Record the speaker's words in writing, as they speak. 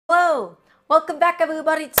Hello! Welcome back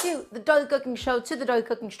everybody to the Daily Cooking Show, to the Daily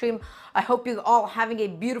Cooking Stream. I hope you're all having a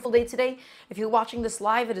beautiful day today. If you're watching this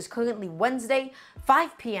live, it is currently Wednesday,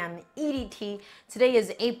 5 p.m. EDT. Today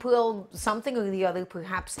is April something or the other,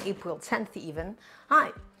 perhaps April 10th even.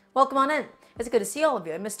 Hi, welcome on in. It's good to see all of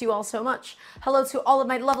you. I missed you all so much. Hello to all of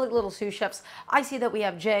my lovely little sous chefs. I see that we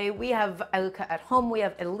have Jay, we have Erica at home, we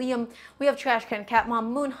have Liam, we have Trash Can Cat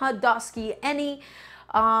Mom, Moonha, Dosky, Annie,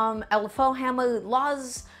 Elfo Hammer,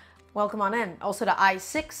 Laz. Welcome on in. Also to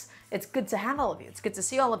I6. It's good to have all of you. It's good to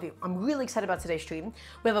see all of you. I'm really excited about today's stream.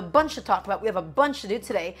 We have a bunch to talk about. We have a bunch to do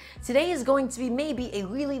today. Today is going to be maybe a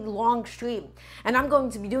really long stream. And I'm going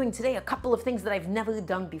to be doing today a couple of things that I've never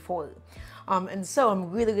done before. And so I'm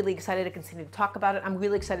really excited to continue to talk about it. I'm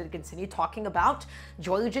really excited to continue talking about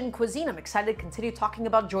Georgian cuisine. I'm excited to continue talking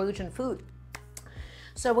about Georgian food.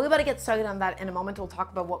 So we're about to get started on that in a moment. We'll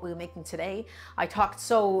talk about what we're making today. I talked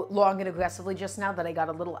so long and aggressively just now that I got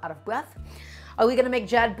a little out of breath. Are we going to make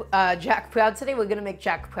Jack proud today? We're going to make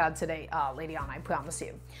Jack proud today, Lady Anna, I promise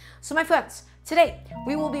you. So my friends, today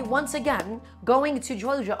we will be once again going to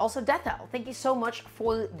Georgia. Also, Death Owl, thank you so much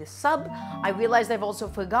for the sub. I realized I've also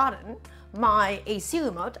forgotten my AC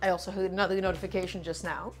remote. I also heard another notification just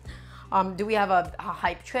now. Do we have a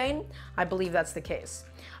hype train? I believe that's the case.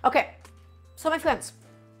 Okay, so my friends,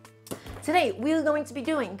 today we're going to be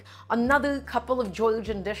doing another couple of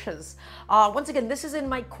Georgian dishes. Once again, this is in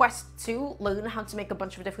my quest to learn how to make a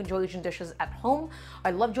bunch of different Georgian dishes at home.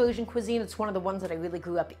 I love Georgian cuisine. It's one of the ones that I really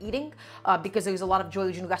grew up eating because there's a lot of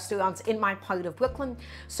Georgian restaurants in my part of Brooklyn.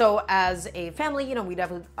 So as a family, you know,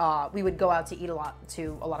 we would go out to eat a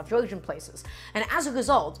lot of Georgian places. And as a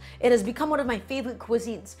result, it has become one of my favorite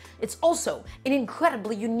cuisines. It's also an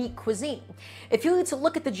incredibly unique cuisine. If you were to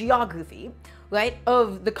look at the geography, right,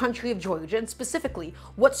 of the country of Georgia, and specifically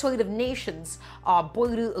what sort of nations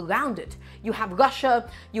border around it. You have Russia,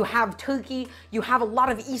 you have Turkey, you have a lot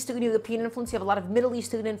of Eastern European influence, you have a lot of Middle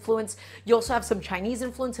Eastern influence, you also have some Chinese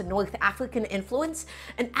influence and North African influence,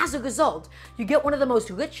 and as a result, you get one of the most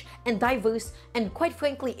rich and diverse and quite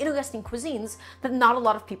frankly interesting cuisines that not a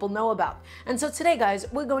lot of people know about. And so today, guys,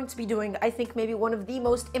 we're going to be doing, I think, maybe one of the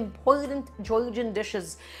most important Georgian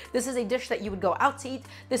dishes. This is a dish that you would go out to eat.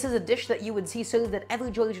 This is a dish that you would see served at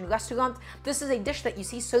every Georgian restaurant. This is a dish that you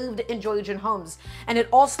see served in Georgian homes. And it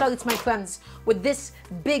all starts, my friends, with this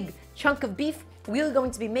big chunk of beef. We're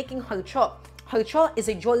going to be making kharcho. Kharcho is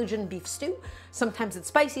a Georgian beef stew. Sometimes it's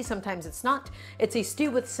spicy, sometimes it's not. It's a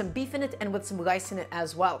stew with some beef in it and with some rice in it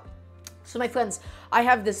as well. So my friends, I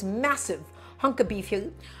have this massive hunk of beef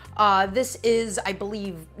here. This is, I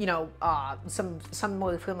believe, you know, some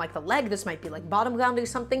more from like the leg. This might be like bottom round or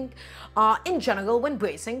something. In general, when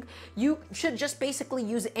braising, you should just basically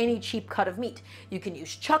use any cheap cut of meat. You can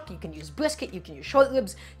use chuck, you can use brisket, you can use short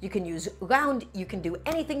ribs, you can use round, you can do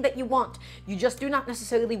anything that you want. You just do not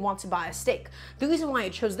necessarily want to buy a steak. The reason why I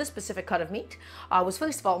chose this specific cut of meat was,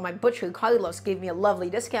 first of all, my butcher, Carlos, gave me a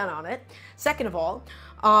lovely discount on it. Second of all,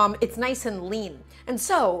 it's nice and lean. And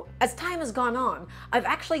so, as time has gone on, I've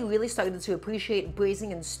actually really started to appreciate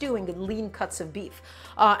braising and stewing lean cuts of beef.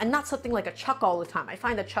 And not something like a chuck all the time. I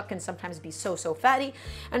find that chuck can sometimes be so fatty,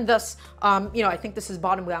 and thus, you know, I think this is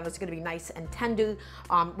bottom round. It's gonna be nice and tender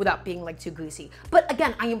without being like too greasy. But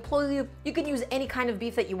again, I implore you, you can use any kind of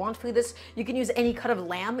beef that you want for this. You can use any cut of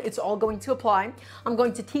lamb. It's all going to apply. I'm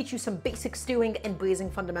going to teach you some basic stewing and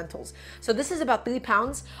braising fundamentals. So this is about 3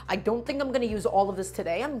 pounds. I don't think I'm gonna use all of this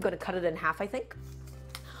today. I'm gonna cut it in half, I think.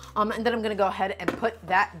 And then I'm gonna go ahead and put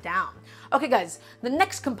that down. Okay guys, the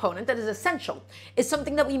next component that is essential is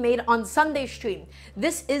something that we made on Sunday's stream.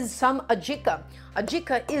 This is some ajika.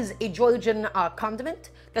 Ajika is a Georgian condiment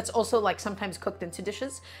that's also like sometimes cooked into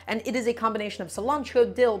dishes, and it is a combination of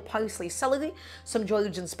cilantro, dill, parsley, celery, some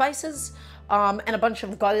Georgian spices, and a bunch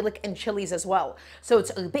of garlic and chilies as well. So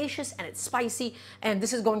it's herbaceous and it's spicy, and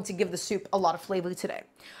this is going to give the soup a lot of flavor today.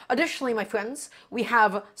 Additionally, my friends, we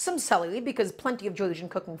have some celery, because plenty of Georgian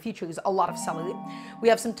cooking features a lot of celery. We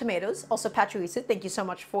have some tomatoes, also Patricia, thank you so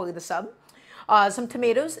much for the sub. Some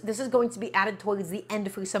tomatoes. This is going to be added towards the end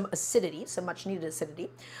for some acidity, some much needed acidity.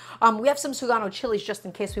 We have some serrano chilies just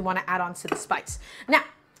in case we want to add on to the spice. Now,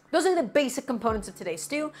 those are the basic components of today's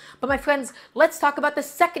stew. But my friends, let's talk about the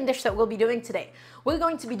second dish that we'll be doing today. We're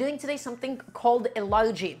going to be doing today something called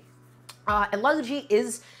Elarji. Elarji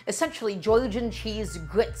is essentially Georgian cheese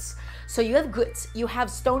grits. So you have grits, you have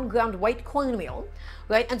stone ground white cornmeal,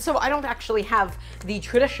 right? And so I don't actually have the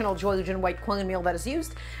traditional Georgian white cornmeal that is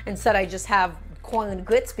used. Instead, I just have corn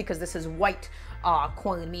grits because this is white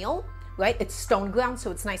cornmeal, right? It's stone ground,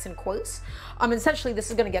 so it's nice and coarse. Essentially,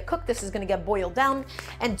 this is going to get cooked. This is going to get boiled down.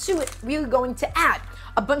 And to it, we're going to add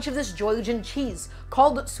a bunch of this Georgian cheese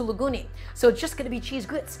called suluguni. So it's just going to be cheese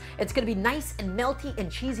grits. It's going to be nice and melty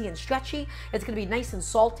and cheesy and stretchy. It's going to be nice and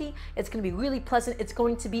salty. It's going to be really pleasant. It's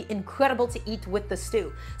going to be incredible to eat with the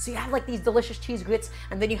stew. So you have like these delicious cheese grits,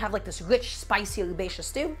 and then you have like this rich, spicy, herbaceous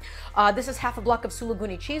stew. This is half a block of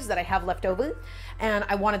suluguni cheese that I have left over, and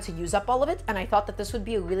I wanted to use up all of it, and I thought that this would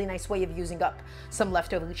be a really nice way of using up some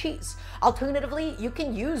leftover cheese. Alternatively, you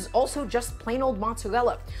can use also just plain old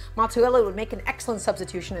mozzarella. Mozzarella would make an excellent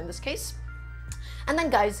substitution in this case. And then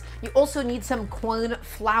guys, you also need some corn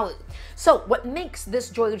flour. So what makes this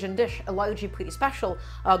Georgian dish, Elarji, pretty special,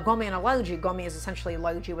 gourmet and Elarji, gourmet is essentially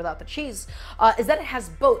Elarji without the cheese, is that it has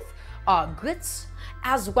both grits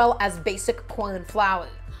as well as basic corn flour.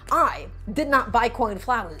 I did not buy corn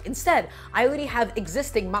flour. Instead, I already have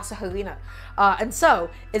existing masa harina. And so,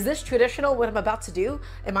 is this traditional what I'm about to do?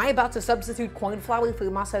 Am I about to substitute corn flour for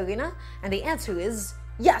masa harina? And the answer is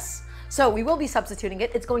yes. So we will be substituting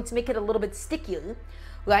it. It's going to make it a little bit stickier,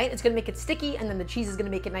 right? It's going to make it sticky, and then the cheese is going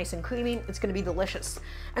to make it nice and creamy. It's going to be delicious.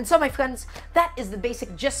 And so, my friends, that is the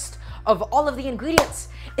basic gist of all of the ingredients.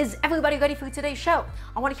 Is everybody ready for today's show?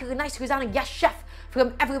 I want to hear a nice resounding yes, chef,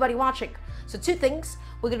 from everybody watching. So two things.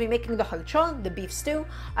 We're going to be making the kharcho, the beef stew,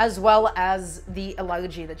 as well as the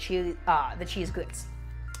Elarji, the cheese grits.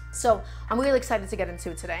 So I'm really excited to get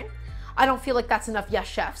into it today. I don't feel like that's enough yes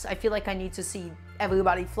chefs. I feel like I need to see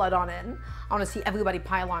everybody flood on in. I want to see everybody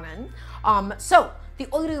pile on in. So the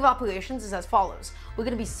order of operations is as follows. We're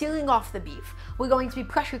going to be sealing off the beef. We're going to be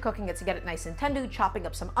pressure cooking it to get it nice and tender, chopping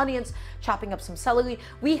up some onions, chopping up some celery.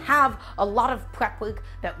 We have a lot of prep work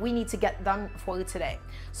that we need to get done for today.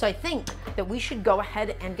 So I think that we should go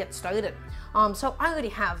ahead and get started. So I already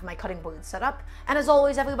have my cutting board set up. And as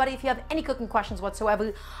always, everybody, if you have any cooking questions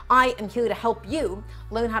whatsoever, I am here to help you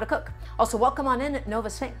learn how to cook. Also, welcome on in, Nova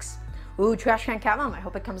Sphinx. Ooh, trash can cat mom. I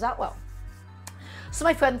hope it comes out well. So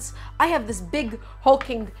my friends, I have this big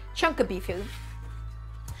hulking chunk of beef here.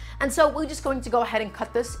 And so we're just going to go ahead and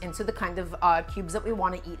cut this into the kind of cubes that we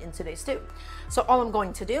want to eat in today's stew. So all I'm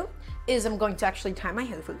going to do is I'm going to actually tie my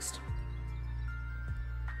hair first.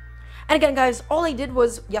 And again, guys, all I did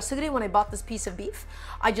was yesterday when I bought this piece of beef,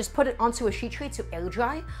 I just put it onto a sheet tray to air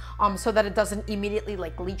dry so that it doesn't immediately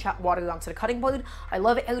like leach out water onto the cutting board. I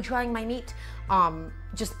love air drying my meat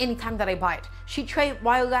just anytime that I buy it. Sheet tray,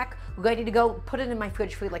 wire rack, ready to go. Put it in my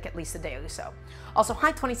fridge for like at least a day or so. Also,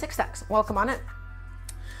 hi 26 stacks, welcome on in.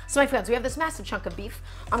 So my friends, we have this massive chunk of beef.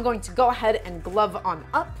 I'm going to go ahead and glove on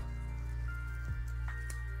up.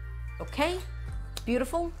 Okay,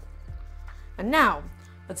 beautiful. And now,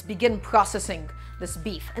 let's begin processing this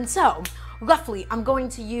beef. And so, roughly, I'm going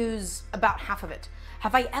to use about half of it.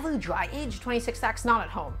 Have I ever dry aged 26 stacks? Not at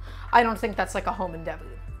home. I don't think that's like a home endeavor.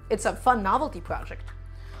 It's a fun novelty project.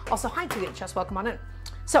 Also, hi to you, Chess, welcome on in.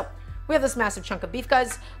 So, we have this massive chunk of beef,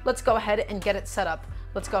 guys. Let's go ahead and get it set up.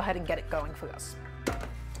 Let's go ahead and get it going for us.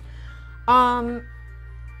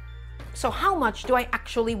 So how much do I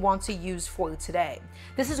actually want to use for today?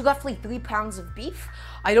 This is roughly 3 pounds of beef.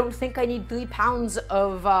 I don't think I need 3 pounds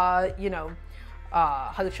of,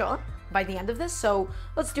 kharcho by the end of this, so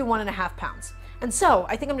let's do 1.5 pounds. And so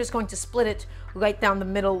I think I'm just going to split it right down the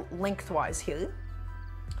middle lengthwise here.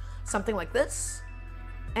 Something like this.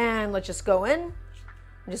 And let's just go in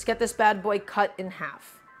and just get this bad boy cut in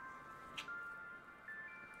half.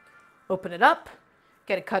 Open it up.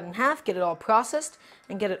 Get it cut in half, get it all processed,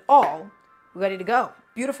 and get it all ready to go.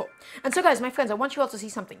 Beautiful. And so guys, my friends, I want you all to see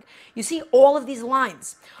something. You see all of these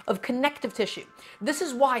lines of connective tissue. This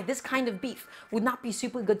is why this kind of beef would not be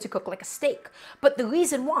super good to cook like a steak. But the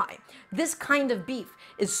reason why this kind of beef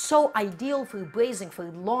is so ideal for braising,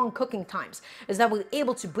 for long cooking times, is that we're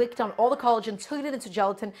able to break down all the collagen, turn it into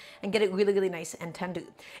gelatin, and get it really, really nice and tender.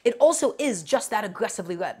 It also is just that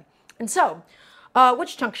aggressively red. And so,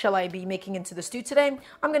 which chunk shall I be making into the stew today?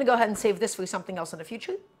 I'm going to go ahead and save this for something else in the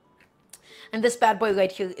future. And this bad boy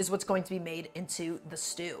right here is what's going to be made into the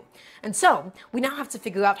stew. And so, we now have to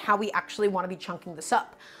figure out how we actually want to be chunking this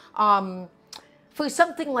up. For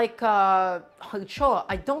something like kharcho,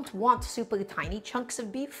 I don't want super tiny chunks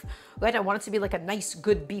of beef, right? I want it to be like a nice,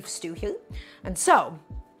 good beef stew here. And so,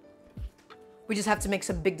 we just have to make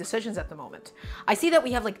some big decisions at the moment. I see that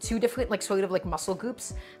we have like 2 different like sort of like muscle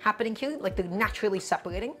groups happening here, like they're naturally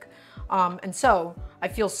separating. And so I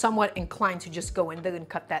feel somewhat inclined to just go in there and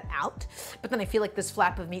cut that out. But then I feel like this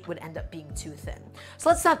flap of meat would end up being too thin. So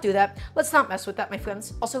let's not do that. Let's not mess with that, my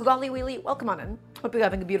friends. Also, golly wheelie, welcome on in. Hope you're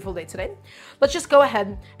having a beautiful day today. Let's just go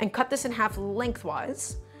ahead and cut this in half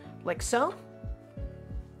lengthwise, like so.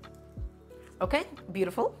 Okay,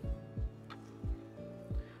 beautiful.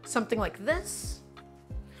 something like this.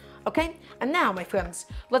 Okay, and now, my friends,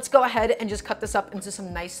 let's go ahead and just cut this up into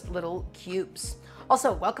some nice little cubes.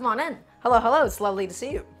 Also, welcome on in. Hello, hello, it's lovely to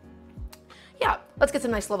see you. Yeah, let's get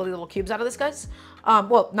some nice lovely little cubes out of this, guys.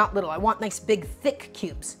 Well, not little, I want nice big thick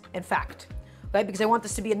cubes, in fact. Right, because I want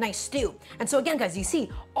this to be a nice stew. And so again, guys, you see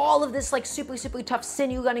all of this like super tough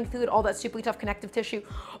sinew running through it, all that super tough connective tissue,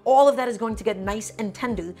 all of that is going to get nice and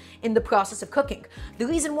tender in the process of cooking. The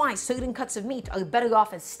reason why certain cuts of meat are better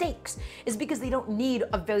off as steaks is because they don't need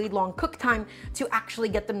a very long cook time to actually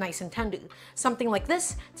get them nice and tender. Something like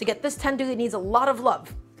this, to get this tender, it needs a lot of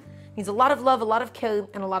love. It needs a lot of love, a lot of care,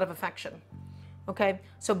 and a lot of affection. Okay,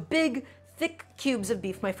 so big, thick cubes of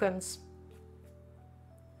beef, my friends.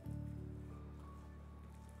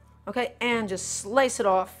 Okay, and just slice it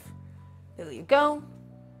off. There you go.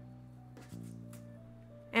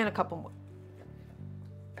 And a couple more.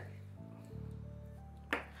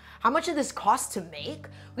 How much did this cost to make?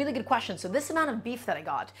 Really good question. So this amount of beef that I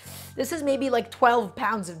got, this is maybe like 12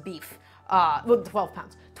 pounds of beef. Well, 12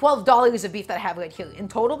 pounds. $12 of beef that I have right here. In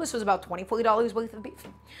total, this was about $24 worth of beef.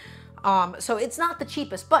 So it's not the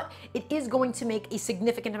cheapest, but it is going to make a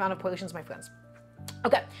significant amount of portions, my friends.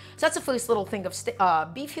 Okay, so that's the first little thing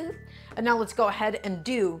of beef here. And now let's go ahead and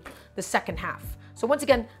do the second half. So once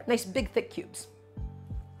again, nice big thick cubes.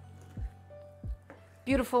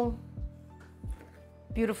 Beautiful.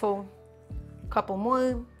 Beautiful. Couple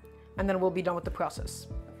more, and then we'll be done with the process.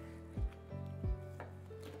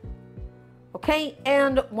 Okay,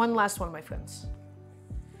 and one last one, my friends.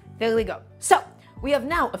 There we go. So, we have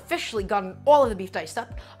now officially gotten all of the beef diced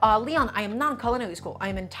up. Leon, I am not in culinary school. I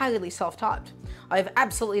am entirely self-taught. I have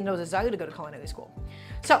absolutely no desire to go to culinary school.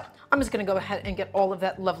 So, I'm just gonna go ahead and get all of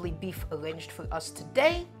that lovely beef arranged for us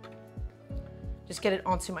today. Just get it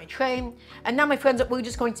onto my tray. And now, my friends, we're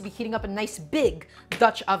just going to be heating up a nice big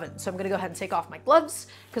Dutch oven. So I'm gonna go ahead and take off my gloves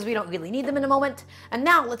because we don't really need them in a moment. And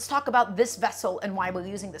now let's talk about this vessel and why we're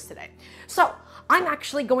using this today. So I'm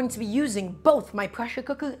actually going to be using both my pressure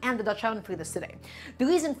cooker and the Dutch oven for this today. The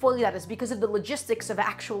reason for that is because of the logistics of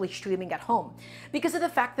actually streaming at home. Because of the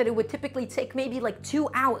fact that it would typically take maybe like 2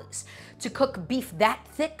 hours to cook beef that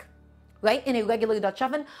thick, right? In a regular Dutch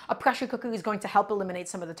oven, a pressure cooker is going to help eliminate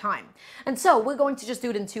some of the time. And so we're going to just do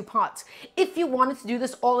it in 2 pots. If you wanted to do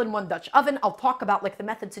this all in one Dutch oven, I'll talk about like the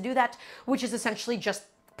method to do that, which is essentially just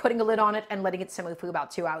putting a lid on it and letting it simmer for about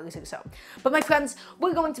 2 hours or so. But my friends,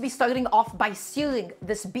 we're going to be starting off by searing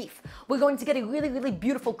this beef. We're going to get a really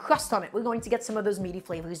beautiful crust on it. We're going to get some of those meaty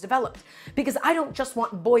flavors developed. Because I don't just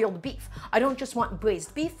want boiled beef. I don't just want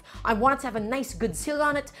braised beef. I want it to have a nice good sear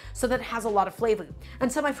on it so that it has a lot of flavor.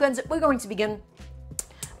 And so my friends, we're going to begin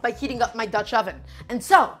by heating up my Dutch oven. And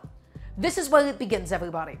so, this is where it begins,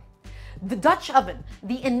 everybody. The Dutch oven,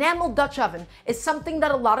 the enameled Dutch oven, is something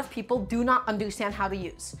that a lot of people do not understand how to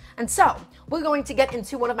use. And so, we're going to get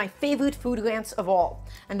into one of my favorite food rants of all.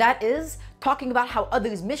 And that is talking about how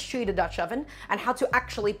others mistreat a Dutch oven and how to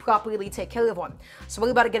actually properly take care of one. So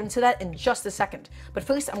we're about to get into that in just a second. But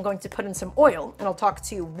first, I'm going to put in some oil, and I'll talk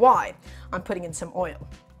to you why I'm putting in some oil.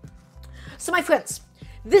 So my friends,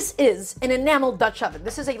 this is an enameled Dutch oven.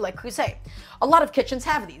 This is a Le Creuset. A lot of kitchens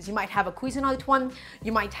have these. You might have a Cuisinart one,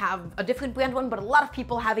 you might have a different brand one, but a lot of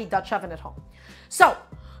people have a Dutch oven at home. So,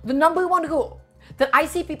 the number one rule that I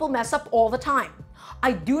see people mess up all the time,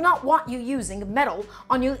 I do not want you using metal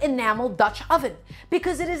on your enameled Dutch oven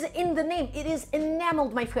because it is in the name. It is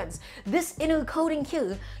enameled, my friends. This inner coating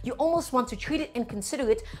here, you almost want to treat it and consider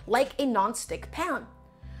it like a non-stick pan.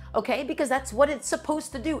 Okay, because that's what it's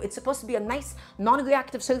supposed to do. It's supposed to be a nice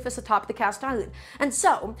non-reactive surface atop the cast iron. And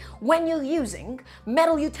so, when you're using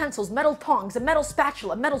metal utensils, metal tongs, a metal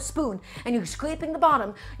spatula, a metal spoon, and you're scraping the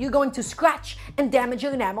bottom, you're going to scratch and damage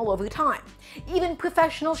your enamel over time. Even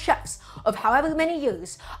professional chefs of however many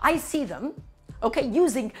years, I see them, okay,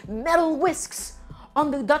 using metal whisks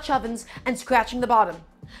on their Dutch ovens and scratching the bottom.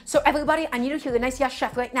 So everybody, I need to hear a nice yes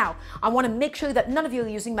chef right now. I want to make sure that none of you are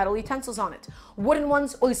using metal utensils on it. Wooden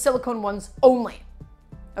ones or silicone ones only.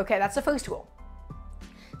 Okay, that's the first rule.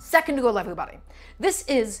 Second rule, everybody. This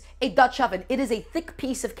is a Dutch oven. It is a thick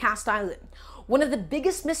piece of cast iron. One of the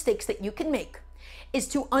biggest mistakes that you can make is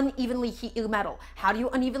to unevenly heat your metal. How do you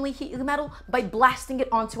unevenly heat your metal? By blasting it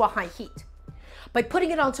onto a high heat. By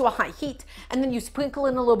putting it onto a high heat, and then you sprinkle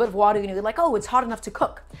in a little bit of water and you're like, oh, it's hot enough to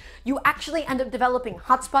cook. You actually end up developing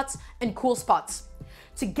hot spots and cool spots.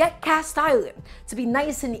 To get cast iron to be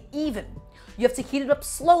nice and even, you have to heat it up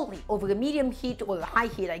slowly over a medium heat or a high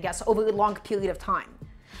heat, I guess, over a long period of time.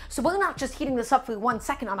 So we're not just heating this up for 1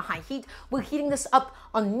 second on a high heat, we're heating this up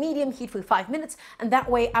on medium heat for 5 minutes, and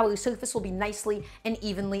that way our surface will be nicely and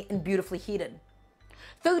evenly and beautifully heated.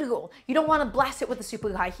 Third rule, you don't want to blast it with a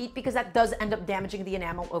super high heat because that does end up damaging the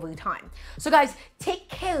enamel over time. So guys, take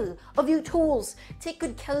care of your tools. Take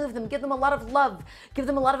good care of them. Give them a lot of love. Give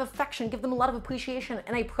them a lot of affection. Give them a lot of appreciation.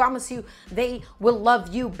 And I promise you, they will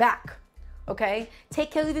love you back. Okay?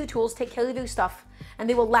 Take care of your tools. Take care of your stuff. And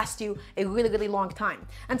they will last you a really, really long time.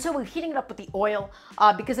 And so we're heating it up with the oil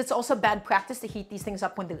because it's also bad practice to heat these things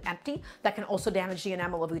up when they're empty. That can also damage the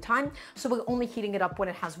enamel over time. So we're only heating it up when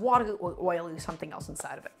it has water or oil or something else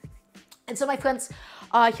inside of it. And so my friends,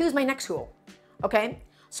 here's my next rule, okay?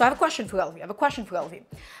 So I have a question for all of you.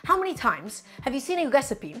 How many times have you seen a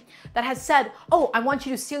recipe that has said, oh, I want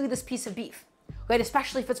you to sear this piece of beef, right?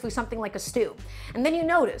 Especially if it's for something like a stew. And then you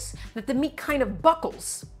notice that the meat kind of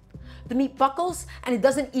buckles. The meat buckles and it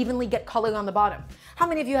doesn't evenly get color on the bottom. How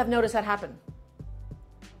many of you have noticed that happen?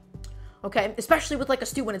 Okay, especially with like a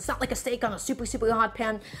stew when it's not like a steak on a super, super hot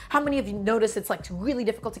pan. How many of you notice it's like really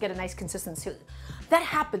difficult to get a nice consistency? That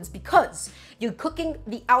happens because you're cooking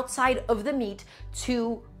the outside of the meat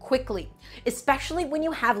too quickly, especially when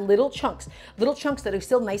you have little chunks that are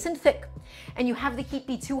still nice and thick, and you have the heat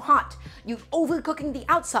be too hot. You're overcooking the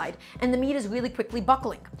outside and the meat is really quickly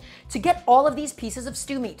buckling. To get all of these pieces of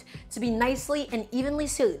stew meat to be nicely and evenly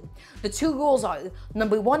seared, the two rules are,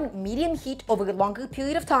 number one, medium heat over a longer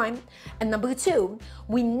period of time, and number two,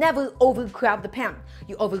 we never overcrowd the pan.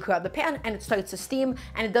 You overcrowd the pan and it starts to steam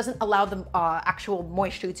and it doesn't allow the actual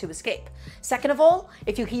moisture to escape. Second of all,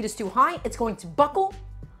 if your heat is too high, it's going to buckle.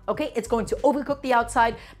 Okay, it's going to overcook the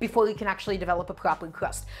outside before you can actually develop a proper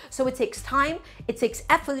crust. So it takes time, it takes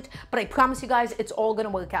effort, but I promise you guys, it's all gonna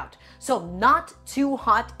work out. So not too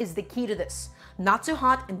hot is the key to this. Not too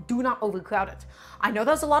hot and do not overcrowd it. I know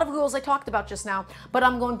there's a lot of rules I talked about just now, but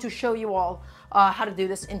I'm going to show you all how to do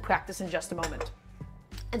this in practice in just a moment.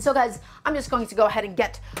 And so guys, I'm just going to go ahead and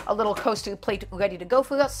get a little coaster plate ready to go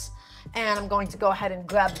for us. And I'm going to go ahead and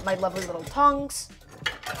grab my lovely little tongs.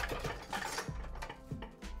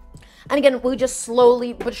 And again, we're just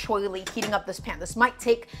slowly but surely heating up this pan. This might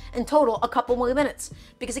take in total a couple more minutes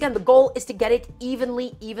because again, the goal is to get it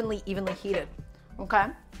evenly heated, okay?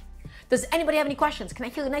 Does anybody have any questions? Can I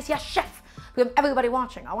hear a nice yes, chef? We have everybody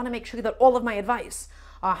watching. I wanna make sure that all of my advice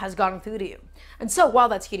has gotten through to you. And so while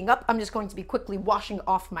that's heating up, I'm just going to be quickly washing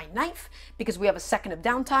off my knife because we have a second of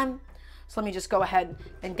downtime. So let me just go ahead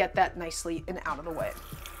and get that nicely and out of the way.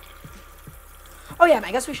 Oh yeah, and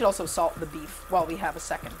I guess we should also salt the beef while we have a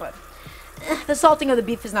second, but the salting of the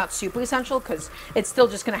beef is not super essential because it's still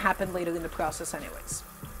just going to happen later in the process anyways.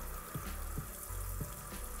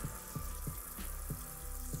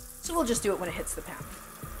 So we'll just do it when it hits the pan.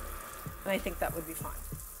 And I think that would be fine.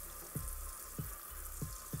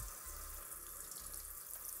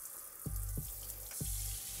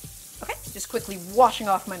 Okay, just quickly washing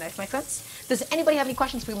off my knife, my friends. Does anybody have any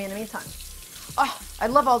questions for me in the meantime? Oh, I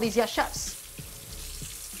love all these yes chefs.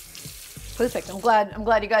 Perfect. I'm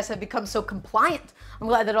glad you guys have become so compliant. I'm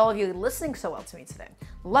glad that all of you are listening so well to me today.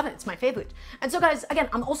 Love it. It's my favorite. And so guys, again,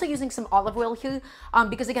 I'm also using some olive oil here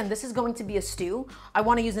because again, this is going to be a stew. I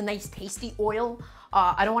want to use a nice tasty oil.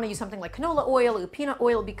 I don't want to use something like canola oil or peanut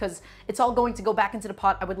oil because it's all going to go back into the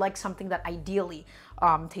pot. I would like something that ideally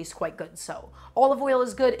tastes quite good. So olive oil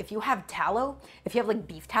is good. If you have tallow, if you have like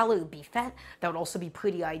beef tallow or beef fat, that would also be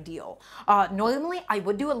pretty ideal. Normally, I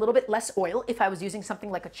would do a little bit less oil if I was using something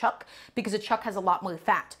like a chuck because a chuck has a lot more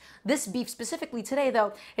fat. This beef specifically today,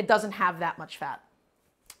 though, it doesn't have that much fat.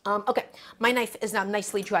 Okay, my knife is now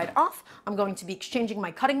nicely dried off. I'm going to be exchanging my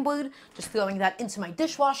cutting board, just throwing that into my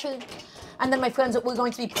dishwasher. And then, my friends, we're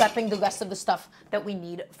going to be prepping the rest of the stuff that we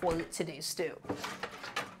need for today's stew.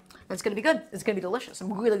 And it's going to be good. It's going to be delicious.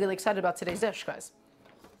 I'm really, really excited about today's dish, guys.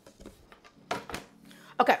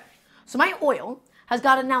 Okay, so my oil has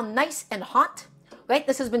gotten now nice and hot. Right?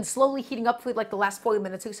 This has been slowly heating up for like the last 40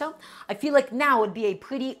 minutes or so. I feel like now would be a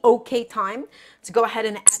pretty okay time to go ahead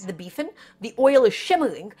and add the beef in. The oil is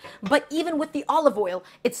shimmering, but even with the olive oil,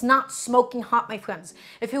 it's not smoking hot, my friends.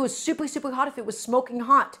 If it was super, super hot, if it was smoking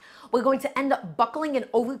hot, we're going to end up buckling and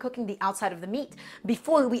overcooking the outside of the meat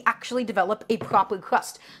before we actually develop a proper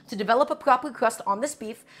crust. To develop a proper crust on this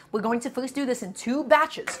beef, we're going to first do this in 2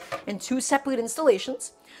 batches, in 2 separate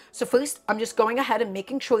installations. So first, I'm just going ahead and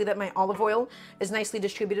making sure that my olive oil is nicely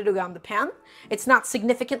distributed around the pan. It's not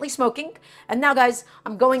significantly smoking. And now, guys,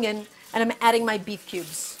 I'm going in and I'm adding my beef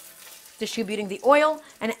cubes, distributing the oil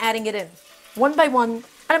and adding it in one by one. And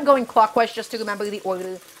I'm going clockwise just to remember the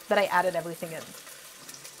order that I added everything in.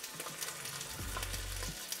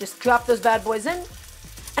 Just drop those bad boys in.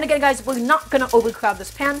 And again, guys, we're not going to overcrowd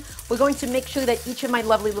this pan. We're going to make sure that each of my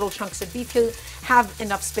lovely little chunks of beef here have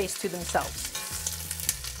enough space to themselves.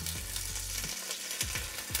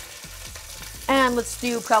 And let's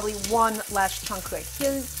do probably one last chunk right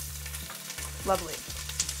here. Lovely.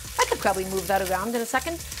 I could probably move that around in a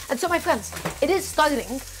second. And so, my friends, it is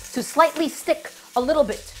starting to slightly stick a little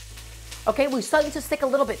bit. Okay, we're starting to stick a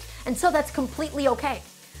little bit. And so that's completely okay.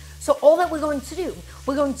 So all that we're going to do,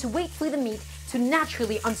 we're going to wait for the meat to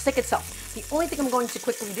naturally unstick itself. The only thing I'm going to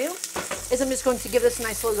quickly do is I'm just going to give this a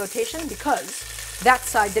nice little rotation because that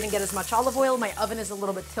side didn't get as much olive oil. My oven is a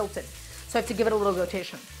little bit tilted, so I have to give it a little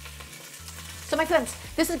rotation. So my friends,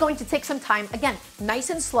 this is going to take some time. Again, nice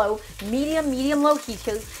and slow, medium-low heat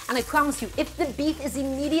here. And I promise you, if the beef is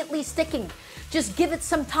immediately sticking, just give it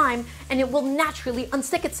some time and it will naturally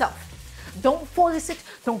unstick itself. Don't force it.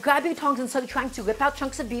 Don't grab your tongs and start trying to rip out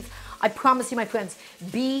chunks of beef. I promise you, my friends,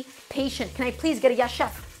 be patient. Can I please get a yes,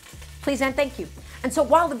 chef? Please and thank you. And so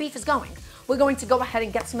while the beef is going, we're going to go ahead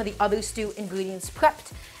and get some of the other stew ingredients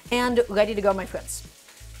prepped and ready to go, my friends.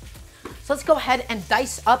 So let's go ahead and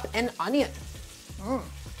dice up an onion.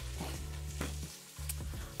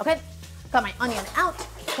 Okay, got my onion out.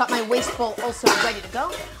 Got my waste bowl also ready to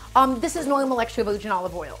go. This is normal extra virgin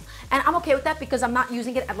olive oil. And I'm okay with that because I'm not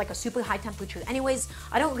using it at like a super high temperature anyways.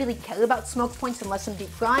 I don't really care about smoke points unless I'm deep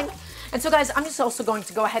frying. And so guys, I'm just also going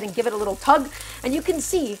to go ahead and give it a little tug. And you can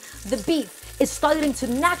see the beef is starting to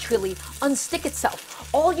naturally unstick itself.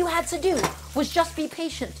 All you had to do was just be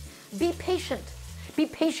patient. Be patient. Be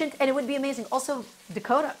patient and it would be amazing. Also,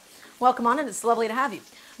 Dakota, welcome on in. It's lovely to have you.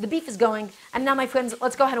 The beef is going. And now my friends,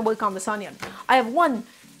 let's go ahead and work on this onion. I have one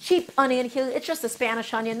cheap onion here. It's just a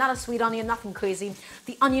Spanish onion, not a sweet onion, nothing crazy.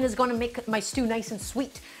 The onion is going to make my stew nice and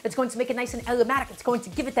sweet. It's going to make it nice and aromatic. It's going to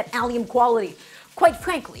give it that allium quality. Quite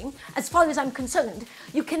frankly, as far as I'm concerned,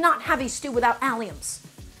 you cannot have a stew without alliums.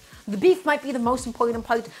 The beef might be the most important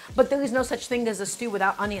part, but there is no such thing as a stew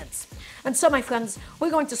without onions. And so, my friends, we're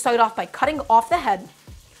going to start off by cutting off the head.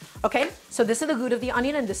 Okay, so this is the root of the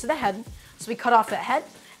onion and this is the head. So we cut off the head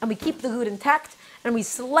and we keep the root intact and we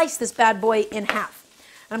slice this bad boy in half.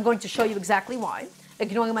 And I'm going to show you exactly why.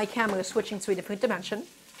 Ignoring my camera, switching to a different dimension.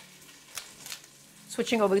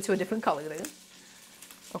 Switching over to a different color there.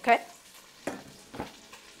 Okay?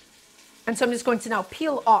 And so I'm just going to now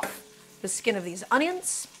peel off the skin of these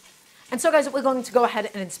onions. And so guys, we're going to go ahead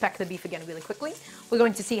and inspect the beef again really quickly. We're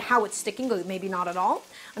going to see how it's sticking, or maybe not at all.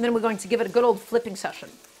 And then we're going to give it a good old flipping session.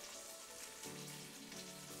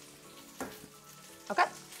 Okay?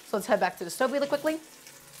 So let's head back to the stove really quickly.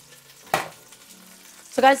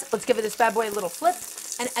 So guys, let's give it this bad boy a little flip.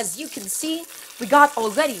 And as you can see, we got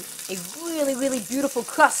already a really beautiful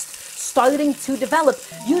crust starting to develop.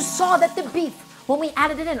 You saw that the beef, when we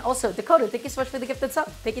added it in, also, Dakota, thank you so much for the gifted sub.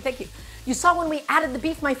 Thank you. You saw when we added the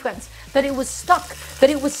beef, my friends, that it was stuck, that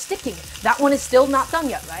it was sticking. That one is still not done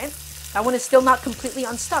yet, right? That one is still not completely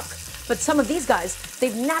unstuck. But some of these guys,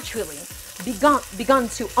 they've naturally begun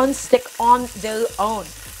to unstick on their own.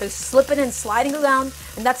 They're slipping and sliding around,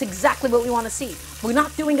 and that's exactly what we want to see. We're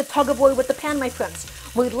not doing a tug of war with the pan, my friends.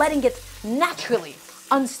 We're letting it naturally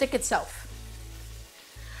unstick itself.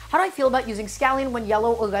 How do I feel about using scallion when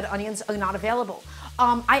yellow or red onions are not available?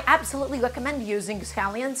 I absolutely recommend using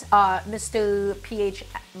scallions, Mr. PH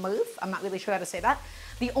Murph. I'm not really sure how to say that.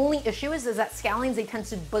 The only issue is that scallions, they tend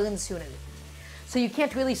to burn sooner. So you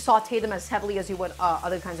can't really saute them as heavily as you would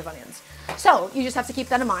other kinds of onions. So you just have to keep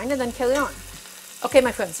that in mind and then carry on. Okay,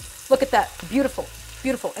 my friends, look at that. Beautiful.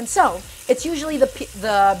 And so, it's usually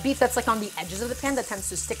the beef that's like on the edges of the pan that tends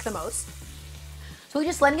to stick the most. So we're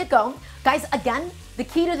just letting it go. Guys, again, the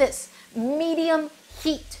key to this, medium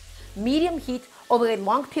heat. Medium heat over a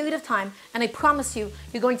long period of time, and I promise you,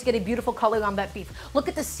 you're going to get a beautiful color on that beef. Look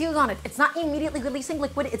at the sear on it. It's not immediately releasing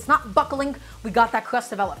liquid. It's not buckling. We got that crust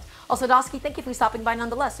developed. Also, Dosky, thank you for stopping by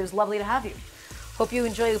nonetheless. It was lovely to have you. Hope you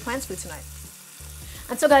enjoy your plans for tonight.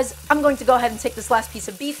 And so guys, I'm going to go ahead and take this last piece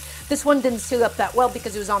of beef. This one didn't sear up that well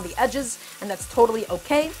because it was on the edges, and that's totally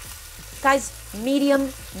okay. Guys, medium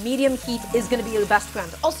heat is going to be your best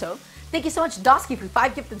friend. Also, thank you so much, Dosky, for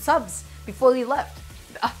 5 gifted subs before you left.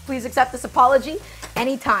 Please accept this apology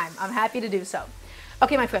anytime. I'm happy to do so.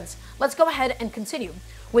 Okay, my friends, let's go ahead and continue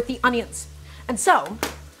with the onions. And so,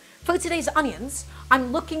 for today's onions,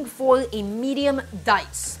 I'm looking for a medium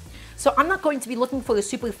dice. So I'm not going to be looking for a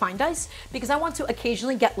super fine dice because I want to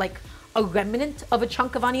occasionally get like a remnant of a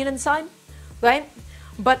chunk of onion inside, right?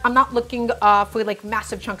 But I'm not looking for like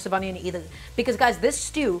massive chunks of onion either because guys, this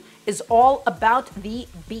stew is all about the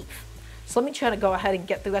beef. So let me try to go ahead and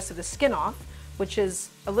get the rest of the skin off, which is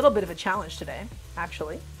a little bit of a challenge today,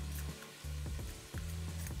 actually.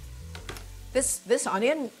 This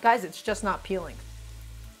onion, guys, it's just not peeling.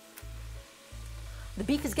 The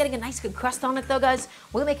beef is getting a nice good crust on it though, guys.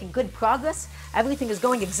 We're making good progress. Everything is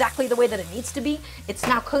going exactly the way that it needs to be. It's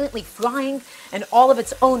now currently frying in all of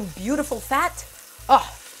its own beautiful fat. Oh,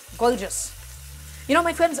 gorgeous. You know,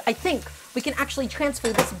 my friends, I think we can actually transfer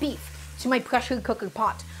this beef to my pressure cooker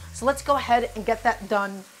pot. So let's go ahead and get that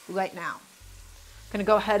done right now. I'm gonna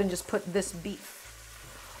go ahead and just put this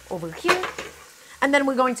beef over here. And then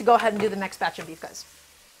we're going to go ahead and do the next batch of beef, guys.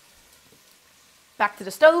 Back to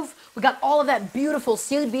the stove. We got all of that beautiful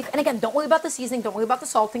seared beef. And again, don't worry about the seasoning. Don't worry about the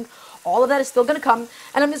salting. All of that is still going to come.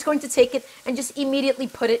 And I'm just going to take it and just immediately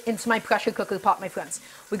put it into my pressure cooker pot, my friends.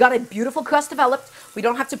 We got a beautiful crust developed. We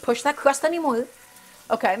don't have to push that crust anymore.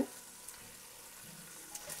 Okay.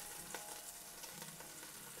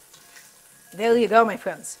 There you go, my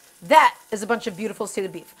friends. That is a bunch of beautiful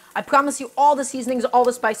seared beef. I promise you all the seasonings, all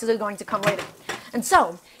the spices are going to come later. And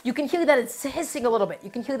so, you can hear that it's hissing a little bit. You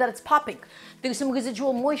can hear that it's popping. There's some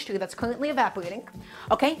residual moisture that's currently evaporating.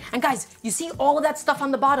 Okay? And guys, you see all of that stuff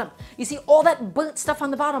on the bottom. You see all that burnt stuff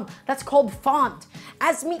on the bottom. That's called fond.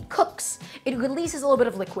 As meat cooks, it releases a little bit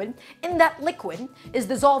of liquid. In that liquid is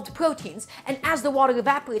dissolved proteins. And as the water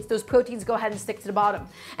evaporates, those proteins go ahead and stick to the bottom.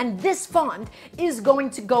 And this fond is going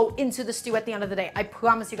to go into the stew at the end of the day. I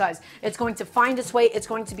promise you guys, it's going to find its way. It's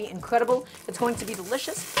going to be incredible. It's going to be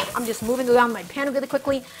delicious. I'm just moving around my pan really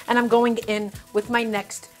quickly, and I'm going in with my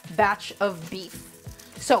next batch of beef.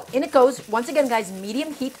 So in it goes. Once again, guys,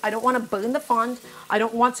 medium heat. I don't want to burn the fond. I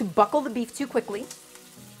don't want to buckle the beef too quickly.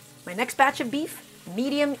 My next batch of beef,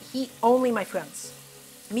 medium heat only, my friends.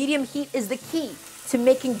 Medium heat is the key to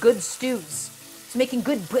making good stews, to making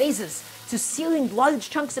good braises, to searing large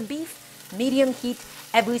chunks of beef. Medium heat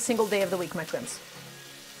every single day of the week, my friends.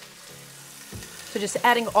 So just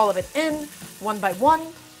adding all of it in, one by one.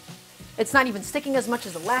 It's not even sticking as much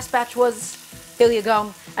as the last batch was. There you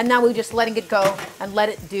go. And now we're just letting it go and let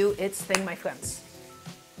it do its thing, my friends.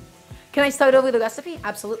 Can I start over the recipe?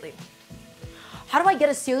 Absolutely. How do I get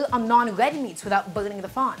a sear on non-red meats without burning the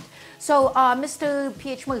fond? So, Mr.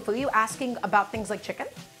 PH Murph, are you asking about things like chicken?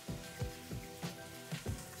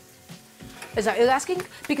 Is that what you're asking?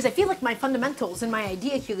 Because I feel like my fundamentals and my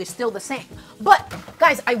idea here is still the same. But,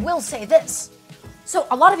 guys, I will say this. So,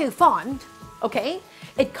 a lot of your fond, okay,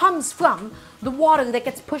 it comes from the water that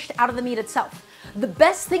gets pushed out of the meat itself. The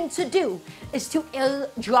best thing to do is to air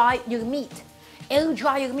dry your meat. Air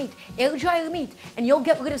dry your meat. Air dry your meat, and you'll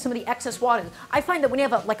get rid of some of the excess water. I find that when you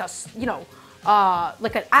have like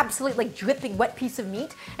an absolute dripping wet piece of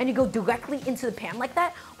meat, and you go directly into the pan like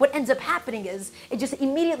that, what ends up happening is it just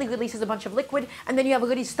immediately releases a bunch of liquid, and then you have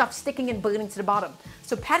already stuff sticking and burning to the bottom.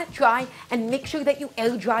 So pat it dry and make sure that you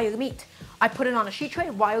air dry your meat. I put it on a sheet tray,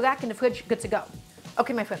 wire rack in the fridge, good to go.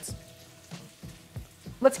 Okay, my friends,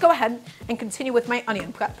 let's go ahead and continue with my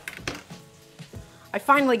onion prep. I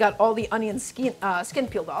finally got all the onion skin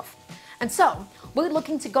peeled off. And so, we're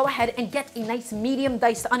looking to go ahead and get a nice medium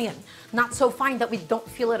diced onion. Not so fine that we don't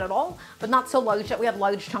feel it at all, but not so large that we have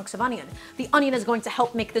large chunks of onion. The onion is going to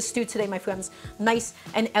help make this stew today, my friends, nice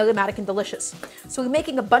and aromatic and delicious. So we're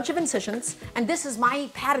making a bunch of incisions, and this is my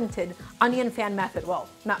patented onion fan method. Well,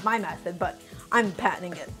 not my method, but I'm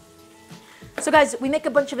patenting it. So guys, we make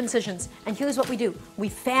a bunch of incisions, and here's what we do. We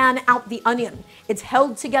fan out the onion. It's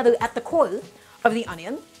held together at the core of the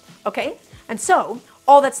onion, okay? And so,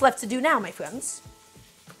 all that's left to do now, my friends,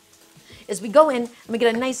 is we go in and we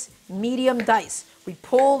get a nice medium dice. We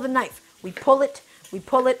pull the knife, we pull it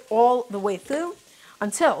all the way through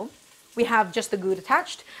until we have just the root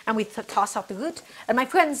attached, and we toss out the root. And my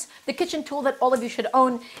friends, the kitchen tool that all of you should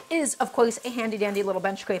own is, of course, a handy-dandy little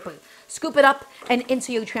bench scraper. Scoop it up, and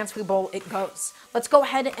into your transfer bowl it goes. Let's go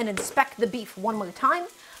ahead and inspect the beef one more time.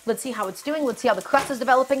 Let's see how it's doing. Let's see how the crust is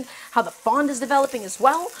developing, how the fond is developing as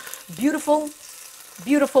well. Beautiful,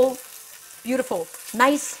 beautiful, beautiful.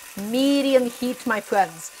 Nice medium heat, my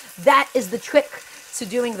friends. That is the trick to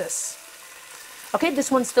doing this. Okay,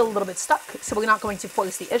 this one's still a little bit stuck, so we're not going to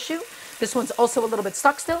force the issue. This one's also a little bit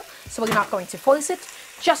stuck still, so we're not going to force it.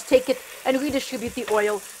 Just take it and redistribute the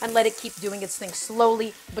oil and let it keep doing its thing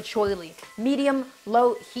slowly but surely. Medium,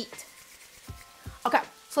 low heat. Okay,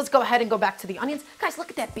 so let's go ahead and go back to the onions. Guys, look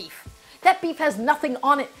at that beef. That beef has nothing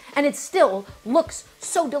on it, and it still looks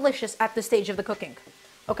so delicious at this stage of the cooking.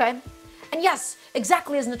 Okay? And yes,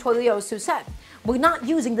 exactly as Notorious said, we're not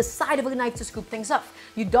using the side of a knife to scoop things up.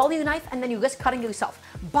 You dull your knife and then you risk cutting yourself.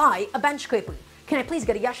 Buy a bench scraper. Can I please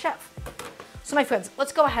get a yes, chef? So my friends,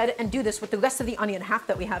 let's go ahead and do this with the rest of the onion half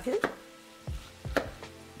that we have here.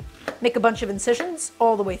 Make a bunch of incisions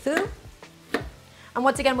all the way through. And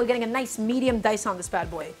once again, we're getting a nice medium dice on this bad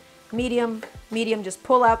boy. Medium, medium, just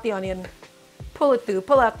pull out the onion, pull it through,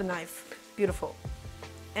 pull out the knife. Beautiful.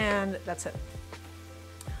 And that's it.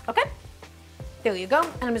 Okay, there you go.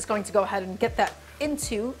 And I'm just going to go ahead and get that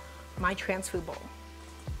into my transfer bowl.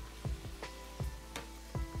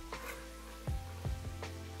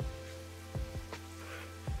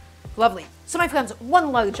 Lovely. So my friends,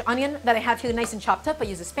 one large onion that I have here nice and chopped up. I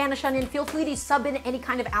use a Spanish onion. Feel free to sub in any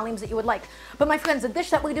kind of alliums that you would like. But my friends, the dish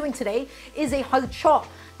that we're doing today is a kharcho.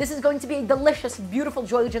 This is going to be a delicious, beautiful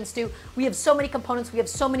Georgian stew. We have so many components, we have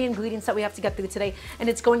so many ingredients that we have to get through today, and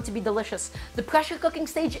it's going to be delicious. The pressure cooking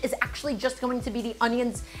stage is actually just going to be the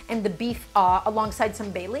onions and the beef alongside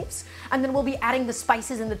some bay leaves. And then we'll be adding the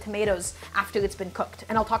spices and the tomatoes after it's been cooked.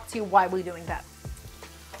 And I'll talk to you why we're doing that.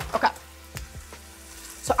 Okay.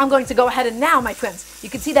 So I'm going to go ahead and now, my friends, you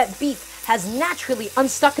can see that beef has naturally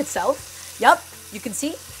unstuck itself. Yep, you can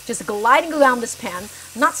see, just gliding around this pan,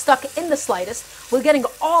 not stuck in the slightest. We're getting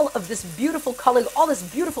all of this beautiful color, all this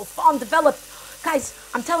beautiful fond developed. Guys,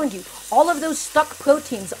 I'm telling you, all of those stuck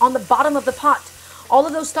proteins on the bottom of the pot, all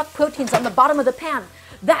of those stuck proteins on the bottom of the pan,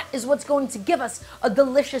 that is what's going to give us a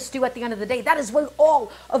delicious stew at the end of the day. That is where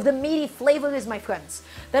all of the meaty flavor is, my friends.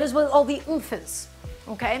 That is where all the oomph is,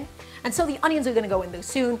 okay? And so the onions are going to go in there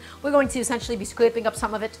soon. We're going to essentially be scraping up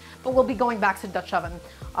some of it, but we'll be going back to the Dutch oven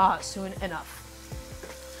soon enough.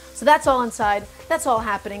 So that's all inside. That's all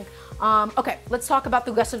happening. Okay, let's talk about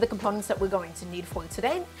the rest of the components that we're going to need for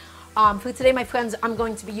today. For today, my friends, I'm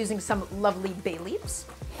going to be using some lovely bay leaves.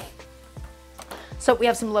 So we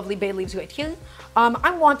have some lovely bay leaves right here. I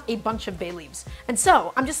want a bunch of bay leaves. And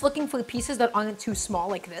so I'm just looking for pieces that aren't too small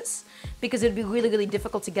like this, because it'd be really, really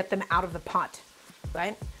difficult to get them out of the pot,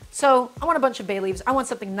 right? So I want a bunch of bay leaves. I want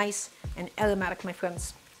something nice and aromatic, my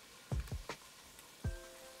friends.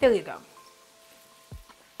 There you go.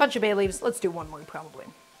 Bunch of bay leaves. Let's do one more probably.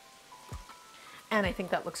 And I think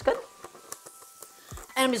that looks good.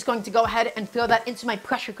 And I'm just going to go ahead and throw that into my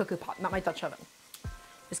pressure cooker pot, not my Dutch oven.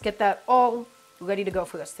 Just get that all ready to go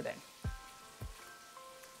for us today.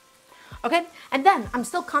 Okay, and then I'm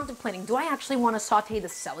still contemplating, do I actually want to saute the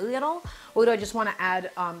celery at all? Or do I just want to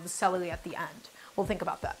add the celery at the end? We'll think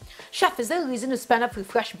about that. Chef, is there a reason to spend up for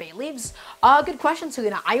fresh bay leaves? Good question,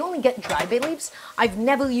 Serena. I only get dry bay leaves. I've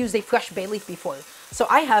never used a fresh bay leaf before, so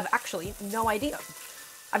I have actually no idea.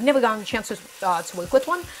 I've never gotten a chance to work with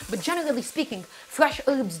one, but generally speaking, fresh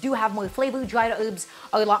herbs do have more flavor. Dried herbs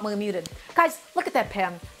are a lot more muted. Guys, look at that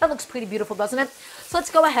pan. That looks pretty beautiful, doesn't it? So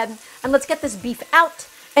let's go ahead and let's get this beef out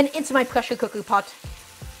and into my pressure cooker pot.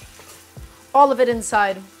 All of it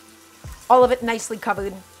inside, all of it nicely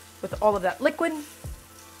covered with all of that liquid.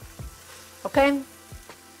 Okay,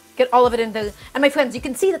 get all of it in there. And my friends, you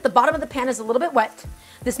can see that the bottom of the pan is a little bit wet.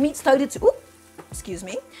 This meat started to,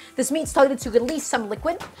 this meat started to release some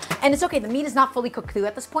liquid, and it's okay, the meat is not fully cooked through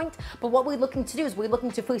at this point, but what we're looking to do is we're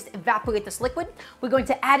looking to first evaporate this liquid. We're going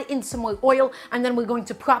to add in some more oil, and then we're going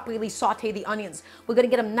to properly saute the onions. We're going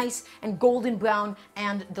to get them nice and golden brown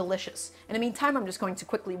and delicious. In the meantime, I'm just going to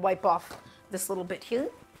quickly wipe off this little bit here.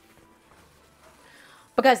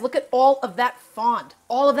 But guys, look at all of that fond,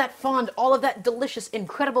 all of that delicious,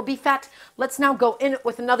 incredible beef fat. Let's now go in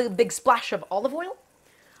with another big splash of olive oil,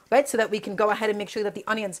 right? So that we can go ahead and make sure that the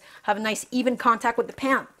onions have a nice even contact with the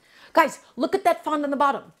pan. Guys, look at that fond on the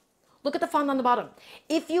bottom. Look at the fond on the bottom.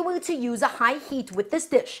 If you were to use a high heat with this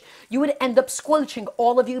dish, you would end up scorching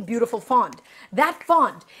all of your beautiful fond. That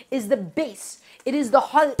fond is the base, it is the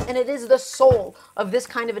heart, and it is the soul of this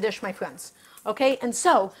kind of a dish, my friends. Okay, and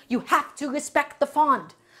so you have to respect the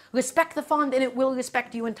fond. Respect the fond and it will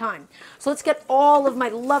respect you in time. So let's get all of my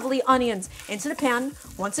lovely onions into the pan.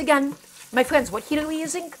 Once again, my friends, what heat are we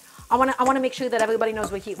using? I want to make sure that everybody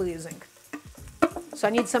knows what heat we're using. So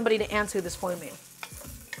I need somebody to answer this for me.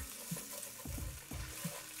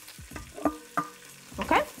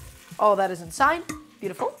 Okay, all that is inside.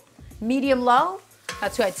 Beautiful. Medium low.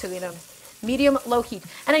 That's right, Serena. Medium low heat.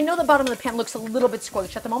 And I know the bottom of the pan looks a little bit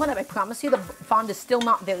scorched at the moment, but I promise you the fond is still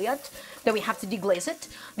not there yet, that we have to deglaze it.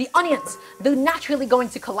 The onions, they're naturally going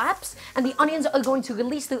to collapse, and the onions are going to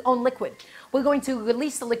release their own liquid. We're going to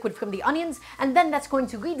release the liquid from the onions, and then that's going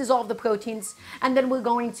to redissolve the proteins, and then we're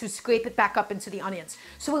going to scrape it back up into the onions.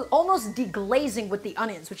 So we're almost deglazing with the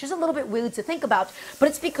onions, which is a little bit weird to think about, but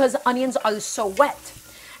it's because onions are so wet.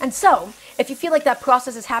 And so, if you feel like that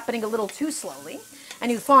process is happening a little too slowly, and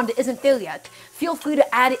your fond isn't there yet, feel free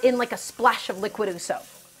to add in like a splash of liquid or so.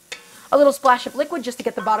 A little splash of liquid just to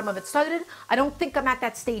get the bottom of it started. I don't think I'm at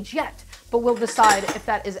that stage yet, but we'll decide if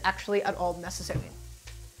that is actually at all necessary.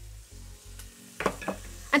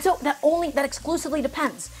 And so that exclusively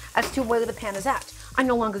depends as to where the pan is at. I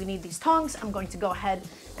no longer need these tongs. I'm going to go ahead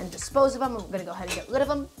and dispose of them. I'm going to go ahead and get rid of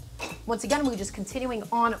them. Once again, we're just continuing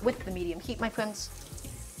on with the medium heat, my friends.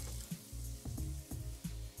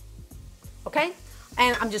 Okay?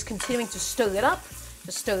 And I'm just continuing to stir it up.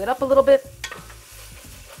 Just stir it up a little bit.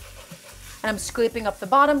 And I'm scraping up the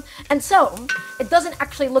bottom. And so, it doesn't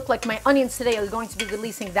actually look like my onions today are going to be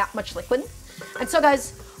releasing that much liquid. And so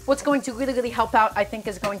guys, what's going to really, really help out, I think,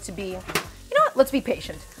 is going to be, you know what, let's be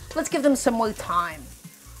patient. Let's give them some more time.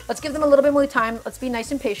 Let's give them a little bit more time. Let's be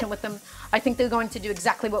nice and patient with them. I think they're going to do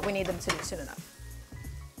exactly what we need them to do soon enough.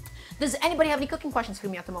 Does anybody have any cooking questions for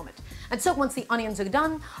me at the moment? And so once the onions are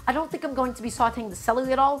done, I don't think I'm going to be sauteing the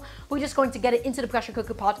celery at all. We're just going to get it into the pressure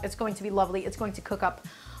cooker pot. It's going to be lovely. It's going to cook up.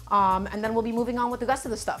 And then we'll be moving on with the rest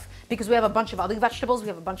of the stuff because we have a bunch of other vegetables, we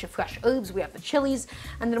have a bunch of fresh herbs, we have the chilies,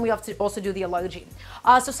 and then we have to also do the Elarji.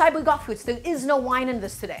 So savor got fruits, there is no wine in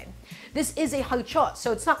this today. This is a Kharcho,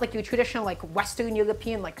 so it's not like your traditional like Western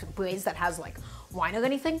European like braise that has like wine or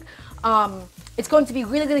anything. It's going to be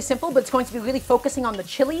really, really simple, but it's going to be really focusing on the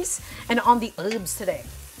chilies and on the herbs today.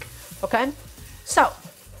 Okay? So,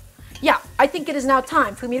 yeah, I think it is now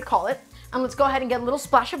time for me to call it. And let's go ahead and get a little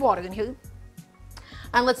splash of water in here.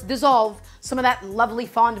 And let's dissolve some of that lovely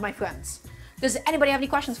fond, my friends. Does anybody have any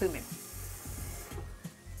questions for me?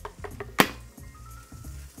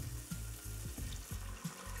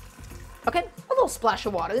 Okay, a little splash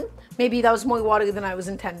of water. Maybe that was more water than I was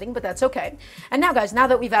intending, but that's okay. And now guys, now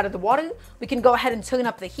that we've added the water, we can go ahead and turn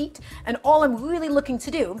up the heat. And all I'm really looking to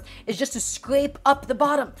do is just to scrape up the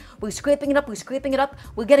bottom. We're scraping it up, we're scraping it up.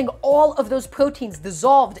 We're getting all of those proteins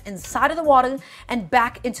dissolved inside of the water and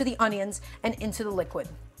back into the onions and into the liquid.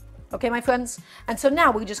 Okay, my friends? And so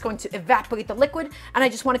now we're just going to evaporate the liquid, and I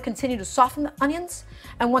just want to continue to soften the onions.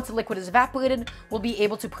 And once the liquid is evaporated, we'll be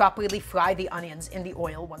able to properly fry the onions in the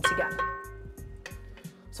oil once again.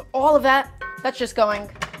 So all of that, that's just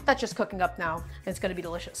cooking up now, and it's going to be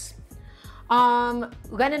delicious.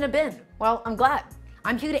 Ren in a bin. Well, I'm glad.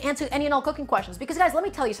 I'm here to answer any and all cooking questions, because guys, let me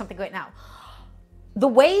tell you something right now. The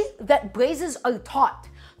way that braises are taught,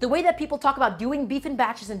 the way that people talk about doing beef in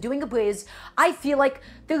batches and doing a braise, I feel like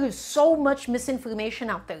there is so much misinformation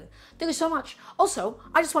out there. There is so much. Also,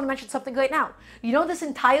 I just want to mention something right now. You know this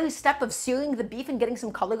entire step of searing the beef and getting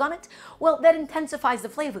some color on it? Well, that intensifies the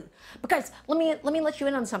flavor. But guys, let me let you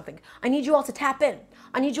in on something. I need you all to tap in.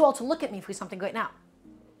 I need you all to look at me for something right now.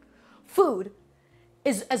 Food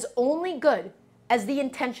is as only good as the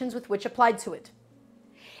intentions with which applied to it.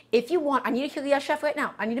 If you want, I need to hear the chef right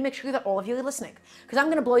now. I need to make sure that all of you are listening, because I'm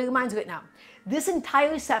going to blow your minds right now. This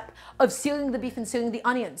entire step of searing the beef and searing the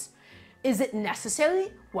onions, is it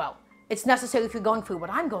necessary? Well, it's necessary if you're going for what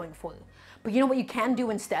I'm going for. But you know what you can do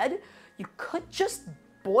instead? You could just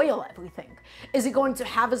boil everything. Is it going to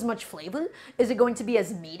have as much flavor? Is it going to be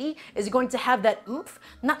as meaty? Is it going to have that oomph?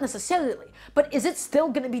 Not necessarily. But is it still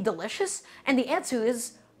going to be delicious? And the answer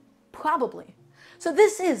is probably. So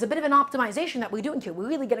this is a bit of an optimization that we're doing here. We're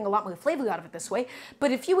really getting a lot more flavor out of it this way.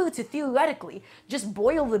 But if you were to theoretically just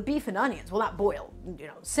boil the beef and onions, well, not boil,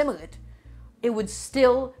 simmer it, it would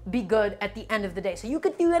still be good at the end of the day. So you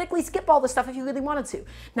could theoretically skip all the stuff if you really wanted to.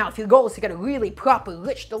 Now, if your goal is to get a really proper,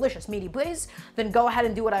 rich, delicious, meaty braise, then go ahead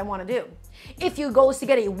and do what I want to do. If your goal is to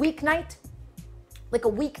get a weeknight, like a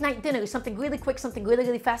weeknight dinner, something really quick, something really,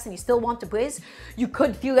 really fast, and you still want to braise, you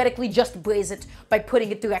could theoretically just braise it by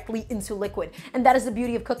putting it directly into liquid. And that is the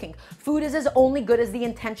beauty of cooking. Food is as only good as the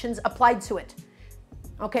intentions applied to it.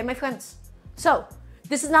 Okay, my friends? So,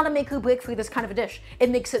 this is not a make or break for this kind of a dish. It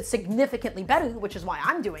makes it significantly better, which is why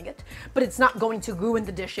I'm doing it, but it's not going to ruin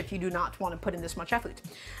the dish if you do not want to put in this much effort.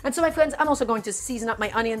 And so, my friends, I'm also going to season up my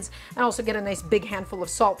onions and also get a nice big handful of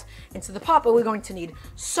salt into the pot, but we're going to need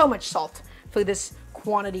so much salt for this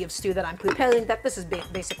quantity of stew that I'm preparing that this is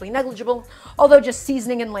basically negligible, although just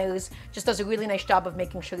seasoning in layers just does a really nice job of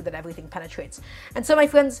making sure that everything penetrates. And so, my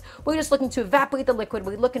friends, we're just looking to evaporate the liquid,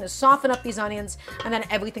 we're looking to soften up these onions, and then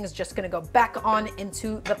everything is just going to go back on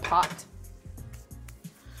into the pot.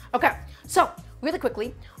 Okay, so really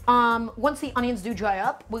quickly, once the onions do dry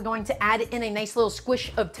up, we're going to add in a nice little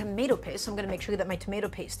squish of tomato paste. So I'm going to make sure that my tomato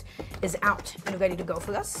paste is out and ready to go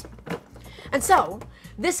for us. And so,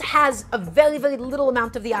 this has a very, very little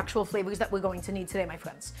amount of the actual flavors that we're going to need today, my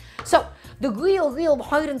friends. So, the real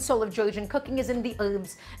heart and soul of Georgian cooking is in the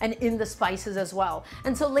herbs and in the spices as well.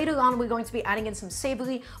 And so later on, we're going to be adding in some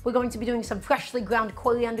savory. We're going to be doing some freshly ground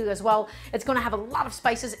coriander as well. It's going to have a lot of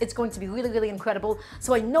spices. It's going to be really, really incredible.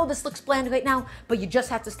 So I know this looks bland right now, but you just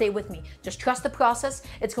have to stay with me. Just trust the process.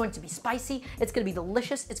 It's going to be spicy. It's going to be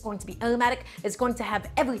delicious. It's going to be aromatic. It's going to have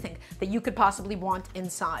everything that you could possibly want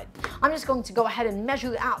inside. I'm just going to go ahead and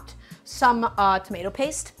measure out some tomato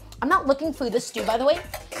paste. I'm not looking for this stew, by the way,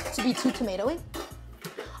 to be too tomatoey.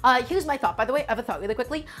 Here's my thought, by the way. I have a thought really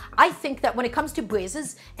quickly. I think that when it comes to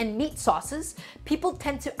braises and meat sauces, people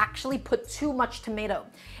tend to actually put too much tomato.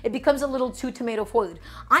 It becomes a little too tomato forward.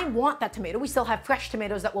 I want that tomato. We still have fresh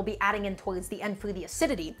tomatoes that we'll be adding in towards the end for the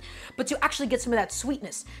acidity. But to actually get some of that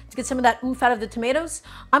sweetness, to get some of that oomph out of the tomatoes,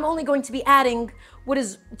 I'm only going to be adding what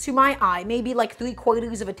is, to my eye, maybe like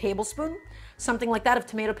 3/4 of a tablespoon, something like that, of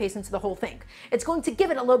tomato paste into the whole thing. It's going to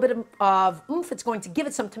give it a little bit of oomph. It's going to give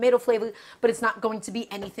it some tomato flavor, but it's not going to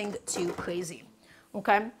be anything too crazy.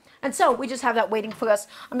 Okay? And so we just have that waiting for us.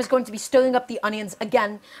 I'm just going to be stirring up the onions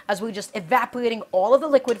again as we're just evaporating all of the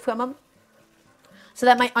liquid from them, so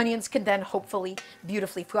that my onions can then hopefully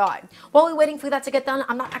beautifully fry. While we're waiting for that to get done,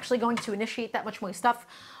 I'm not actually going to initiate that much more stuff.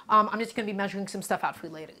 I'm just going to be measuring some stuff out for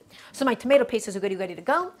you later. So my tomato paste is already ready to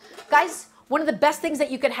go. Guys, one of the best things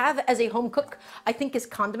that you could have as a home cook, I think, is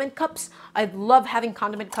condiment cups. I love having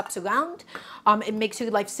condiment cups around. It makes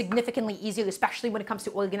your life significantly easier, especially when it comes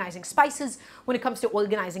to organizing spices, when it comes to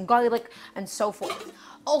organizing garlic, and so forth.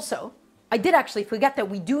 Also, I did actually forget that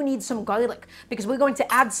we do need some garlic, because we're going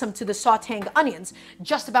to add some to the sauteing onions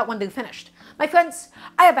just about when they're finished. My friends,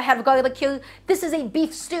 I have a head of garlic here. This is a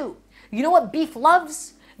beef stew. You know what beef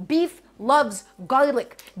loves? Beef loves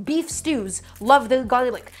garlic. Beef stews love their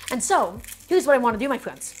garlic. And so, here's what I want to do, my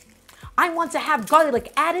friends. I want to have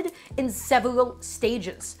garlic added in several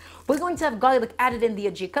stages. We're going to have garlic added in the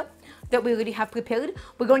ajika that we already have prepared.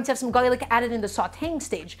 We're going to have some garlic added in the sauteing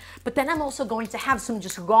stage, but then I'm also going to have some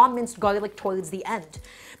just raw minced garlic towards the end,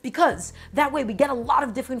 because that way we get a lot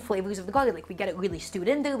of different flavors of the garlic. We get it really stewed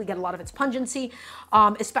in there, we get a lot of its pungency,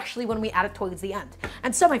 especially when we add it towards the end.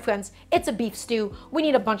 And so, my friends, it's a beef stew. We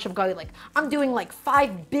need a bunch of garlic. I'm doing like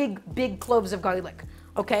 5 big cloves of garlic,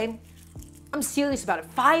 okay? I'm serious about it.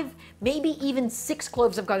 5, maybe even 6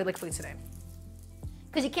 cloves of garlic for today.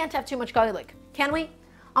 Because you can't have too much garlic, can we?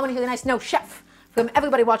 I want to hear a nice no, chef, from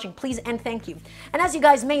everybody watching, please and thank you. And as you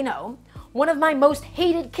guys may know, one of my most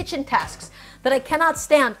hated kitchen tasks that I cannot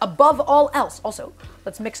stand above all else. Also,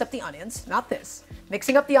 let's mix up the onions, not this.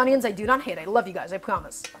 Mixing up the onions, I do not hate. I love you guys, I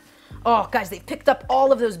promise. Oh, guys, they picked up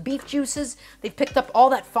all of those beef juices. They've picked up all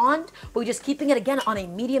that fond. We're just keeping it again on a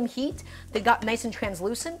medium heat. They got nice and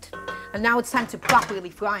translucent. And now it's time to properly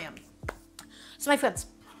fry them. So, my friends,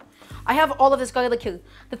 I have all of this garlic here.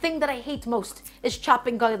 The thing that I hate most is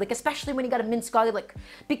chopping garlic, especially when you gotta mince garlic,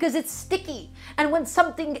 because it's sticky. And when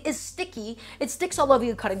something is sticky, it sticks all over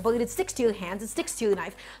your cutting board, it sticks to your hands, it sticks to your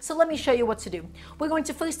knife. So let me show you what to do. We're going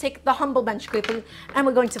to first take the humble bench scraper and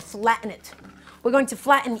we're going to flatten it. We're going to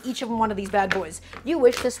flatten each of one of these bad boys. You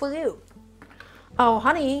wish this were you. Oh,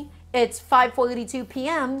 honey, it's 5:42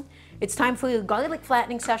 p.m. It's time for your garlic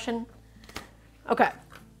flattening session. Okay.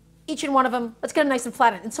 Each and one of them, let's get them nice and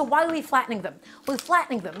flattened. And so why are we flattening them? We're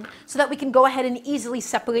flattening them so that we can go ahead and easily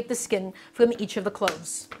separate the skin from each of the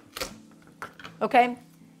cloves. Okay?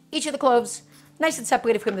 Each of the cloves, nice and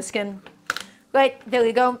separated from the skin. Right, there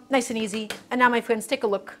we go, nice and easy. And now, my friends, take a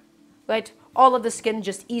look. Right, all of the skin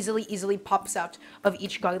just easily pops out of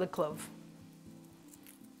each garlic clove.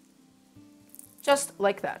 Just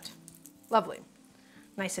like that. Lovely.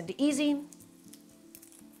 Nice and easy.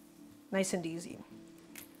 Nice and easy.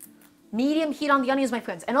 Medium heat on the onions, my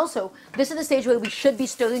friends. And also, this is the stage where we should be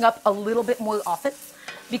stirring up a little bit more often,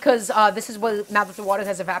 because this is where, now that the water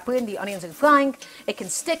has evaporated, the onions are frying, it can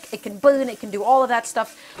stick, it can burn, it can do all of that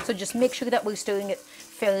stuff. So just make sure that we're stirring it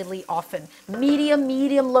fairly often. Medium,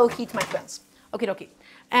 low heat, my friends. Okie dokie.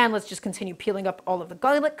 And let's just continue peeling up all of the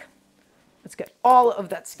garlic. Let's get all of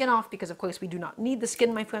that skin off, because of course we do not need the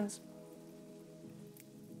skin, my friends.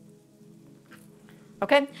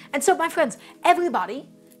 Okay? And so, my friends, everybody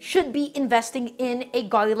should be investing in a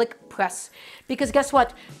garlic press, because guess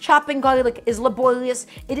what? Chopping garlic is laborious,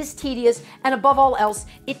 it is tedious, and above all else,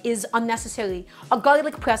 it is unnecessary. A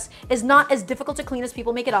garlic press is not as difficult to clean as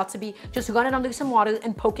people make it out to be. Just run it under some water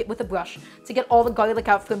and poke it with a brush to get all the garlic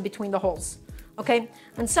out from between the holes. Okay?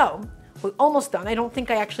 And so, we're almost done. I don't think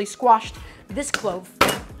I actually squashed this clove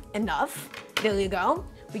enough. There you go.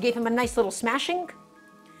 We gave him a nice little smashing.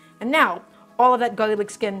 And now, all of that garlic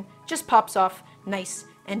skin just pops off nice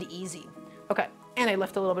and easy. Okay, and I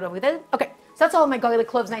left a little bit over there. Okay, so that's all of my garlic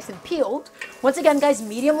cloves nice and peeled. Once again, guys,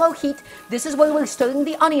 medium-low heat. This is where we're stirring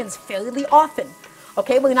the onions fairly often.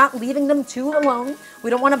 Okay, we're not leaving them too alone.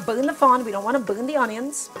 We don't want to burn the fond. We don't want to burn the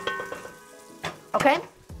onions. Okay?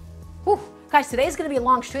 Whew. Guys, today is going to be a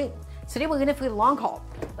long stream. Today we're in it for the long haul.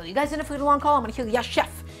 Are you guys in it for the long haul? I'm going to hear yes,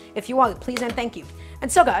 chef. If you are, please and thank you. And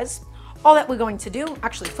so, guys, all that we're going to do,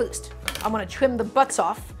 actually first, I'm going to trim the butts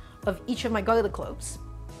off of each of my garlic cloves.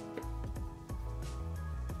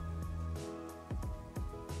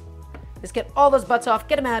 Just get all those butts off,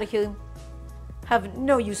 get them out of here. have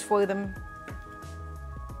no use for them.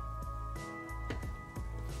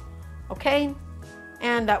 Okay,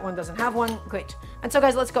 and that one doesn't have one. Great. And so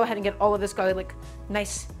guys, let's go ahead and get all of this garlic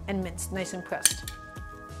nice and minced, nice and pressed.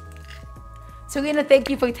 Serena, thank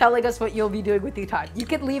you for telling us what you'll be doing with your time. You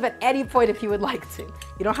can leave at any point if you would like to.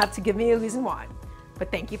 You don't have to give me a reason why,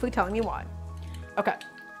 but thank you for telling me why. Okay.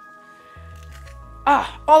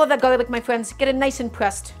 All of that garlic, my friends, get it nice and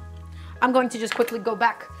pressed. I'm going to just quickly go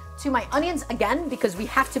back to my onions again because we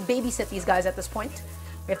have to babysit these guys at this point.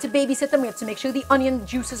 We have to babysit them. We have to make sure the onion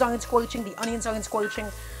juices aren't scorching, the onions aren't scorching,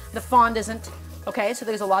 the fond isn't. Okay, so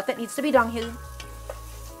there's a lot that needs to be done here.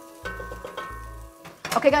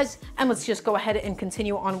 Okay, guys, and let's just go ahead and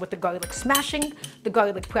continue on with the garlic smashing, the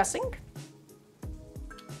garlic pressing.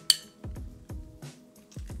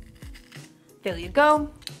 There you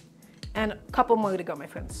go. And a couple more to go, my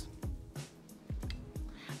friends.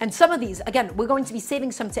 And some of these, again, we're going to be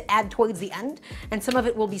saving some to add towards the end, and some of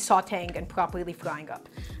it will be sauteing and properly frying up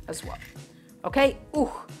as well. Okay?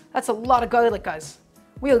 Ooh, that's a lot of garlic, guys.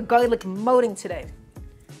 We are garlic moding today.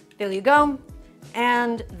 There you go.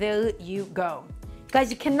 And there you go. Guys,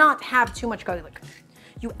 you cannot have too much garlic.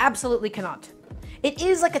 You absolutely cannot. It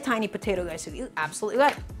is like a tiny potato, guys, so you're absolutely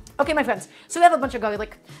right. Okay, my friends, so we have a bunch of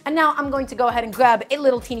garlic, and now I'm going to go ahead and grab a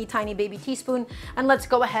little teeny tiny baby teaspoon, and let's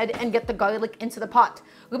go ahead and get the garlic into the pot.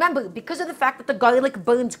 Remember, because of the fact that the garlic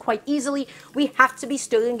burns quite easily, we have to be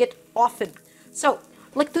stirring it often. So,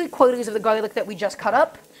 like 3/4 of the garlic that we just cut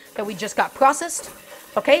up, that we just got processed.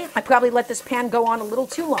 Okay, I probably let this pan go on a little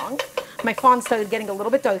too long. My fond started getting a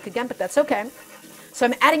little bit dark again, but that's okay. So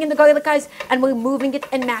I'm adding in the garlic, guys, and we're moving it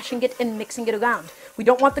and mashing it and mixing it around. We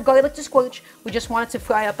don't want the garlic to scorch. We just want it to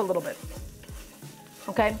fry up a little bit.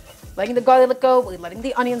 Okay? Letting the garlic go. We're letting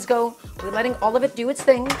the onions go. We're letting all of it do its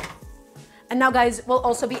thing. And now, guys, we'll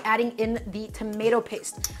also be adding in the tomato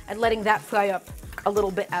paste and letting that fry up a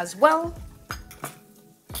little bit as well.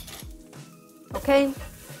 Okay?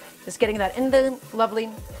 Just getting that in there. Lovely.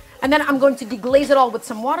 And then I'm going to deglaze it all with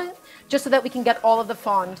some water just so that we can get all of the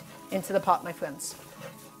fond into the pot, my friends.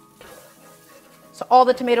 So all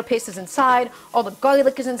the tomato paste is inside, all the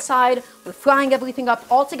garlic is inside, we're frying everything up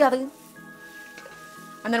all together.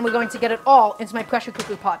 And then we're going to get it all into my pressure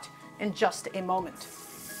cooker pot in just a moment.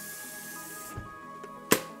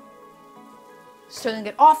 Stirring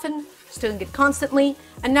it often, stirring it constantly,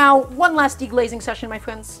 and now one last deglazing session, my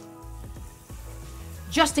friends.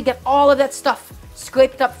 Just to get all of that stuff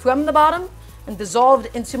scraped up from the bottom and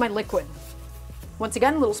dissolved into my liquid. Once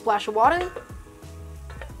again, a little splash of water.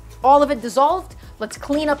 All of it dissolved. Let's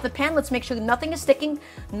clean up the pan. Let's make sure nothing is sticking,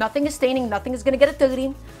 nothing is staining, nothing is going to get it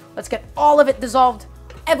dirty. Let's get all of it dissolved.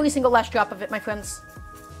 Every single last drop of it, my friends.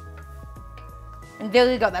 And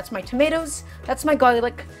there you go. That's my tomatoes, that's my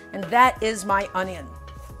garlic, and that is my onion.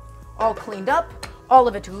 All cleaned up, all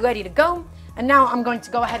of it ready to go. And now I'm going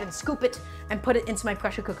to go ahead and scoop it and put it into my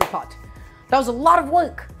pressure cooker pot. That was a lot of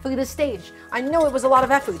work for this stage. I know it was a lot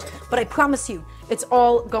of effort, but I promise you, it's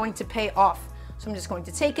all going to pay off. So I'm just going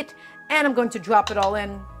to take it, and I'm going to drop it all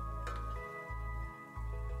in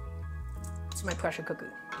to my pressure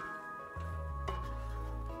cooker.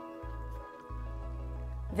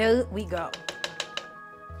 There we go.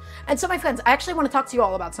 And so, my friends, I actually want to talk to you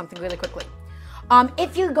all about something really quickly.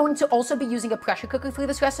 If you're going to also be using a pressure cooker for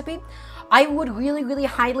this recipe, I would really, really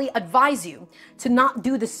highly advise you to not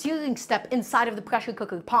do the searing step inside of the pressure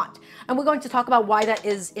cooker pot. And we're going to talk about why that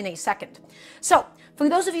is in a second. So, for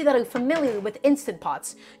those of you that are familiar with Instant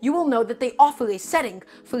Pots, you will know that they offer a setting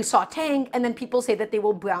for sauteing, and then people say that they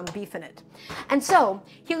will brown beef in it. And so,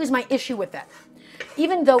 here is my issue with that.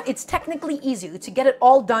 Even though it's technically easier to get it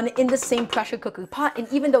all done in the same pressure cooker pot, and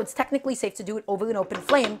even though it's technically safe to do it over an open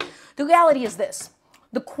flame, the reality is this.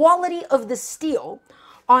 The quality of the steel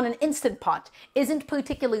on an Instant Pot isn't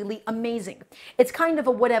particularly amazing. It's kind of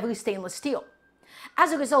a whatever stainless steel.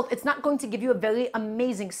 As a result, it's not going to give you a very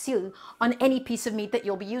amazing sear on any piece of meat that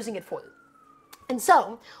you'll be using it for. And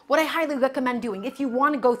so, what I highly recommend doing, if you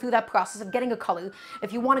want to go through that process of getting a color,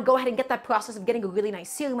 if you want to go ahead and get that process of getting a really nice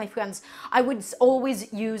sear, my friends, I would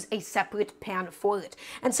always use a separate pan for it.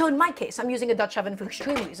 And so in my case, I'm using a Dutch oven for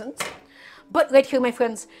extreme reasons. But right here, my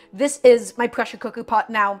friends, this is my pressure cooker pot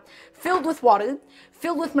now, filled with water,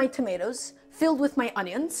 filled with my tomatoes, filled with my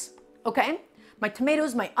onions, okay? My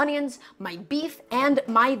tomatoes, my onions, my beef, and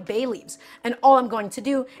my bay leaves. And all I'm going to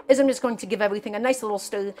do is I'm just going to give everything a nice little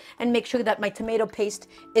stir and make sure that my tomato paste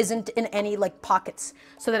isn't in any like pockets,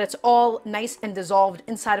 so that it's all nice and dissolved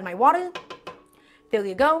inside of my water. There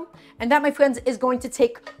you go. And that, my friends, is going to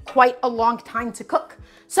take quite a long time to cook.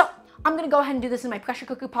 So I'm going to go ahead and do this in my pressure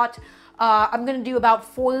cooker pot. I'm going to do about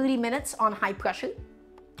 40 minutes on high pressure.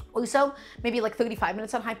 Also, maybe like 35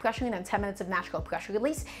 minutes on high pressure and then 10 minutes of natural pressure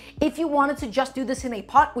release. If you wanted to just do this in a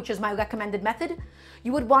pot, which is my recommended method,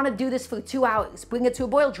 you would want to do this for 2 hours. Bring it to a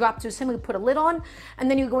boil, drop to a simmer, put a lid on,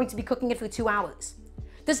 and then you're going to be cooking it for 2 hours.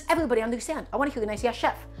 Does everybody understand? I want to hear a nice yes,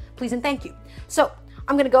 chef. Please and thank you. So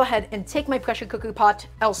I'm going to go ahead and take my pressure cooker pot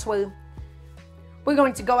elsewhere. We're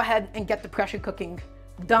going to go ahead and get the pressure cooking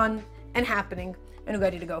done and happening and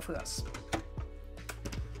ready to go for us.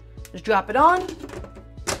 Just drop it on.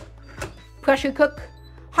 Pressure cook,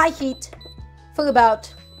 high heat, for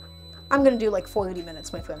about, I'm gonna do like 40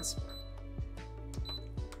 minutes, my friends.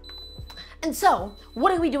 And so,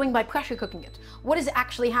 what are we doing by pressure cooking it? What is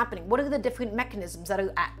actually happening? What are the different mechanisms that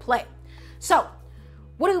are at play? So,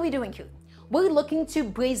 what are we doing here? We're looking to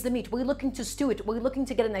braise the meat. We're looking to stew it. We're looking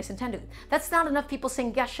to get it nice and tender. That's not enough people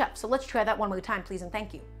saying, yes, chef. So let's try that one more time, please and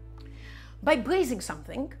thank you. By braising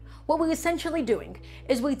something, what we're essentially doing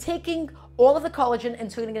is we're taking all of the collagen and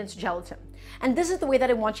turning it into gelatin. And this is the way that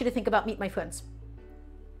I want you to think about meat, my friends.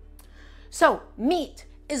 So, meat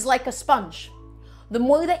is like a sponge. The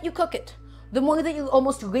more that you cook it, the more that you're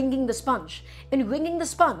almost wringing the sponge. In wringing the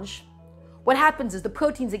sponge, what happens is the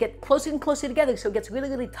proteins, they get closer and closer together, so it gets really,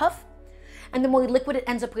 really tough, and the more liquid it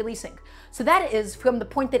ends up releasing. So that is from the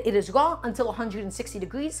point that it is raw until 160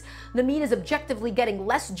 degrees, the meat is objectively getting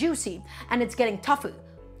less juicy and it's getting tougher.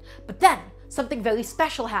 But then, something very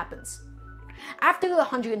special happens. After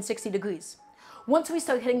 160 degrees, once we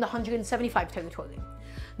start hitting the 175 territory,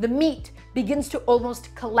 the meat begins to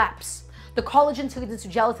almost collapse. The collagen turns into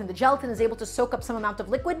gelatin. The gelatin is able to soak up some amount of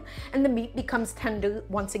liquid and the meat becomes tender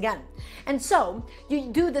once again. And so,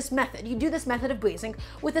 you do this method of braising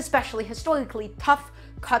with especially historically tough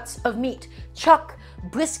cuts of meat. Chuck,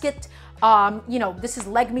 brisket, this is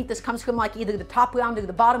leg meat. This comes from like either the top round or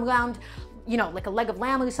the bottom round. Like a leg of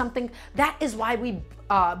lamb or something. That is why we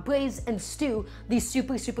braise and stew these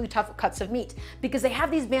super, super tough cuts of meat, because they have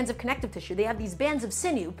these bands of connective tissue. They have these bands of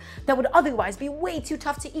sinew that would otherwise be way too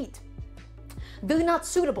tough to eat. They're not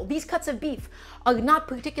suitable. These cuts of beef are not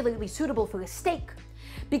particularly suitable for a steak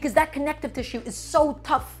because that connective tissue is so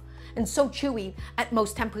tough and so chewy at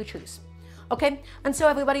most temperatures. Okay? And so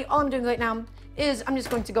everybody, all I'm doing right now is I'm just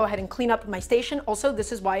going to go ahead and clean up my station. Also,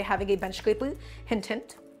 this is why having a bench scraper, hint,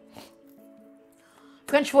 hint.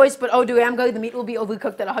 French voice, but oh, Daramgar, the meat will be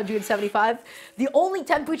overcooked at 175. The only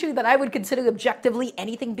temperature that I would consider objectively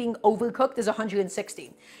anything being overcooked is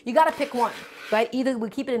 160. You gotta pick one, right? Either we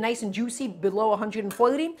keep it nice and juicy below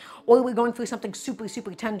 140, or we're going for something super,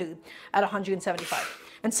 super tender at 175.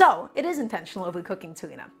 And so, it is intentional overcooking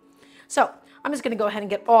tuna. So, I'm just gonna go ahead and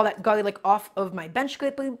get all that garlic off of my bench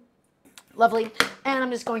scraper. Lovely. And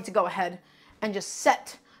I'm just going to go ahead and just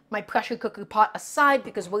set my pressure cooker pot aside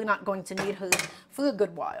because we're not going to need her for a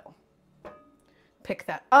good while. Pick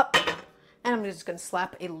that up, and I'm just gonna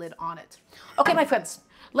slap a lid on it. Okay, my friends,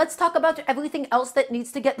 let's talk about everything else that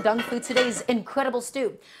needs to get done for today's incredible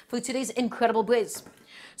stew, for today's incredible braise.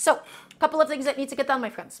 So, a couple of things that need to get done, my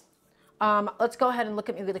friends. Let's go ahead and look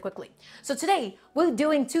at me really quickly. So today, we're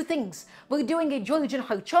doing two things. We're doing a Georgian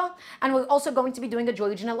Kharcho, and we're also going to be doing a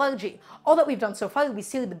Georgian Elarji. All that we've done so far, we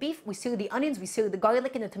seared the beef, we seared the onions, we seared the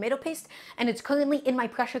garlic and the tomato paste, and it's currently in my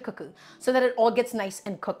pressure cooker so that it all gets nice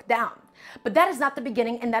and cooked down. But that is not the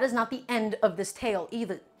beginning, and that is not the end of this tale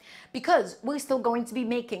either, because we're still going to be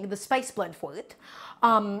making the spice blend for it.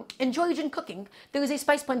 In Georgian cooking, there is a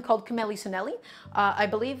spice blend called Kaneli Suneli, I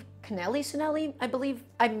believe. Kaneli Suneli, I believe.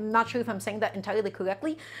 I'm not sure if I'm saying that entirely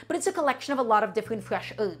correctly, but it's a collection of a lot of different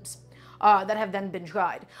fresh herbs that have then been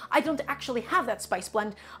dried. I don't actually have that spice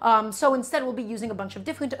blend, so instead we'll be using a bunch of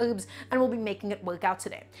different herbs and we'll be making it work out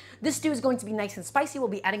today. This stew is going to be nice and spicy. We'll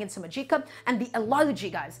be adding in some ajika and the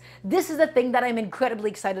Elarji, guys. This is the thing that I'm incredibly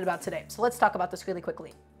excited about today. So let's talk about this really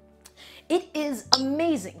quickly. It is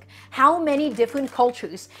amazing how many different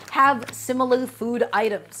cultures have similar food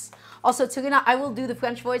items. Also, Turina, I will do the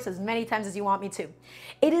French voice as many times as you want me to.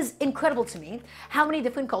 It is incredible to me how many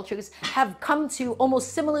different cultures have come to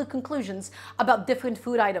almost similar conclusions about different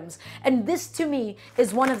food items. And this, to me,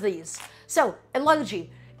 is one of these. So, Elarji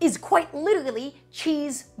is quite literally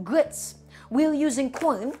cheese grits. We're using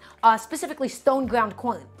corn, specifically stone ground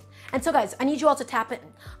corn. And so guys, I need you all to tap in.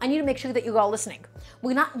 I need to make sure that you're all listening.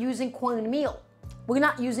 We're not using corn meal. We're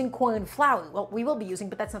not using corn flour. Well, we will be using,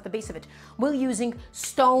 but that's not the base of it. We're using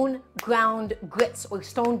stone ground grits or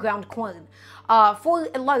stone ground corn. For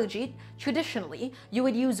Elarji, traditionally, you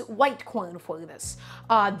would use white corn for this.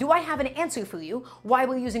 Do I have an answer for you why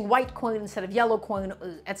we're using white corn instead of yellow corn,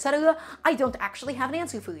 etc.? I don't actually have an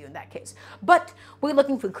answer for you in that case. But we're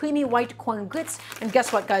looking for creamy white corn grits, and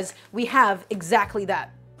guess what, guys? We have exactly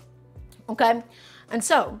that. Okay? And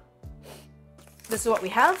so, this is what we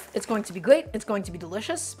have. It's going to be great. It's going to be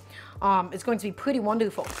delicious. It's going to be pretty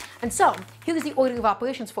wonderful. And so, here's the order of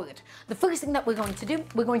operations for it. The first thing that we're going to do,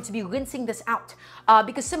 we're going to be rinsing this out.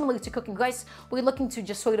 Because similar to cooking rice, we're looking to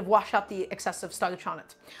just sort of wash out the excessive starch on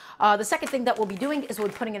it. The second thing that we'll be doing is we're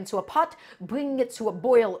putting it into a pot, bringing it to a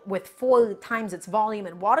boil with 4 times its volume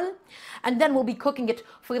in water, and then we'll be cooking it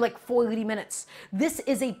for like 40 minutes. This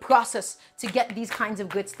is a process to get these kinds of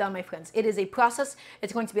grits done, my friends. It is a process.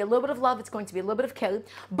 It's going to be a little bit of love. It's going to be a little bit of care.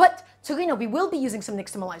 But, Torino, we will be using some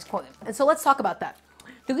nixtamalized corn. And so let's talk about that.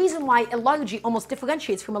 The reason why Elarji almost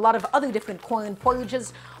differentiates from a lot of other different corn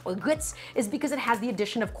porridges or grits is because it has the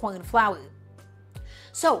addition of corn flour.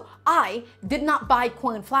 So I did not buy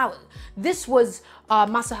corn flour. This was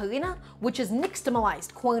masa harina, which is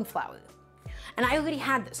nixtamalized corn flour. And I already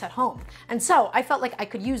had this at home. And so I felt like I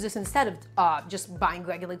could use this instead of just buying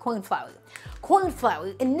regular corn flour. Corn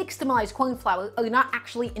flour and nixtamalized corn flour are not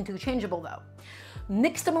actually interchangeable though.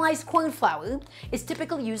 Nixtamalized corn flour is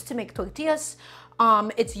typically used to make tortillas.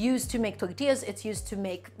 It's used to make tortillas. It's used to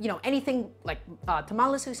make, you know, anything like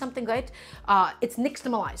tamales or something, right? It's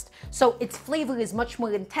nixtamalized. So its flavor is much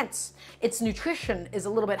more intense. Its nutrition is a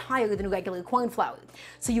little bit higher than regular corn flour.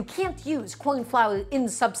 So you can't use corn flour in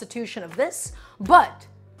substitution of this, but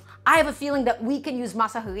I have a feeling that we can use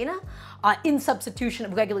masa harina in substitution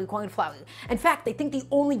of regular corn flour. In fact, I think the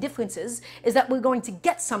only difference is that we're going to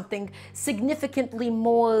get something significantly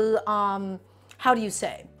more, how do you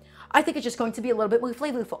say? I think it's just going to be a little bit more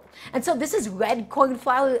flavorful. And so this is red corn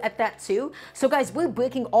flour at that too. So guys, we're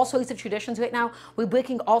breaking all sorts of traditions right now. We're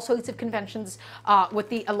breaking all sorts of conventions with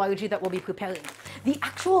the Elarji that we'll be preparing. The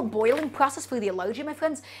actual boiling process for the Elarji, my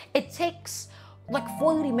friends, it takes like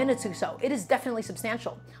 40 minutes or so. It is definitely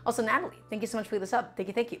substantial. Also, Natalie, thank you so much for the sub. Thank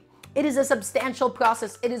you, thank you. It is a substantial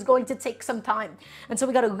process. It is going to take some time. And so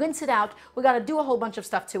we got to rinse it out. We got to do a whole bunch of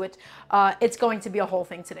stuff to it. It's going to be a whole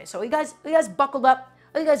thing today. So are you guys buckled up?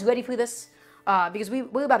 Are you guys ready for this? Because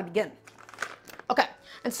we're about to begin. Okay,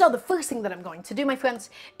 and so the first thing that I'm going to do, my friends,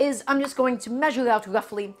 is I'm just going to measure out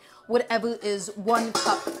roughly whatever is 1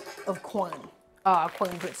 cup of corn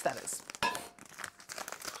grits, that is.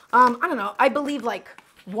 I don't know, I believe like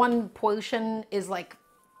 1 portion is like,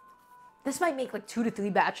 this might make like 2 to 3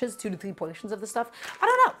 batches, 2 to 3 portions of the stuff. I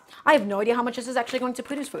don't know. I have no idea how much this is actually going to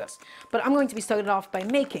produce for us. But I'm going to be started off by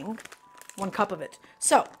making 1 cup of it.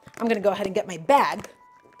 So I'm going to go ahead and get my bag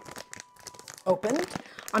opened.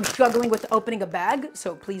 I'm struggling with opening a bag,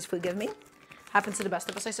 so please forgive me. Happens to the best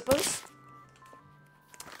of us, I suppose.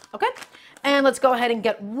 Okay, and let's go ahead and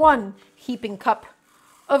get 1 heaping cup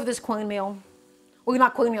of this cornmeal. Well,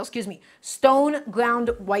 not cornmeal, excuse me. Stone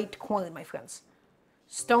ground white corn, my friends.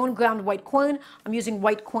 Stone ground white corn. I'm using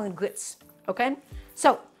white corn grits, okay?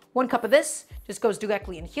 So 1 cup of this just goes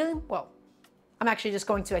directly in here. Well, I'm actually just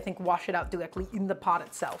going to, I think, wash it out directly in the pot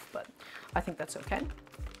itself, but I think that's okay.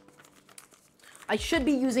 I should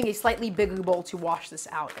be using a slightly bigger bowl to wash this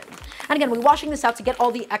out in. And again, we're washing this out to get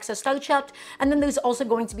all the excess starch out, and then there's also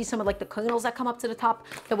going to be some of like the kernels that come up to the top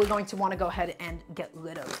that we're going to want to go ahead and get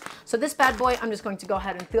rid of. So this bad boy, I'm just going to go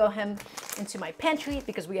ahead and throw him into my pantry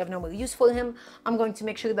because we have no more use for him. I'm going to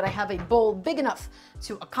make sure that I have a bowl big enough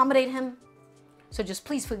to accommodate him. So just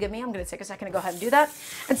please forgive me. I'm going to take a second to go ahead and do that.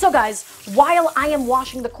 And so guys, while I am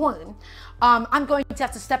washing the corn, I'm going to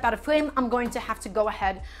have to step out of frame. I'm going to have to go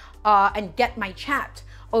ahead and get my chat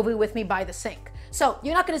over with me by the sink. So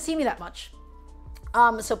you're not going to see me that much.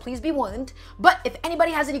 So please be warned. But if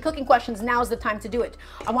anybody has any cooking questions, now's the time to do it.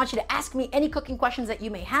 I want you to ask me any cooking questions that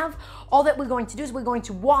you may have. All that we're going to do is we're going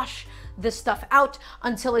to wash this stuff out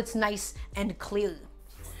until it's nice and clear.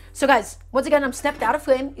 So guys, once again, I'm stepped out of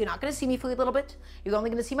frame. You're not going to see me for a little bit. You're only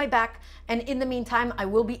going to see my back. And in the meantime, I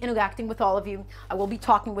will be interacting with all of you. I will be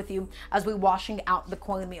talking with you as we're washing out the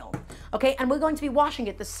cornmeal. Okay, and we're going to be washing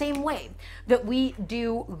it the same way that we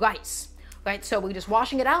do rice. Right, so we're just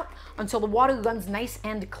washing it out until the water runs nice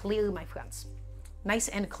and clear, my friends. Nice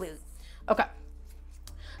and clear. Okay,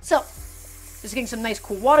 so just getting some nice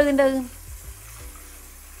cool water in there.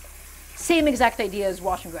 Same exact idea as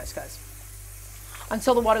washing rice, guys.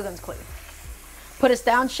 Until the water runs clear. Put us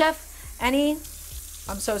down, chef. Any?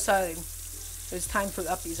 I'm so sorry. There's time for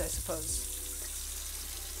uppies, I suppose.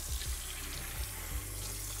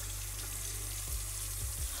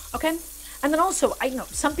 Okay. And then also, I know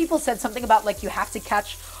some people said something about like you have to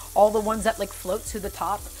catch all the ones that like float to the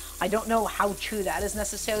top. I don't know how true that is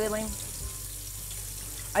necessarily.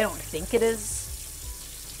 I don't think it is.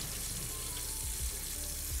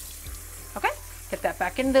 Okay, get that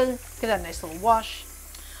back in there. Get that nice little wash.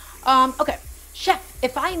 Okay, chef,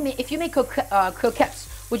 if you make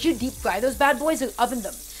croquettes, would you deep fry those bad boys or oven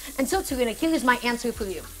them? And so, Tarina, here's my answer for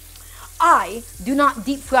you. I do not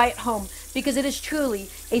deep fry at home because it is truly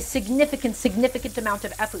a significant amount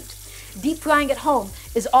of effort. Deep frying at home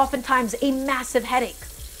is oftentimes a massive headache.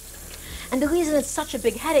 And the reason it's such a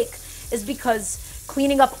big headache is because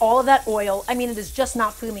cleaning up all of that oil, I mean, it is just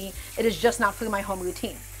not for me. It is just not for my home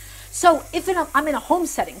routine. So if I'm in a home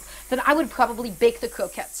setting, then I would probably bake the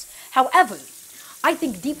croquettes. However, I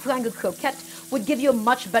think deep frying a croquette would give you a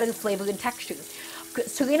much better flavor and texture.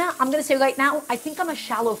 Serena, I'm going to say right now, I think I'm a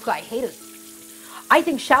shallow fry hater. I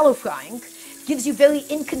think shallow frying gives you very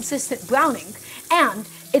inconsistent browning, and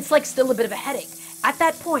it's like still a bit of a headache. At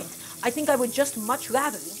that point, I think I would just much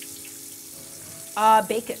rather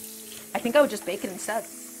bake it. I think I would just bake it instead.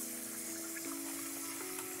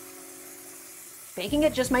 Baking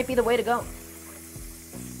it just might be the way to go.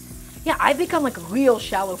 Yeah, I've become like a real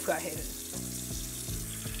shallow fry hater.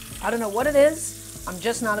 I don't know what it is, I'm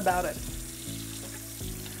just not about it.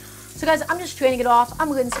 So guys, I'm just straining it off,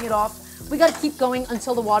 I'm rinsing it off. We gotta keep going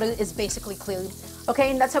until the water is basically cleared.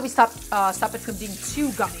 Okay, and that's how we stop it from being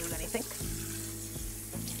too gummy with anything.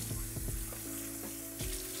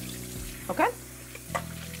 Okay,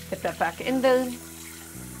 get that back in there.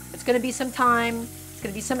 It's gonna be some time, it's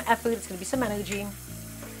gonna be some effort, it's gonna be some energy.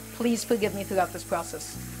 Please forgive me throughout this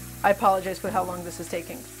process. I apologize for how long this is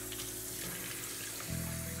taking.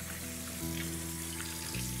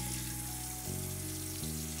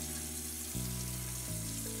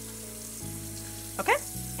 Okay,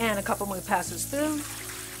 and a couple more passes through.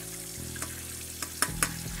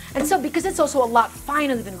 And so because it's also a lot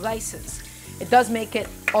finer than rice is, it does make it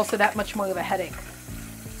also that much more of a headache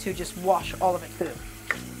to just wash all of it through.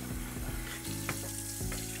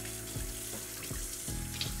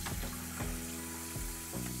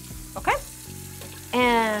 Okay,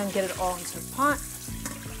 and get it all into the pot.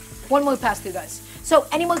 One more pass through, guys. So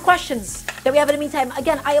any more questions that we have in the meantime?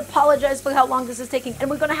 Again, I apologize for how long this is taking, and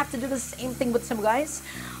we're gonna have to do the same thing with some rice.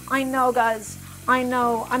 I know, guys, I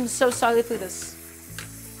know, I'm so sorry for this.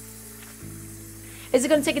 Is it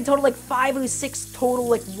gonna take in total like 5 or 6 total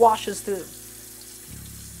like washes through?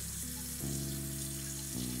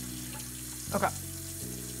 Okay.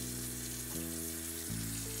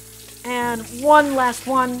 And one last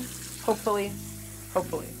one, hopefully.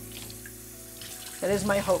 That is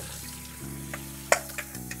my hope.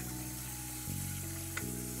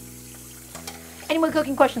 Any more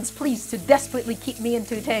cooking questions, please, to desperately keep me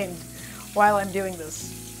entertained while I'm doing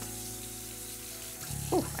this.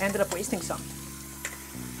 Ooh, I ended up wasting some.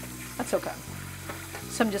 That's okay.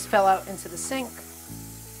 Some just fell out into the sink.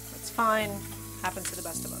 That's fine. Happens to the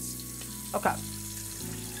best of us. Okay.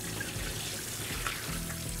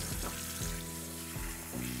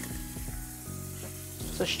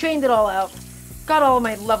 So strained it all out. Got all of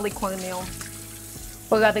my lovely cornmeal.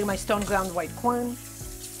 Or rather, my stone ground white corn.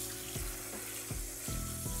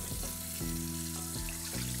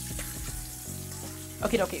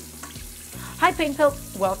 Okie dokie. Hi, Pain Pill.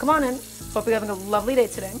 Welcome on in. Hope you're having a lovely day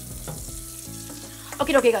today.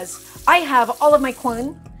 Okie dokie, guys. I have all of my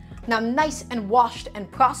corn now nice and washed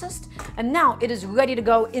and processed, and now it is ready to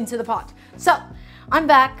go into the pot. So, I'm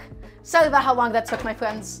back. Sorry about how long that took, my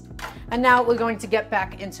friends. And now we're going to get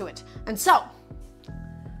back into it. And so,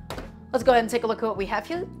 let's go ahead and take a look at what we have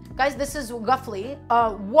here. Guys, this is roughly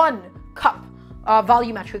 1 cup,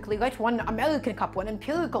 volumetrically, right? 1 American cup, 1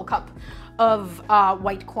 empirical cup of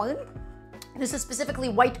white corn. This is specifically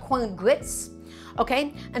white corn grits,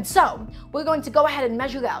 okay? And so we're going to go ahead and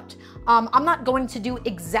measure out. I'm not going to do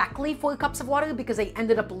exactly 4 cups of water because I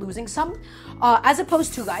ended up losing some. As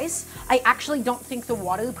opposed to rice, I actually don't think the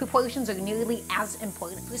water proportions are nearly as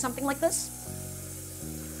important for something like this.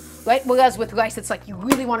 Right? Whereas with rice, it's like you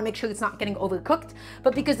really want to make sure it's not getting overcooked.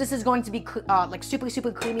 But because this is going to be like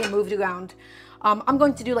super creamy and moved around, I'm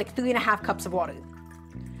going to do like 3.5 cups of water.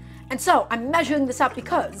 And so I'm measuring this out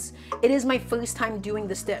because it is my first time doing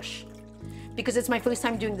this dish. Because it's my first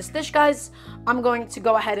time doing this dish, guys, I'm going to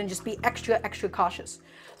go ahead and just be extra cautious.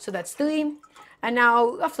 So that's 3, and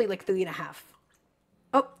now roughly like 3.5.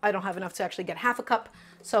 Oh, I don't have enough to actually get half a cup,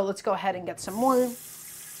 so let's go ahead and get some more.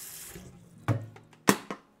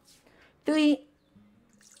 3,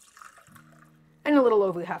 and a little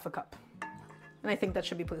over half a cup. And I think that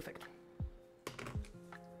should be perfect.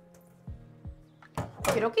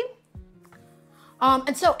 Okie dokie.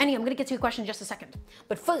 And so, Annie, I'm going to get to your question in just a second.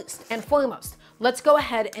 But first and foremost, let's go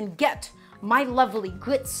ahead and get my lovely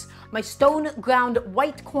grits, my stone ground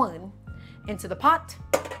white corn, into the pot.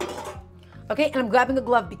 Okay, and I'm grabbing a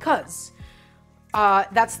glove because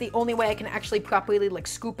that's the only way I can actually properly like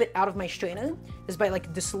scoop it out of my strainer, is by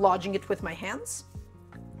like dislodging it with my hands.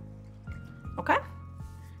 Okay,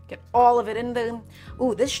 Get all of it in there.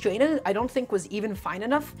 Ooh, this strainer I don't think was even fine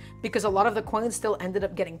enough because a lot of the corn still ended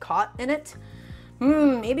up getting caught in it.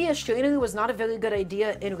 Maybe a strainer was not a very good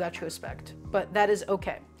idea in retrospect, but that is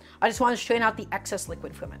okay. I just want to strain out the excess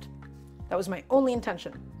liquid from it. That was my only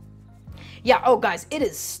intention. Yeah, oh guys, it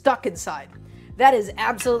is stuck inside. That is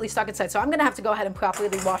absolutely stuck inside. So I'm gonna have to go ahead and properly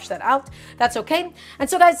wash that out. That's okay. And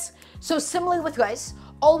so guys, so similarly with rice,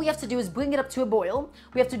 all we have to do is bring it up to a boil.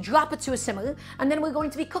 We have to drop it to a simmer, and then we're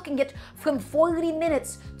going to be cooking it from 40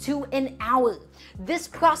 minutes to an hour. This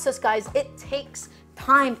process, guys, it takes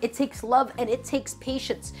time, it takes love, and it takes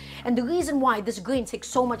patience. And the reason why this grain takes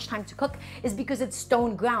so much time to cook is because it's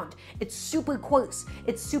stone ground. It's super coarse,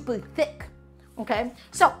 it's super thick, okay?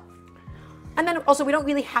 So, and then also we don't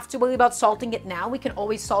really have to worry about salting it now. We can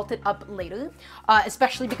always salt it up later,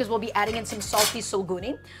 especially because we'll be adding in some salty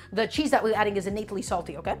suluguni. The cheese that we're adding is innately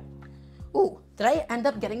salty, okay? Ooh, did I end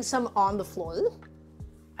up getting some on the floor?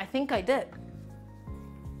 I think I did.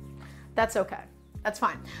 That's okay. That's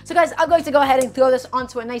fine. So guys, I'm going to go ahead and throw this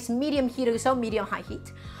onto a nice medium heat or so, medium-high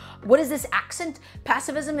heat. What is this accent?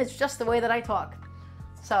 Passivism is just the way that I talk.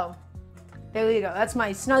 So, there you go. That's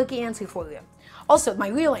my snarky answer for you. Also, my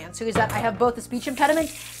real answer is that I have both a speech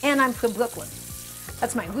impediment and I'm from Brooklyn.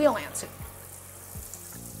 That's my real answer.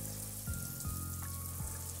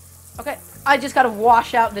 Okay, I just gotta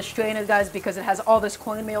wash out the strainer, guys, because it has all this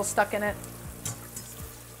cornmeal stuck in it.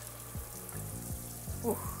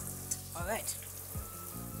 Ooh, all right.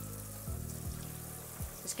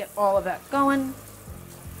 Just get all of that going.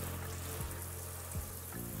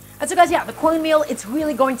 And so guys, yeah, the cornmeal, it's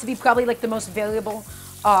really going to be probably like the most variable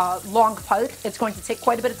long part. It's going to take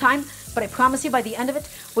quite a bit of time, but I promise you by the end of it,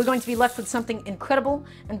 we're going to be left with something incredible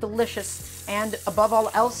and delicious and above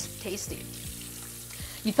all else, tasty.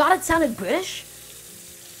 You thought it sounded British?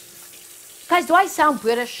 Guys, do I sound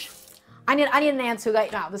British? I need an answer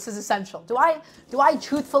right now. This is essential. Do I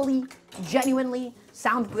truthfully, genuinely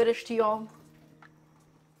sound British to y'all?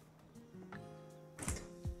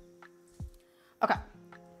 Okay.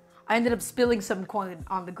 I ended up spilling some corn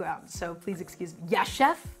on the ground, so please excuse me. Yes,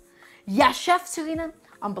 chef? Yes, chef, Serena?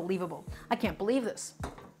 Unbelievable. I can't believe this.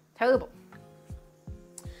 Terrible.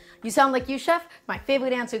 You sound like you, chef? My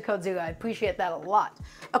favorite answer, Code Zero. I appreciate that a lot.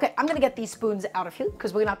 Okay, I'm gonna get these spoons out of here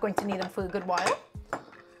because we're not going to need them for a good while.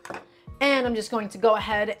 And I'm just going to go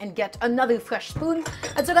ahead and get another fresh spoon.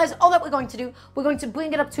 And so guys, all that we're going to do, we're going to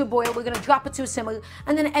bring it up to a boil, we're going to drop it to a simmer,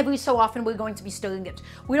 and then every so often we're going to be stirring it.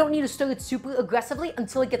 We don't need to stir it super aggressively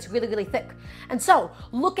until it gets really, really thick. And so,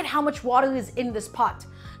 look at how much water is in this pot.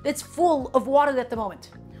 It's full of water at the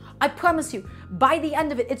moment. I promise you, by the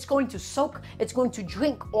end of it, it's going to soak, it's going to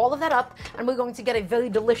drink all of that up, and we're going to get a very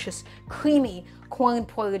delicious, creamy corn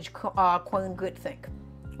porridge, corn grit thing.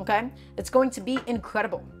 Okay? It's going to be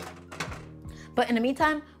incredible. But in the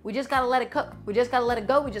meantime, we just gotta let it cook. We just gotta let it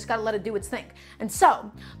go. We just gotta let it do its thing. And so,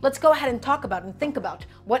 let's go ahead and talk about and think about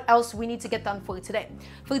what else we need to get done for today.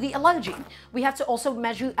 For the Elarji, we have to also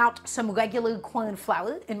measure out some regular corn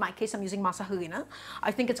flour. In my case, I'm using masa harina.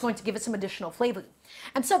 I think it's going to give it some additional flavor.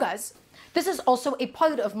 And so guys, this is also a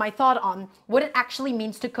part of my thought on what it actually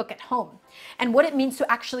means to cook at home and what it means to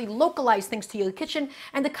actually localize things to your kitchen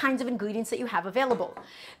and the kinds of ingredients that you have available.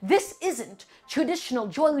 This isn't traditional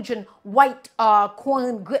Georgian white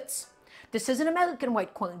corn grits. This is an American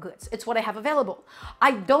white corn grits. It's what I have available.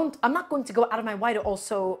 I'm not going to go out of my way to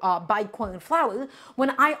also buy corn flour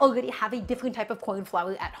when I already have a different type of corn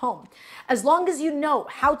flour at home. As long as you know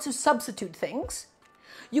how to substitute things,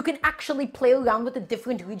 you can actually play around with the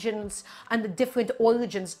different regions and the different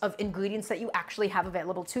origins of ingredients that you actually have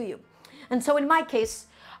available to you. And so in my case,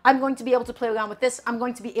 I'm going to be able to play around with this. I'm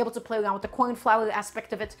going to be able to play around with the corn flour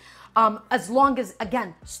aspect of it, as long as,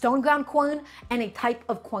 again, stone ground corn and a type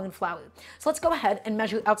of corn flour. So let's go ahead and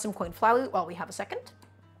measure out some corn flour while we have a second.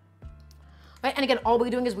 Right, and again, all we're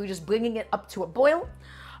doing is we're just bringing it up to a boil.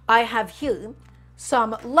 I have here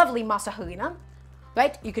some lovely masa harina.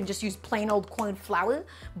 Right? You can just use plain old corn flour,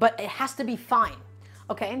 but it has to be fine,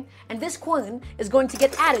 okay? And this corn is going to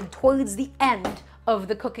get added towards the end of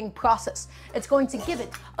the cooking process. It's going to give it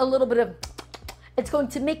a little bit of, it's going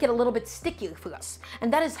to make it a little bit stickier for us.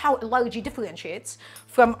 And that is how Elarji differentiates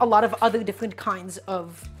from a lot of other different kinds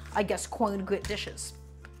of, I guess, corn grit dishes.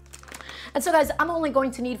 And so guys, I'm only going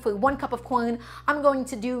to need for 1 cup of corn, I'm going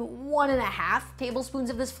to do 1.5 tablespoons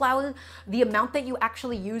of this flour. The amount that you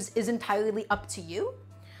actually use is entirely up to you,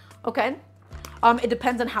 okay? It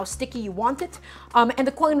depends on how sticky you want it. And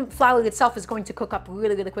the corn flour itself is going to cook up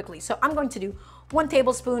really, really quickly. So I'm going to do 1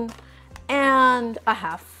 tablespoon and a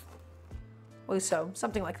half or so,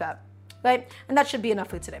 something like that, right? And that should be enough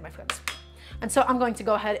for today, my friends. And so I'm going to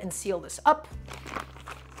go ahead and seal this up.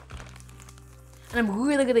 And I'm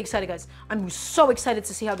really, really excited, guys. I'm so excited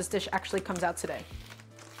to see how this dish actually comes out today.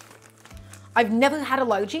 I've never had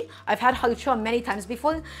Elarji. I've had Kharcho many times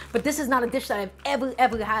before, but this is not a dish that I've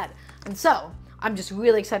ever had. And so, I'm just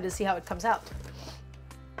really excited to see how it comes out.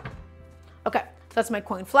 Okay, so that's my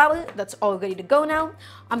corn flour. That's all ready to go now.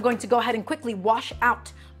 I'm going to go ahead and quickly wash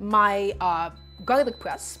out my garlic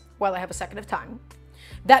press while I have a second of time.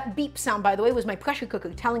 That beep sound, by the way, was my pressure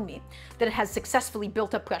cooker telling me that it has successfully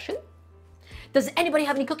built up pressure. Does anybody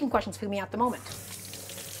have any cooking questions for me at the moment?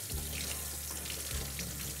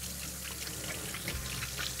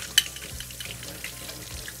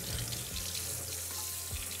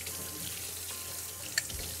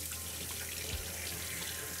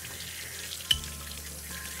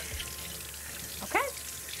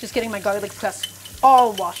 Just getting my garlic press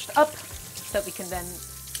all washed up so that we can then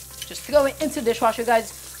just throw it into the dishwasher,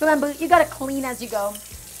 guys. Remember, you gotta clean as you go.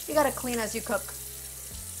 You gotta clean as you cook.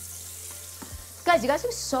 Guys, you guys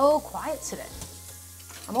are so quiet today.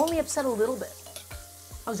 I'm only upset a little bit.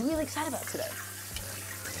 I was really excited about today.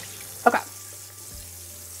 Okay.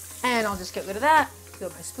 And I'll just get rid of that. Throw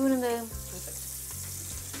my spoon in there. Perfect.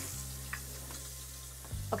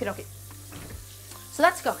 Okay, okay. So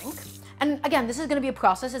that's going. And again, this is going to be a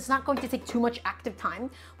process. It's not going to take too much active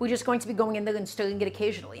time. We're just going to be going in there and stirring it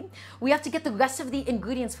occasionally. We have to get the rest of the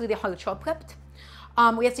ingredients for the kharcho prepped.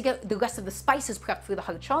 We have to get the rest of the spices prepped for the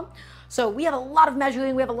kharcho. So we have a lot of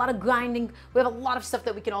measuring, we have a lot of grinding, we have a lot of stuff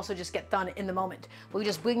that we can also just get done in the moment. We're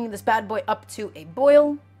just bringing this bad boy up to a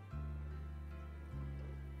boil.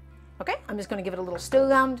 Okay, I'm just going to give it a little stir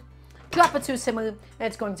around, drop it to a simmer, and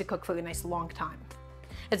it's going to cook for a nice long time.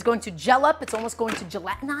 It's going to gel up. It's almost going to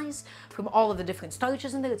gelatinize from all of the different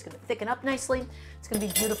starches in there. It's going to thicken up nicely. It's going to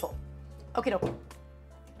be beautiful. Okay, okay.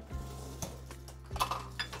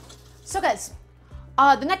 So guys,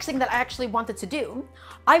 the next thing that I actually wanted to do,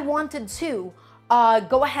 I wanted to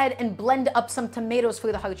go ahead and blend up some tomatoes for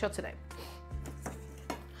the kharcho today.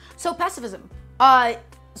 So pacifism.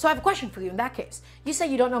 So I have a question for you in that case. You say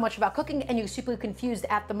you don't know much about cooking and you're super confused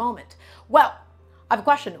at the moment. Well, I have a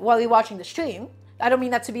question. While you're watching the stream, I don't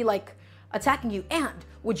mean that to be like attacking you. And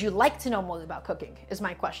would you like to know more about cooking is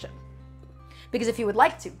my question. Because if you would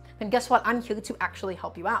like to, then guess what? I'm here to actually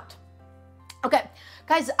help you out. Okay,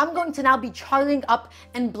 guys, I'm going to now be charring up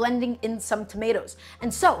and blending in some tomatoes.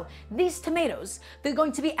 And so these tomatoes, they're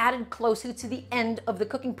going to be added closer to the end of the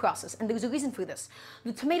cooking process. And there's a reason for this.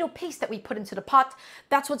 The tomato paste that we put into the pot,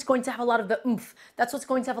 that's what's going to have a lot of the oomph. That's what's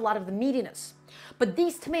going to have a lot of the meatiness. But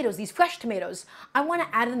these tomatoes, these fresh tomatoes, I want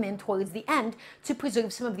to add them in towards the end to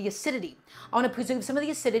preserve some of the acidity. I want to preserve some of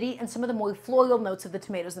the acidity and some of the more floral notes of the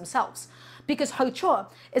tomatoes themselves. Because kharcho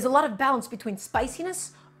is a lot of balance between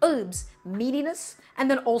spiciness, herbs, meatiness, and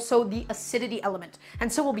then also the acidity element.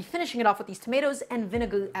 And so we'll be finishing it off with these tomatoes and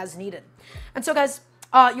vinegar as needed. And so guys,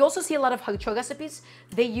 you also see a lot of kharcho recipes.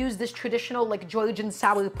 They use this traditional like Georgian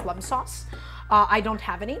sour plum sauce. I don't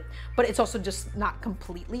have any, but it's also just not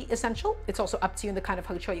completely essential. It's also up to you in the kind of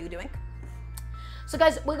kharcho you're doing. So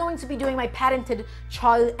guys, we're going to be doing my patented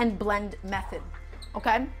char and blend method,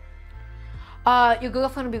 okay? Your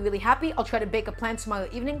girlfriend will be really happy. I'll try to bake a plan tomorrow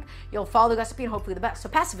evening. You'll follow the recipe and hopefully the best. So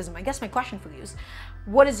pacifism, I guess my question for you is,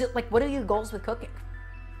 what is it like? What are your goals with cooking?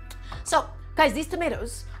 So guys, these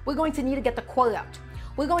tomatoes, we're going to need to get the core out.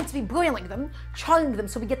 We're going to be broiling them, charring them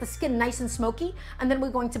so we get the skin nice and smoky, and then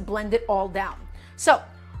we're going to blend it all down. So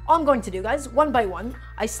all I'm going to do, guys, one by one,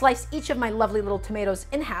 I slice each of my lovely little tomatoes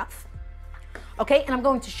in half. Okay, and I'm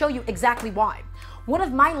going to show you exactly why. One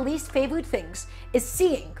of my least favorite things is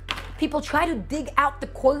seeing people try to dig out the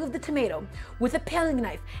core of the tomato with a paring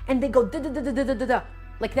knife and they go da-da-da-da-da-da-da,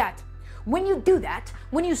 like that. When you do that,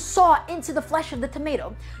 when you saw into the flesh of the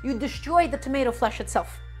tomato, you destroy the tomato flesh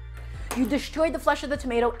itself. You destroy the flesh of the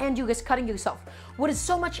tomato and you risk cutting yourself. What is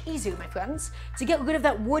so much easier, my friends, to get rid of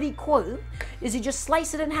that woody core is you just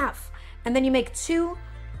slice it in half and then you make 2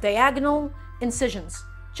 diagonal incisions,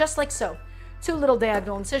 just like so. 2 little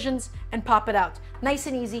diagonal incisions and pop it out. Nice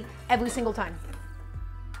and easy every single time.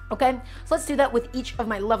 Okay, so let's do that with each of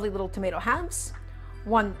my lovely little tomato halves.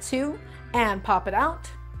 1, 2, and pop it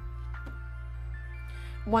out.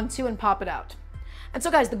 1, 2, and pop it out. And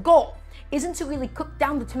so guys, the goal isn't to really cook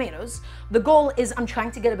down the tomatoes. The goal is I'm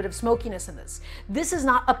trying to get a bit of smokiness in this. This is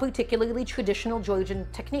not a particularly traditional Georgian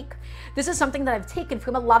technique. This is something that I've taken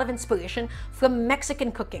from a lot of inspiration from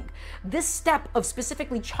Mexican cooking. This step of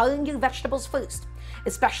specifically charring your vegetables first,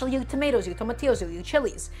 especially your tomatoes, your tomatillos, or your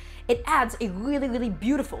chilies, it adds a really, really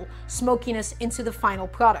beautiful smokiness into the final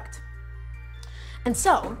product. And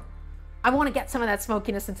so, I want to get some of that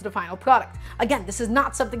smokiness into the final product. Again, this is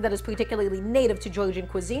not something that is particularly native to Georgian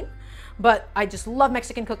cuisine, but I just love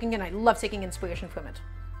Mexican cooking and I love taking inspiration from it.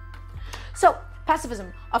 So,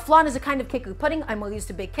 pacifism. A flan is a kind of cake or pudding. I'm more used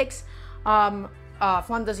to baked cakes. Flan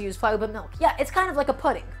does use flour but milk. Yeah, it's kind of like a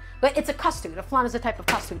pudding, but it's a custard. A flan is a type of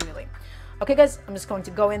custard, really. Okay, guys, I'm just going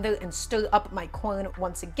to go in there and stir up my corn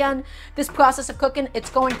once again. This process of cooking, it's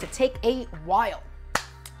going to take a while.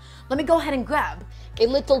 Let me go ahead and grab a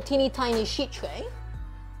little teeny tiny sheet tray.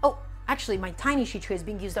 Oh, actually, my tiny sheet tray is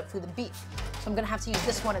being used up for the beef, so I'm gonna have to use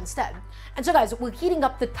this one instead. And so, guys, we're heating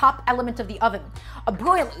up the top element of the oven. A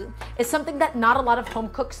broiler is something that not a lot of home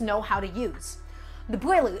cooks know how to use. The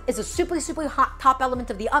broiler is a super, super hot top element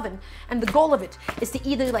of the oven, and the goal of it is to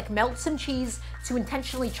either like melt some cheese to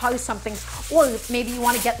intentionally char something, or maybe you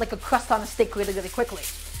want to get like a crust on a steak really, really quickly.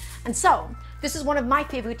 And so, this is one of my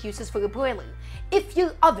favorite uses for a broiler. If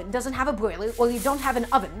your oven doesn't have a broiler, or you don't have an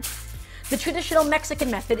oven, the traditional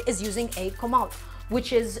Mexican method is using a comal,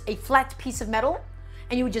 which is a flat piece of metal,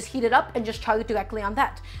 and you would just heat it up and just char it directly on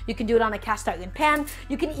that. You can do it on a cast iron pan.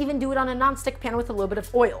 You can even do it on a non-stick pan with a little bit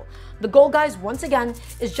of oil. The goal, guys, once again,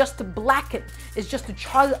 is just to blacken, is just to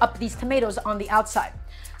char up these tomatoes on the outside.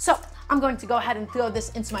 So I'm going to go ahead and throw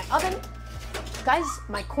this into my oven. Guys,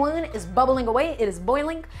 my corn is bubbling away, it is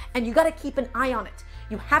boiling, and you gotta keep an eye on it.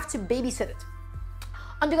 You have to babysit it.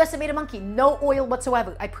 Underestimate a monkey, no oil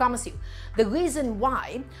whatsoever, I promise you. The reason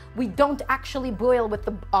why we don't actually broil with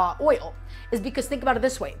the oil is because, think about it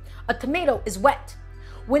this way. A tomato is wet.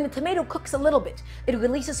 When the tomato cooks a little bit, it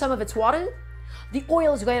releases some of its water. The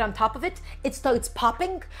oil is right on top of it. It starts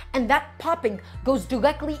popping, and that popping goes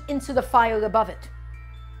directly into the fire above it.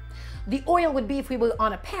 The oil would be if we were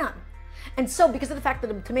on a pan. And so, because of the fact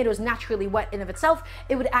that the tomato is naturally wet in of itself,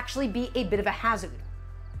 it would actually be a bit of a hazard.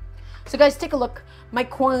 So guys, take a look. My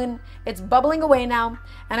corn, it's bubbling away now,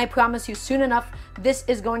 and I promise you, soon enough, this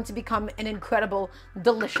is going to become an incredible,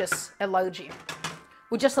 delicious Elarji.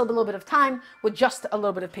 With just a little bit of time, with just a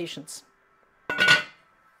little bit of patience.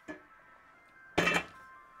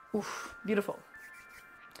 Oof, beautiful.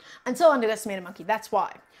 And so underestimate a monkey, that's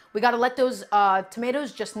why. We gotta let those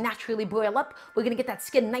tomatoes just naturally broil up. We're gonna get that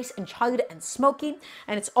skin nice and charred and smoky,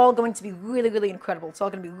 and it's all going to be really, really incredible. It's all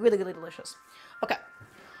gonna be really, really delicious. Okay.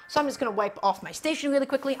 So I'm just going to wipe off my station really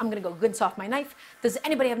quickly. I'm going to go rinse off my knife. Does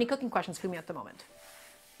anybody have any cooking questions for me at the moment?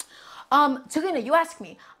 Tarina, you asked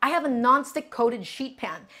me, I have a non-stick coated sheet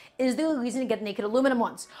pan. Is there a reason to get naked aluminum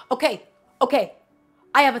ones? Okay.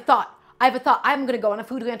 I have a thought. I'm going to go on a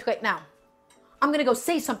food rant right now. I'm going to go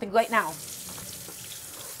say something right now.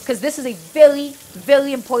 Because this is a very,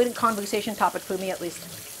 very important conversation topic for me, at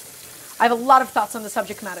least. I have a lot of thoughts on the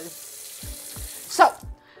subject matter. So,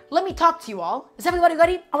 let me talk to you all. Is everybody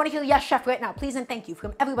ready? I want to hear yes, chef, right now. Please and thank you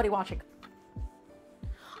from everybody watching.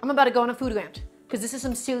 I'm about to go on a food rant because this is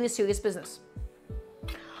some serious, serious business.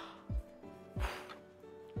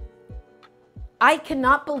 I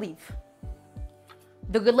cannot believe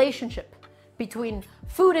the relationship between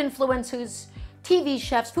food influencers, TV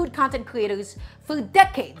chefs, food content creators for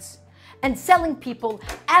decades and selling people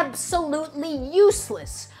absolutely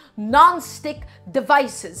useless non-stick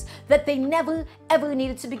devices that they never ever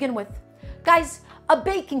needed to begin with. Guys, a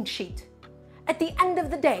baking sheet at the end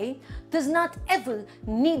of the day does not ever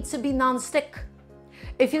need to be non-stick.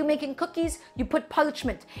 If you're making cookies, you put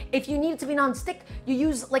parchment. If you need it to be non-stick, you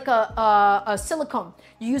use like a silicone.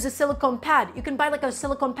 You use a silicone pad. You can buy like a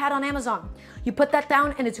silicone pad on Amazon. You put that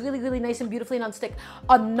down and it's really, really nice and beautifully non-stick.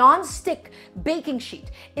 A non-stick baking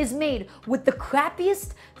sheet is made with the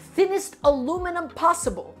crappiest, thinnest aluminum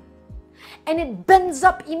possible. And it bends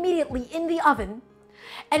up immediately in the oven.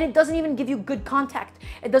 And it doesn't even give you good contact.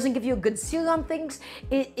 It doesn't give you a good seal on things.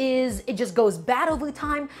 It just goes bad over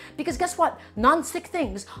time. Because guess what? Non-stick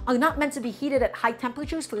things are not meant to be heated at high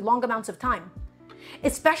temperatures for long amounts of time.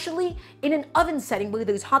 Especially in an oven setting where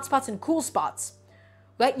there's hot spots and cool spots.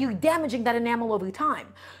 Right? You're damaging that enamel over time.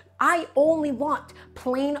 I only want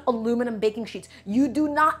plain aluminum baking sheets. You do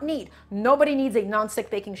not need, nobody needs a non-stick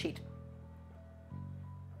baking sheet.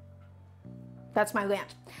 That's my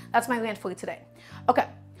rant. That's my rant for today. Okay.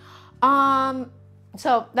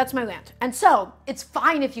 So that's my rant. And so it's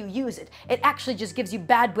fine if you use it. It actually just gives you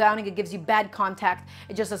bad browning. It gives you bad contact.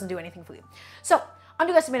 It just doesn't do anything for you. So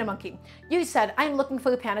underestimate a monkey. You said, I'm looking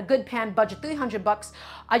for a pan, a good pan, budget $300.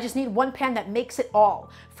 I just need one pan that makes it all.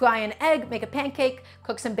 Fry an egg, make a pancake,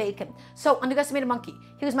 cook some bacon. So underestimate a monkey.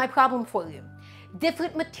 Here's my problem for you.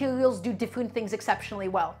 Different materials do different things exceptionally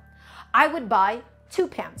well. I would buy 2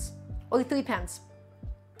 pans or 3 pans.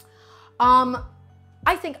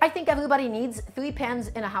 I think everybody needs 3 pans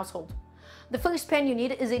in a household. the first pan you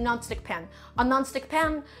need is a non-stick pan. A non-stick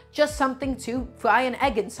pan, just something to fry an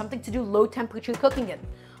egg in, something to do low temperature cooking in,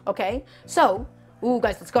 okay? So, ooh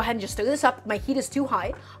guys, let's go ahead and just stir this up. My heat is too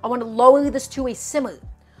high. I want to lower this to a simmer.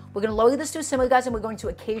 We're going to lower this to a simmer, guys, and we're going to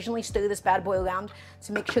occasionally stir this bad boy around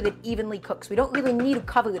to make sure it evenly cooks. We don't really need to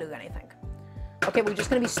cover it or anything. Okay, we're just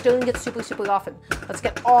going to be stirring it super, super often. Let's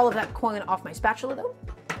get all of that corn off my spatula, though.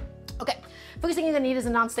 Okay, first thing you're going to need is a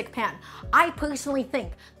non-stick pan. I personally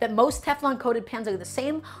think that most Teflon-coated pans are the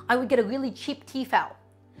same. I would get a really cheap Tefal.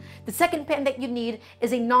 The second pan that you need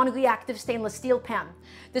is a non-reactive stainless steel pan.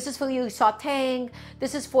 This is for your sauteing.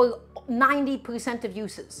 This is for 90% of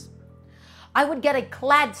uses. I would get a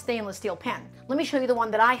clad stainless steel pan. Let me show you the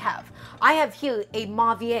one that I have. I have here a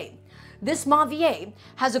Mavier. This Mavier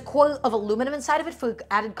has a coil of aluminum inside of it for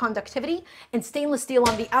added conductivity and stainless steel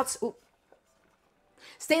on the outside.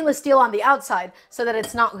 Stainless steel on the outside so that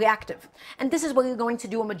it's not reactive. And this is what you're going to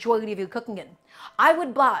do a majority of your cooking in. I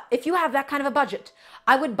would buy, if you have that kind of a budget,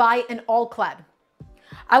 I would buy an all-clad.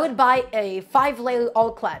 I would buy a 5-layer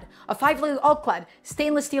all-clad. A 5-layer all-clad,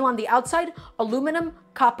 stainless steel on the outside, aluminum,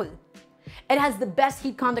 copper. It has the best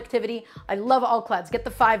heat conductivity. I love all-clads. Get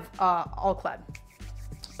the 5 all-clad.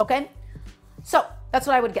 Okay? So, that's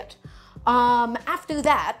what I would get. After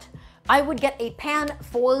that, I would get a pan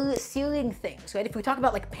for searing things, right? If we talk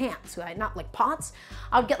about like pans, right? Not like pots,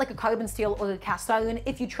 I would get like a carbon steel or a cast iron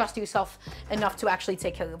if you trust yourself enough to actually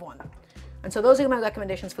take care of one. And so those are my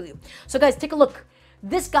recommendations for you. So guys, take a look.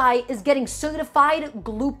 This guy is getting certified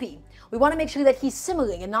gloopy. We want to make sure that he's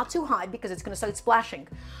simmering and not too high because it's going to start splashing.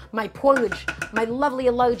 My porridge, my lovely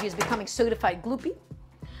Elarji is becoming certified gloopy.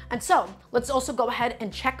 And so, let's also go ahead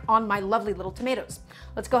and check on my lovely little tomatoes.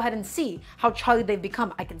 Let's go ahead and see how charred they've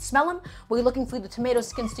become. I can smell them. We're looking for the tomato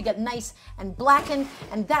skins to get nice and blackened.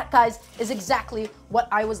 And that, guys, is exactly what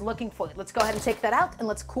I was looking for. Let's go ahead and take that out and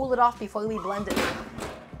let's cool it off before we blend it.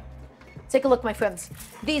 Take a look, my friends.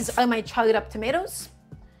 These are my charred up tomatoes.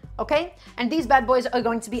 Okay? And these bad boys are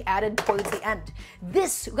going to be added towards the end.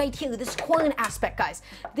 This right here, this corn aspect, guys,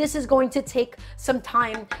 this is going to take some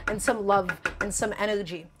time and some love and some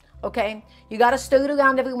energy. Okay, you gotta stir it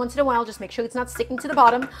around every once in a while. Just make sure it's not sticking to the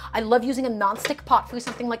bottom. I love using a non-stick pot for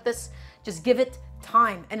something like this. Just give it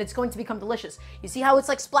time and it's going to become delicious. You see how it's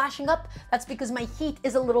like splashing up? That's because my heat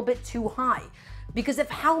is a little bit too high. Because of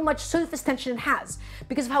how much surface tension it has,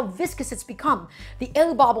 because of how viscous it's become, the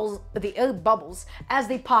air bubbles, as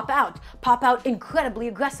they pop out incredibly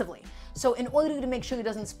aggressively. So in order to make sure it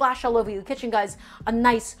doesn't splash all over your kitchen, guys, a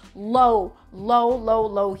nice low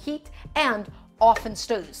heat and often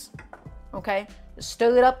stirs, okay? Just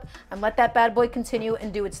stir it up and let that bad boy continue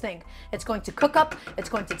and do its thing. It's going to cook up, it's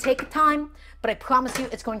going to take time, but I promise you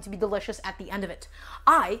it's going to be delicious at the end of it.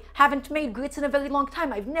 I haven't made grits in a very long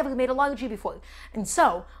time. I've never made Elarji before. And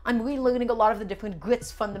so I'm relearning a lot of the different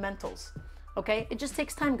grits fundamentals, okay? It just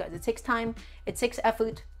takes time, guys. It takes time, it takes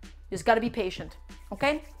effort. You just gotta be patient,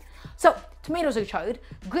 okay? So, tomatoes are charred,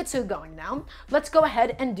 grits are going now. Let's go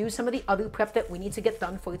ahead and do some of the other prep that we need to get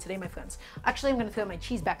done for today, my friends. Actually, I'm going to throw my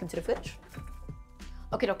cheese back into the fridge.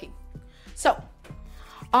 Okie dokie. So,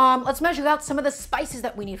 let's measure out some of the spices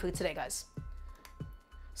that we need for today, guys.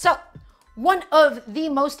 So, one of the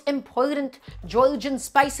most important Georgian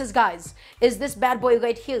spices, guys, is this bad boy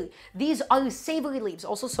right here. These are savory leaves,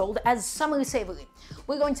 also sold as summer savory.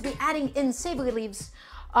 We're going to be adding in savory leaves.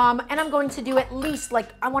 And I'm going to do at least, like,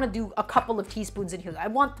 I want to do a couple of teaspoons in here. I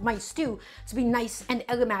want my stew to be nice and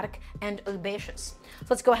aromatic and herbaceous. So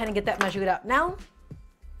let's go ahead and get that measured out now.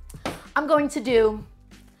 I'm going to do,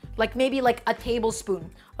 like, maybe like a tablespoon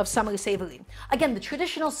of summer savory. Again, the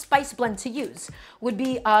traditional spice blend to use would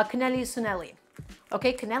be cannelli sunelli.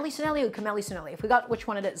 Okay, cannelli sunelli or camelli sunelli, I forgot which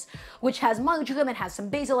one it is, which has marjoram, it has some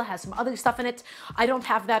basil, it has some other stuff in it. I don't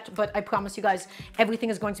have that, but I promise you guys, everything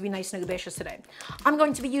is going to be nice and herbaceous today. I'm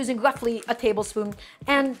going to be using roughly a tablespoon,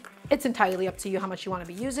 and it's entirely up to you how much you want to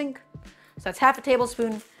be using. So that's half a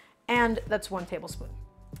tablespoon, and that's 1 tablespoon.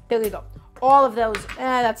 There you go. All of those,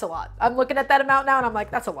 that's a lot. I'm looking at that amount now, and I'm like,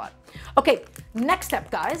 that's a lot. Okay, next step,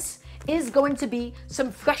 guys, is going to be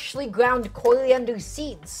some freshly ground coriander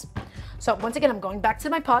seeds. So once again, I'm going back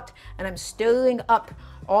to my pot and I'm stirring up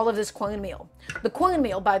all of this cornmeal. The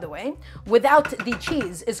cornmeal, by the way, without the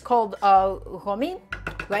cheese is called romi,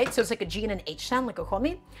 right? So it's like a G and an H sound, like a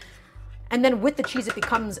romi. And then with the cheese, it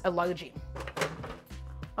becomes Elarji.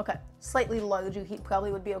 Okay, slightly larger heat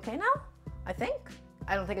probably would be okay now, I think.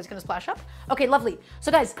 I don't think it's gonna splash up. Okay, lovely.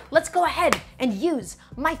 So guys, let's go ahead and use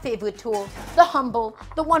my favorite tool, the humble,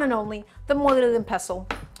 the one and only, the mortar and pestle.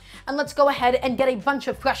 and let's go ahead and get a bunch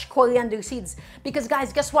of fresh coriander seeds. Because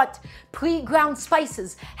guys, guess what? Pre-ground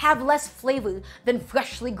spices have less flavor than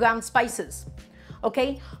freshly ground spices.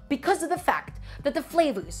 Okay? Because of the fact that the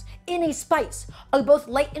flavors in a spice are both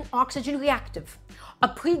light and oxygen reactive, a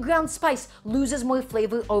pre-ground spice loses more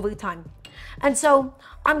flavor over time. And so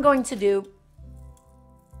I'm going to do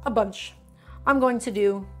a bunch. I'm going to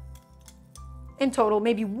do, in total,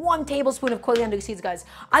 maybe 1 tablespoon of coriander seeds, guys.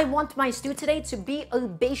 I want my stew today to be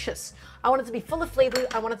herbaceous. I want it to be full of flavor.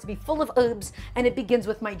 I want it to be full of herbs, and it begins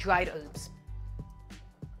with my dried herbs.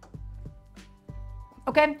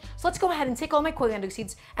 Okay, so let's go ahead and take all my coriander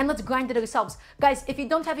seeds and let's grind it ourselves. Guys, if you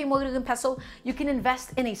don't have a mortar and pestle, you can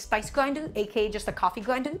invest in a spice grinder, aka just a coffee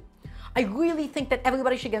grinder. I really think that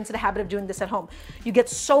everybody should get into the habit of doing this at home. You get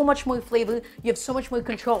so much more flavor, you have so much more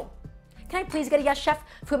control. Can I please get a yes, chef,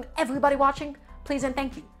 from everybody watching? Please and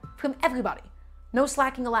thank you. From everybody. No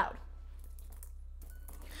slacking allowed.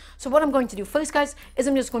 So what I'm going to do first, guys, is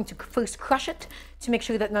I'm just going to first crush it to make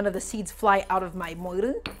sure that none of the seeds fly out of my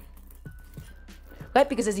mortar. Right,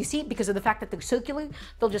 because as you see, because of the fact that they're circular,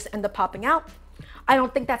 they'll just end up popping out. I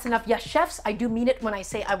don't think that's enough yes, chefs. I do mean it when I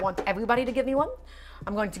say I want everybody to give me one.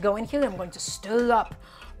 I'm going to go in here, I'm going to stir up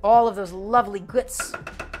all of those lovely grits.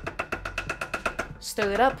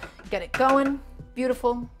 Stir it up, get it going.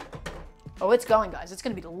 Beautiful. Oh, it's going, guys. It's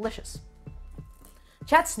going to be delicious.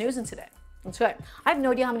 Chat's snoozing today. That's right. I have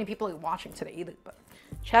no idea how many people are watching today either, but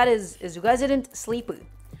chat is resident sleeper.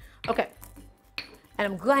 Okay.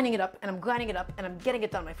 And I'm grinding it up, and I'm grinding it up, and I'm getting it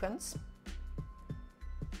done, my friends.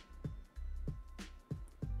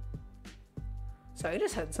 Sorry, I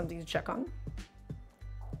just had something to check on.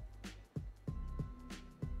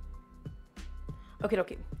 Okay,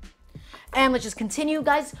 okay. And let's just continue,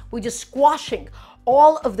 guys. We're just squashing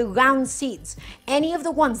all of the round seeds. Any of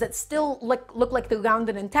the ones that still look like they're round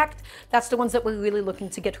and intact, that's the ones that we're really looking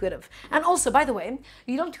to get rid of. And also, by the way,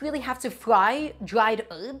 you don't really have to fry dried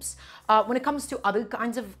herbs. When it comes to other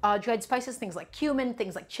kinds of dried spices, things like cumin,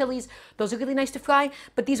 things like chilies, those are really nice to fry,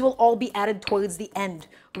 but these will all be added towards the end,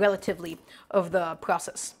 relatively, of the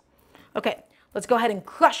process. Okay, let's go ahead and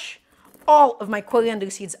crush all of my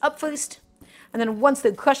coriander seeds up first. And then once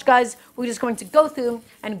they're crushed, guys, we're just going to go through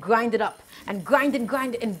and grind it up. And grind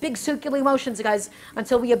it in big circular motions, guys,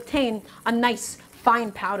 until we obtain a nice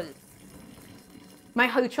fine powder. My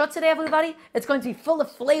Kharcho today, everybody, it's going to be full of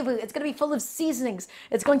flavor. It's going to be full of seasonings.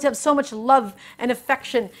 It's going to have so much love and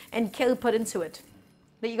affection and care put into it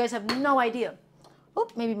that you guys have no idea. Oh,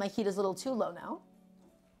 maybe my heat is a little too low now.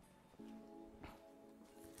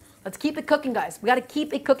 Let's keep it cooking, guys. We got to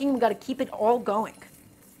keep it cooking. We got to keep it all going.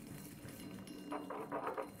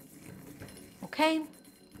 Okay.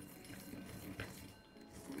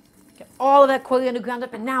 Get all of that coriander ground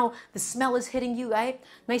up, and now the smell is hitting you, right?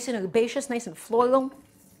 Nice and herbaceous, nice and floral.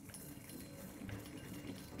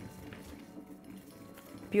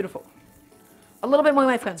 Beautiful. A little bit more,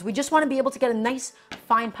 my friends. We just want to be able to get a nice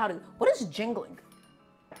fine powder. What is jingling?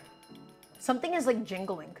 Something is like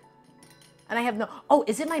jingling. And I have no... Oh,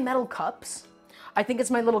 is it my metal cups? I think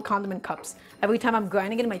it's my little condiment cups. Every time I'm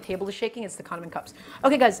grinding it and my table is shaking, it's the condiment cups.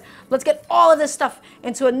 Okay, guys, let's get all of this stuff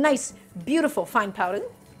into a nice, beautiful, fine powder.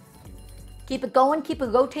 Keep it going, keep it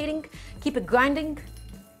rotating, keep it grinding.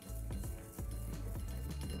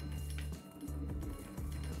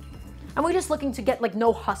 And we're just looking to get like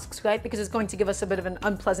no husks, right? Because it's going to give us a bit of an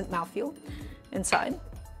unpleasant mouthfeel inside.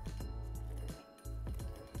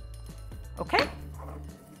 Okay.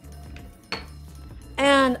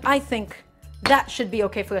 And I think that should be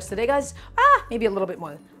okay for us today, guys. Maybe a little bit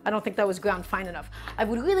more. I don't think that was ground fine enough. I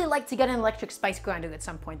would really like to get an electric spice grinder at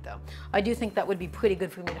some point, though. I do think that would be pretty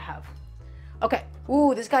good for me to have. Okay.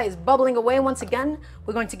 Ooh, this guy is bubbling away once again.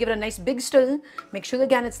 We're going to give it a nice big stir. Make sure,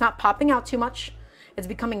 again, it's not popping out too much. It's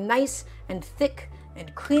becoming nice and thick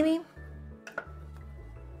and creamy.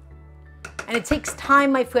 And it takes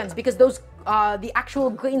time, my friends, because those the actual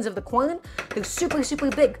grains of the corn, they're super, super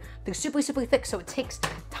big. They're super, super thick, so it takes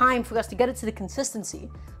time for us to get it to the consistency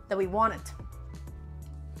that we want it.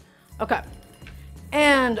 Okay,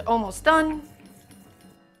 and almost done.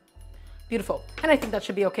 Beautiful, and I think that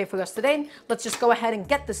should be okay for us today. Let's just go ahead and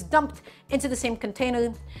get this dumped into the same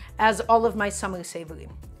container as all of my summer savory.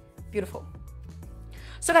 Beautiful.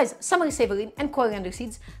 So guys, summer savory and coriander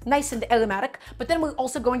seeds, nice and aromatic, but then we're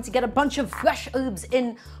also going to get a bunch of fresh herbs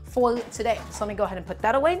in for today. So let me go ahead and put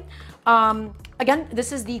that away. Again,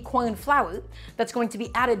 this is the corn flour that's going to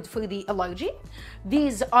be added for the Elarji.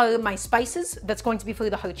 These are my spices that's going to be for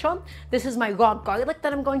the Kharcho. This is my raw garlic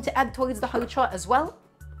that I'm going to add towards the Kharcho as well.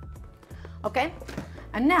 Okay,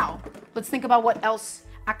 and now let's think about what else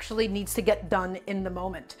actually needs to get done in the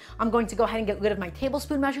moment. I'm going to go ahead and get rid of my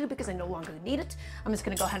tablespoon measure because I no longer need it. I'm just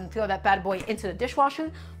going to go ahead and throw that bad boy into the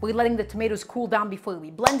dishwasher. We're letting the tomatoes cool down before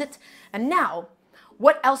we blend it. And now,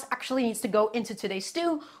 what else actually needs to go into today's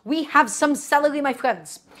stew? We have some celery, my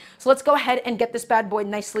friends. So let's go ahead and get this bad boy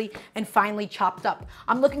nicely and finely chopped up.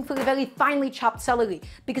 I'm looking for a very finely chopped celery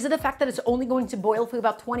because of the fact that it's only going to boil for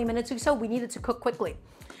about 20 minutes or so. We need it to cook quickly.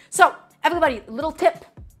 So everybody, little tip.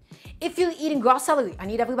 If you're eating raw celery, I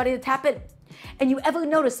need everybody to tap in. And you ever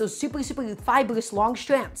notice those super fibrous long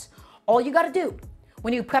strands, all you gotta do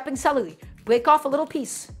when you're prepping celery, break off a little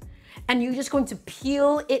piece and you're just going to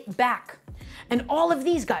peel it back. And all of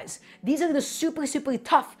these guys, these are the super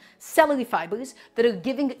tough celery fibers that are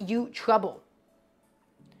giving you trouble.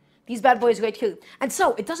 These bad boys right here. And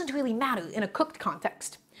so it doesn't really matter in a cooked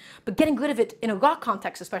context, but getting rid of it in a raw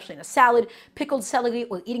context, especially in a salad, pickled celery,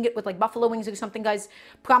 or eating it with like buffalo wings or something, guys,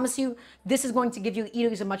 promise you, this is going to give you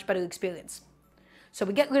eaters a much better experience. So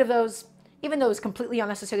we get rid of those, even though it's completely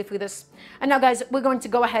unnecessary for this. And now, guys, we're going to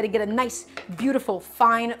go ahead and get a nice, beautiful,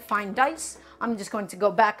 fine dice. I'm just going to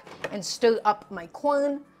go back and stir up my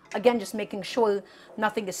corn. Again, just making sure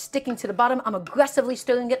nothing is sticking to the bottom. I'm aggressively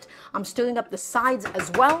stirring it. I'm stirring up the sides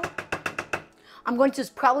as well. I'm going to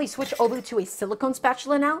probably switch over to a silicone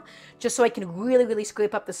spatula now, just so I can really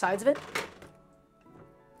scrape up the sides of it.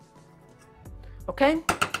 Okay?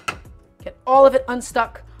 Get all of it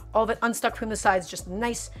unstuck from the sides. Just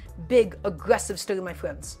nice, big, aggressive stir, my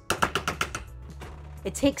friends.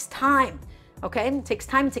 It takes time, okay? It takes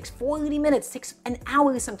time. It takes 40 minutes. It takes an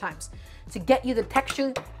hour sometimes to get you the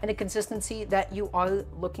texture and the consistency that you are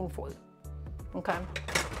looking for, okay?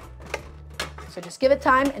 So just give it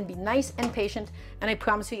time and be nice and patient, and I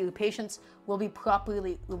promise you, your patience will be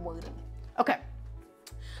properly rewarded. Okay,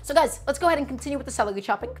 so guys, let's go ahead and continue with the celery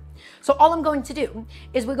chopping. So all I'm going to do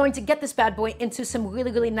is we're going to get this bad boy into some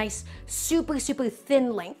really nice, super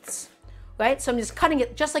thin lengths, right? So I'm just cutting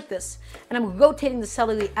it just like this, and I'm rotating the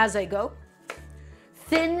celery as I go.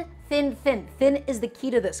 Thin. Thin is the key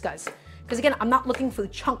to this, guys. Because again, I'm not looking for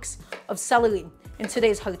chunks of celery in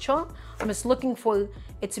today's kharcho. I'm just looking for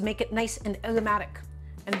it to make it nice and aromatic.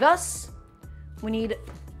 And thus, we need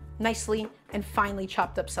nicely and finely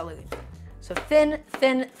chopped up celery. So thin.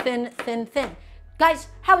 Guys,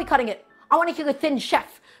 how are we cutting it? I want to hear a thin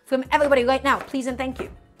chef from everybody right now, please and thank you.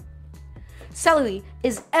 Celery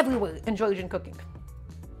is everywhere in Georgian cooking.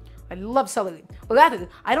 I love celery. Or rather,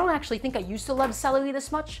 I don't actually think I used to love celery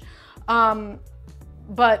this much.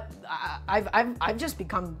 But I've just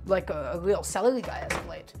become like a real celery guy as of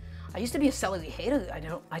late. I used to be a celery hater.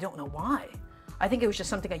 I don't know why. I think it was just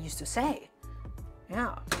something I used to say.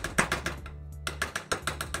 Yeah.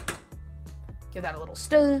 Give that a little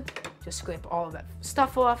stir. Just scrape all of that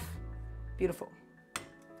stuff off. Beautiful.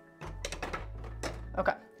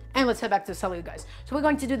 Okay, and let's head back to the celery, guys. So we're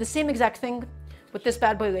going to do the same exact thing with this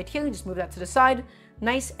bad boy right here. Just move that to the side.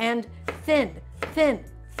 Nice and thin.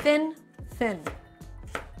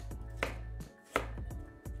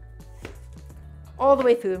 All the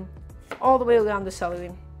way through, all the way around the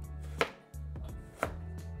celery.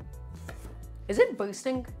 Is it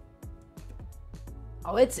bursting?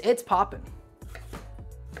 Oh, it's popping.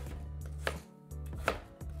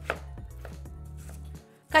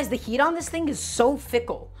 Guys, the heat on this thing is so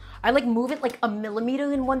fickle. I like move it like a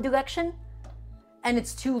millimeter in one direction and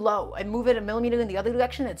it's too low. I move it a millimeter in the other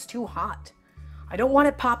direction and it's too hot. I don't want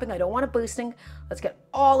it popping, I don't want it bursting. Let's get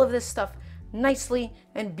all of this stuff nicely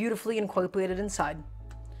and beautifully incorporated inside.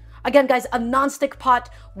 Again, guys, a non-stick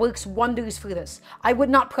pot works wonders for this. I would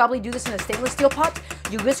not probably do this in a stainless steel pot.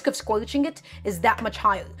 Your risk of scorching it is that much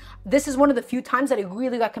higher. This is one of the few times that I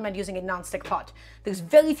really recommend using a non-stick pot. There's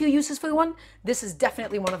very few uses for one. This is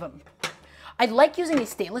definitely one of them. I like using a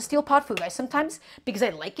stainless steel pot for rice sometimes because I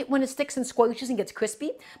like it when it sticks and scorches and gets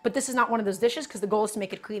crispy, but this is not one of those dishes because the goal is to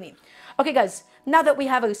make it creamy. Okay, guys, now that we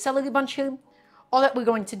have our celery bunch here, all that we're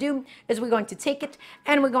going to do is we're going to take it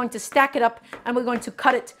and we're going to stack it up and we're going to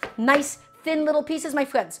cut it nice, thin little pieces, my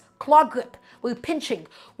friends. Claw grip. We're pinching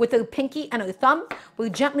with our pinky and our thumb. We're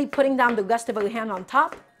gently putting down the rest of our hand on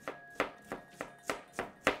top.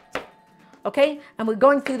 Okay, and we're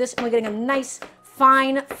going through this and we're getting a nice,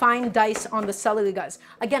 fine dice on the celery, guys.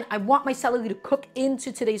 Again, I want my celery to cook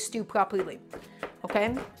into today's stew properly.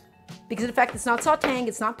 Okay? Because of the fact it's not sauteing,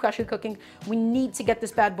 it's not pressure cooking, we need to get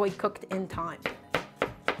this bad boy cooked in time.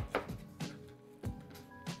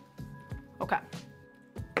 Okay.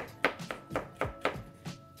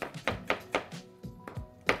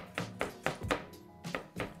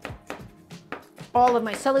 All of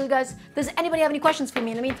my celery, guys. Does anybody have any questions for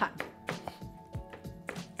me in the meantime?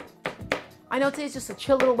 I know today's just a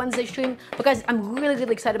chill little Wednesday stream, but guys, I'm really,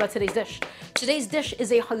 really excited about today's dish. Today's dish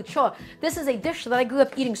is a kharcho. This is a dish that I grew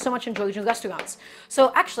up eating so much in Georgian restaurants.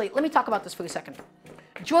 So actually, let me talk about this for a second.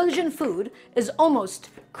 Georgian food is almost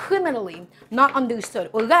criminally not understood,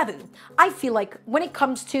 or rather, I feel like when it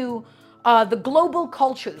comes to the global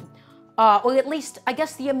culture, or at least, I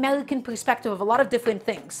guess, the American perspective of a lot of different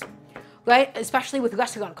things, right? Especially with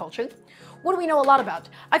restaurant culture. What do we know a lot about?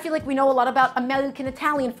 I feel like we know a lot about American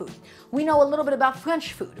Italian food. We know a little bit about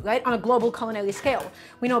French food, right? On a global culinary scale.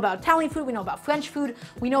 We know about Italian food, we know about French food,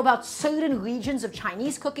 we know about certain regions of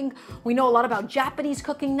Chinese cooking, we know a lot about Japanese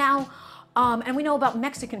cooking now, and we know about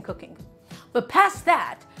Mexican cooking. But past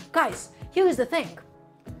that, guys, here's the thing.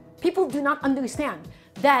 People do not understand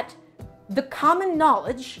that the common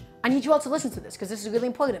knowledge, I need you all to listen to this because this is really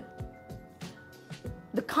important.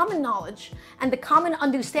 The common knowledge and the common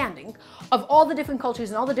understanding of all the different cultures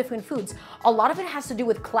and all the different foods, a lot of it has to do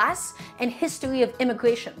with class and history of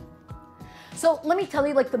immigration. So let me tell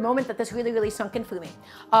you like the moment that this really, really sunk in for me.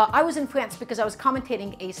 I was in France because I was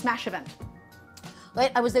commentating a Smash event.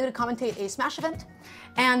 Right? I was there to commentate a Smash event.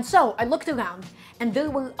 And so I looked around and there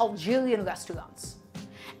were Algerian restaurants.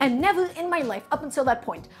 And never in my life, up until that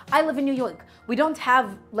point, I live in New York. We don't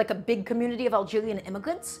have like a big community of Algerian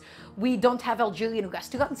immigrants. We don't have Algerian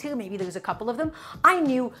restaurants here. Maybe there's a couple of them. I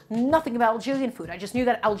knew nothing about Algerian food. I just knew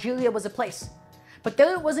that Algeria was a place. But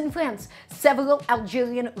there it was in France, several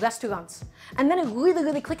Algerian restaurants. And then it really,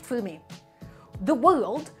 really clicked for me. The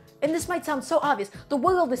world, and this might sound so obvious, the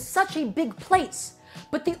world is such a big place.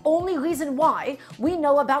 But the only reason why we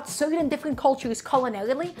know about certain different cultures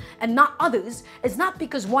culinarily and not others is not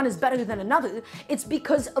because one is better than another, it's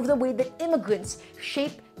because of the way that immigrants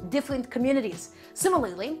shape different communities.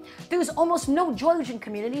 Similarly, there's almost no Georgian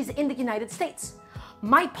communities in the United States.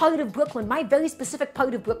 My part of Brooklyn, my very specific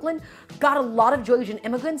part of Brooklyn, got a lot of Georgian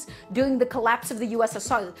immigrants during the collapse of the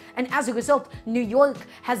USSR. And as a result, New York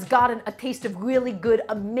has gotten a taste of really good,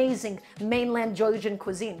 amazing mainland Georgian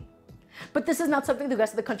cuisine. But this is not something the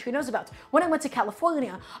rest of the country knows about. When I went to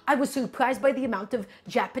California, I was surprised by the amount of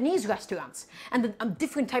Japanese restaurants and the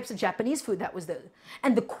different types of Japanese food that was there.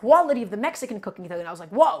 And the quality of the Mexican cooking there. And I was like,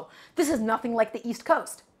 whoa, this is nothing like the East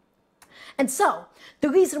Coast. And so, the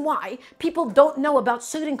reason why people don't know about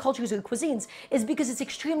certain cultures or cuisines is because it's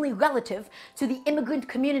extremely relative to the immigrant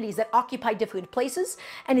communities that occupy different places,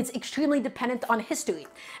 and it's extremely dependent on history.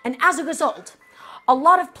 And as a result, a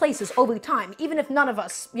lot of places over time, even if none of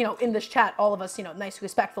us, in this chat, all of us, nice,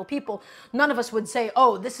 respectful people, none of us would say,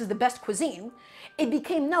 oh, this is the best cuisine. It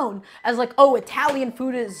became known as like, oh, Italian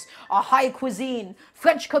food is a high cuisine,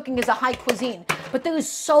 French cooking is a high cuisine. But there is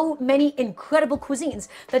so many incredible cuisines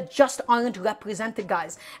that just aren't represented,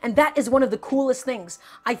 guys. And that is one of the coolest things,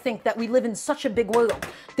 I think, that we live in such a big world.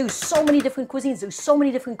 There's so many different cuisines, there's so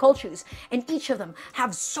many different cultures, and each of them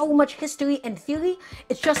have so much history and theory.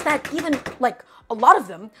 It's just that even like a lot of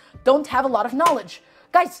them don't have a lot of knowledge.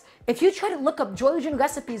 Guys, if you try to look up Georgian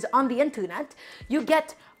recipes on the internet, you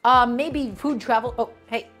get maybe food travel. Oh,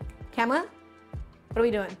 hey, camera? What are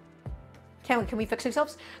we doing? Camera, can we fix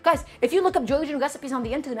ourselves? Guys, if you look up Georgian recipes on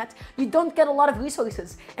the internet, you don't get a lot of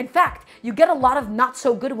resources. In fact, you get a lot of not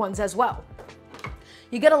so good ones as well.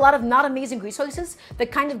 You get a lot of not amazing resources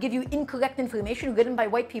that kind of give you incorrect information written by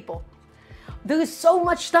white people. There is so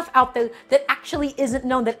much stuff out there that actually isn't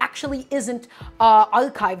known, that actually isn't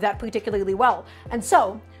archived that particularly well. And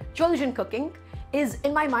so, Georgian cooking is,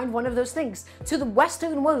 in my mind, one of those things. To the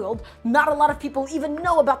Western world, not a lot of people even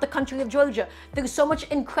know about the country of Georgia. There's so much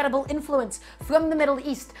incredible influence from the Middle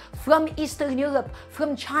East, from Eastern Europe,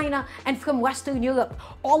 from China, and from Western Europe.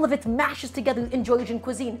 All of it mashes together in Georgian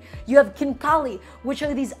cuisine. You have khinkali, which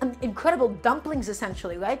are these incredible dumplings,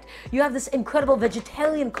 essentially, right? You have this incredible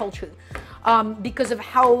vegetarian culture because of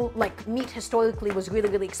how, like, meat historically was really,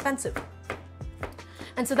 really expensive.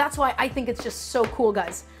 And so that's why I think it's just so cool,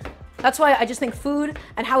 guys. That's why I just think food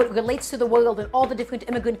and how it relates to the world and all the different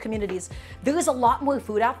immigrant communities. There is a lot more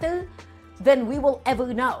food out there than we will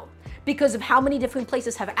ever know because of how many different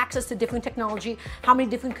places have access to different technology, how many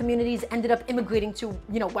different communities ended up immigrating to,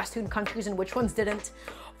 Western countries and which ones didn't.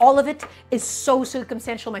 All of it is so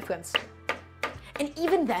circumstantial, my friends. And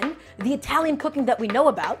even then, the Italian cooking that we know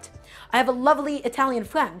about, I have a lovely Italian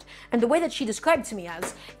friend, and the way that she described to me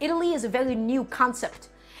as, Italy is a very new concept.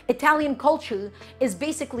 Italian culture is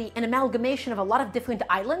basically an amalgamation of a lot of different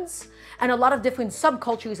islands and a lot of different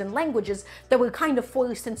subcultures and languages that were kind of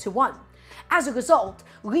forced into one. As a result,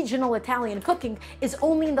 regional Italian cooking is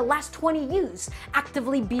only in the last 20 years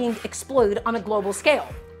actively being explored on a global scale.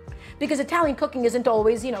 Because Italian cooking isn't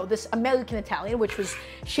always, this American Italian, which was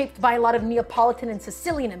shaped by a lot of Neapolitan and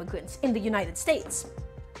Sicilian immigrants in the United States.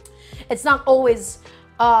 It's not always,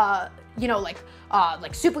 you know, like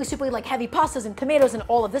super like heavy pastas and tomatoes and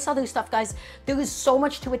all of this other stuff, guys. There is so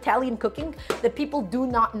much to Italian cooking that people do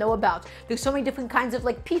not know about. There's so many different kinds of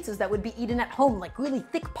like pizzas that would be eaten at home, like really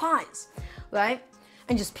thick pies, right?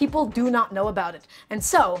 And just people do not know about it. And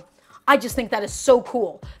so I just think that is so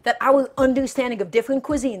cool that our understanding of different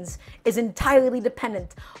cuisines is entirely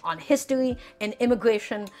dependent on history and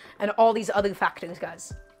immigration and all these other factors,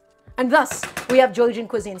 guys. And thus, we have Georgian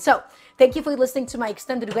cuisine. So, thank you for listening to my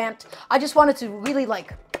extended rant. I just wanted to really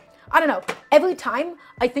like, I don't know, every time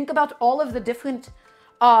I think about all of the different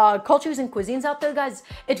cultures and cuisines out there, guys,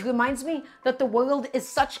 it reminds me that the world is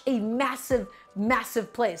such a massive,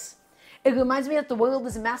 massive place. It reminds me that the world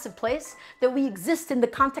is a massive place, that we exist in the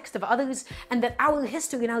context of others, and that our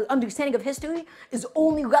history and our understanding of history is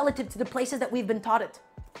only relative to the places that we've been taught it.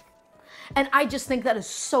 And I just think that is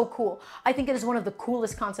so cool. I think it is one of the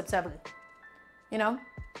coolest concepts ever. You know?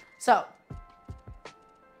 So,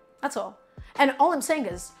 that's all. And all I'm saying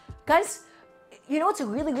is, guys, you know what's a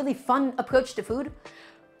really, really fun approach to food?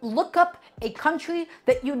 Look up a country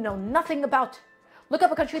that you know nothing about. Look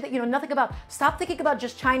up a country that you know nothing about. Stop thinking about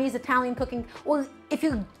just Chinese, Italian cooking. Or if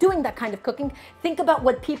you're doing that kind of cooking, think about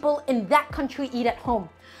what people in that country eat at home.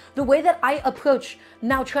 The way that I approach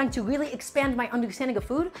now trying to really expand my understanding of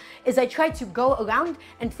food is I try to go around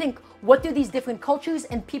and think, what do these different cultures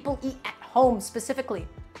and people eat at home specifically,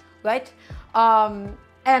 right?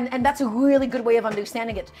 And that's a really good way of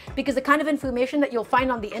understanding it, because the kind of information that you'll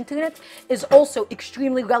find on the internet is also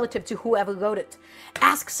extremely relative to whoever wrote it.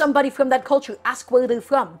 Ask somebody from that culture, ask where they're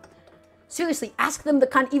from. Seriously, ask them the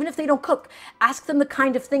kind, even if they don't cook, ask them the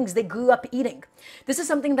kind of things they grew up eating. This is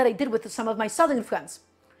something that I did with some of my southern friends.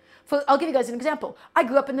 I'll give you guys an example. I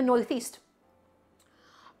grew up in the Northeast.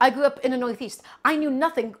 I knew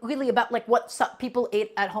nothing really about like what people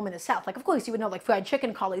ate at home in the South. Like, of course, you would know like fried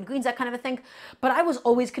chicken, collard greens, that kind of a thing. But I was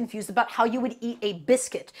always confused about how you would eat a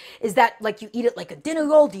biscuit. Is that like you eat it like a dinner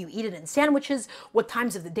roll? Do you eat it in sandwiches? What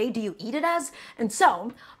times of the day do you eat it as? And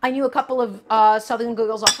so I knew a couple of Southern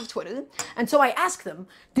girls off of Twitter. And so I asked them,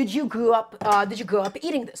 did you grow up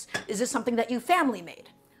eating this? Is this something that your family made?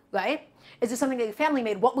 Right? Is this something that your family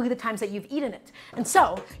made? What were the times that you've eaten it? And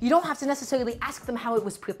so you don't have to necessarily ask them how it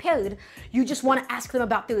was prepared. You just want to ask them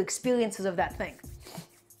about their experiences of that thing.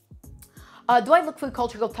 Do I look for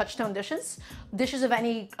cultural touchstone dishes? Dishes of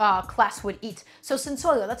any class would eat. So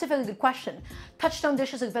sensorial, that's a very good question. Touchstone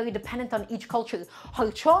dishes are very dependent on each culture.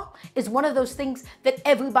 Kharcho is one of those things that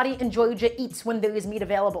everybody in Georgia eats when there is meat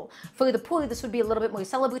available. For the poor, this would be a little bit more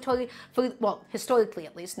celebratory. Well, historically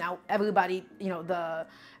at least. Now everybody, you know, the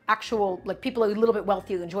actual, like, people are a little bit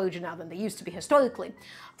wealthier in Georgia now than they used to be historically.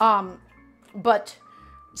 But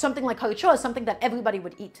something like kharcho is something that everybody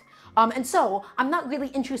would eat. And so I'm not really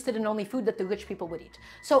interested in only food that the rich people would eat.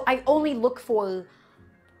 So I only look for,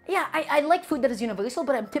 yeah, I like food that is universal,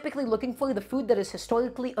 but I'm typically looking for the food that is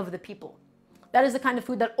historically of the people. That is the kind of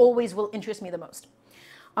food that always will interest me the most.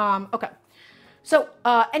 Okay. So,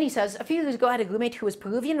 and he says, a few years ago I had a roommate who was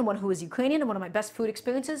Peruvian and one who was Ukrainian, and one of my best food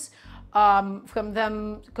experiences from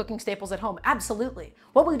them cooking staples at home. Absolutely.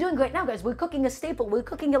 What we're doing right now, guys, we're cooking a staple. We're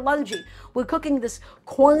cooking Elarji. We're cooking this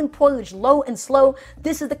corn porridge, low and slow.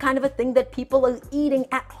 This is the kind of a thing that people are eating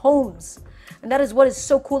at homes. And that is what is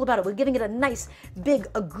so cool about it. We're giving it a nice, big,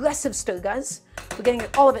 aggressive stir, guys. We're getting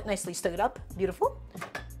all of it nicely stirred up. Beautiful.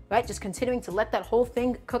 Right? Just continuing to let that whole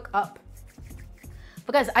thing cook up.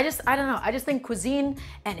 But guys, I don't know. I just think cuisine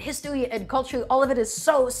and history and culture, all of it is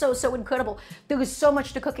so incredible. There is so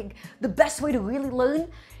much to cooking. The best way to really learn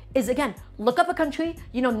is, again, look up a country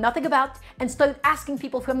you know nothing about and start asking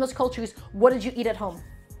people from those cultures, what did you eat at home?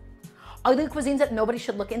 Are there cuisines that nobody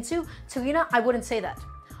should look into? Serena, I wouldn't say that.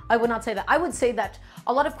 I would not say that. I would say that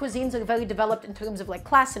a lot of cuisines are very developed in terms of like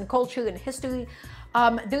class and culture and history.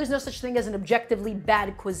 There is no such thing as an objectively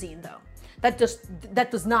bad cuisine, though. That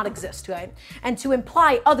does not exist, right? And to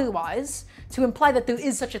imply otherwise, to imply that there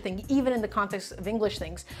is such a thing, even in the context of English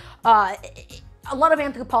things, a lot of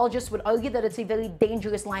anthropologists would argue that it's a very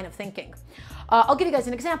dangerous line of thinking. I'll give you guys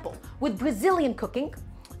an example. With Brazilian cooking,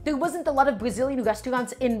 there wasn't a lot of Brazilian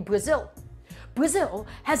restaurants in Brazil. Brazil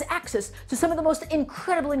has access to some of the most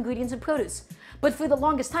incredible ingredients in produce. But for the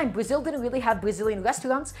longest time, Brazil didn't really have Brazilian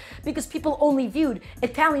restaurants because people only viewed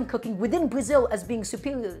Italian cooking within Brazil as being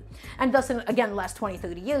superior. And thus, in, again, the last 20,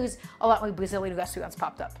 30 years, a lot more Brazilian restaurants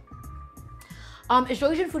popped up. Is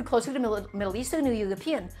Georgian food closer to Middle Eastern or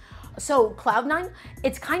European? So, Cloud9,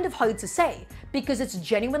 it's kind of hard to say because it's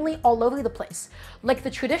genuinely all over the place. Like the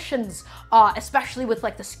traditions, especially with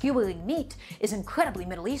like the skewering meat, is incredibly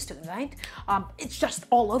Middle Eastern, right? It's just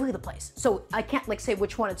all over the place. So I can't like say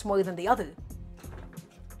which one it's more than the other.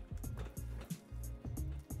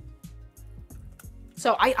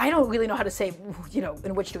 So I don't really know how to say, you know,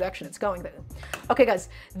 in which direction it's going there. Okay, guys,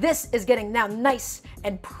 this is getting now nice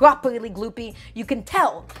and properly gloopy. You can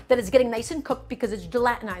tell that it's getting nice and cooked because it's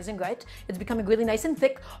gelatinizing, right? It's becoming really nice and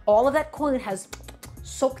thick. All of that corn has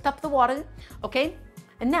soaked up the water, okay?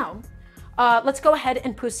 And now, let's go ahead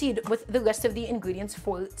and proceed with the rest of the ingredients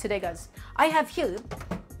for today, guys. I have here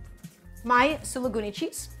my suluguni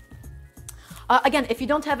cheese. Again, if you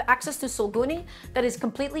don't have access to suluguni, that is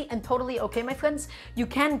completely and totally okay, my friends. You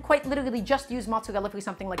can quite literally just use mozzarella for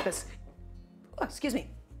something like this. Oh, excuse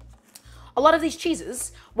me. A lot of these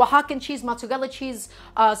cheeses, Oaxacan cheese, mozzarella cheese,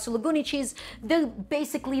 suluguni cheese, they're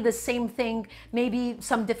basically the same thing. Maybe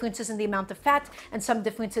some differences in the amount of fat and some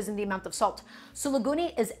differences in the amount of salt.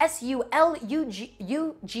 Suluguni is S-U-L-U-G-U-N-I.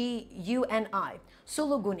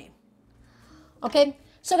 Suluguni. Okay?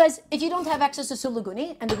 So guys, if you don't have access to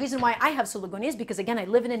suluguni, and the reason why I have suluguni is because, again, I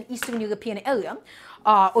live in an Eastern European area,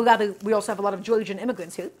 or rather, we also have a lot of Georgian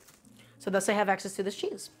immigrants here, so thus I have access to this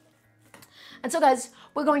cheese. And so, guys,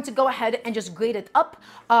 we're going to go ahead and just grate it up.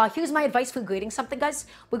 Here's my advice for grating something, guys.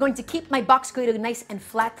 We're going to keep my box grater nice and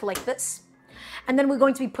flat like this, and then we're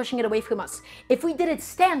going to be pushing it away from us. If we did it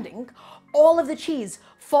standing, all of the cheese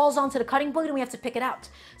falls onto the cutting board and we have to pick it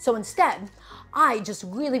out. So instead, I just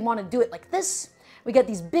really want to do it like this. We get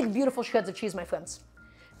these big, beautiful shreds of cheese, my friends.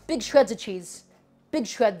 Big shreds of cheese. Big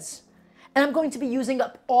shreds. And I'm going to be using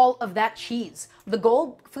up all of that cheese. The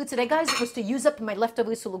goal for today, guys, was to use up my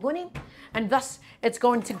leftover suluguni, and thus it's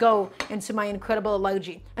going to go into my incredible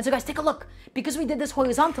Elarji. And so, guys, take a look. Because we did this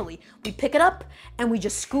horizontally, we pick it up and we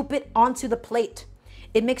just scoop it onto the plate.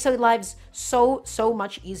 It makes our lives so, so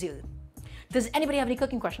much easier. Does anybody have any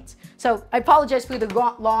cooking questions? So I apologize for the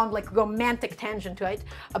long, like, romantic tangent, right?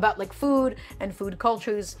 About like food and food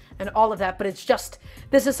cultures and all of that, but it's just,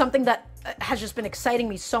 this is something that has just been exciting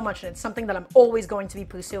me so much, and it's something that I'm always going to be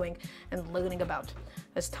pursuing and learning about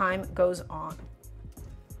as time goes on.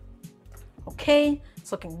 Okay,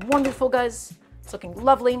 it's looking wonderful, guys. It's looking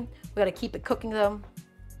lovely. We gotta keep it cooking though,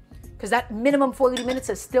 because that minimum 40 minutes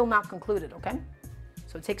is still not concluded, okay?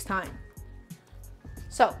 So it takes time.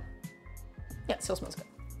 So, yeah, it still smells good.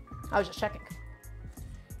 I was just checking.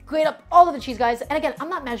 Grate up all of the cheese, guys. And again, I'm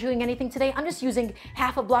not measuring anything today. I'm just using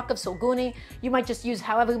half a block of suluguni. You might just use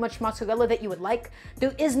however much mozzarella that you would like.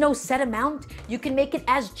 There is no set amount. You can make it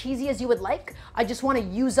as cheesy as you would like. I just want to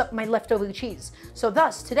use up my leftover cheese. So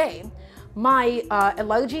thus, today, my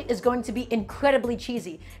Elarji is going to be incredibly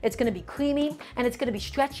cheesy. It's going to be creamy, and it's going to be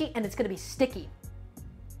stretchy, and it's going to be sticky.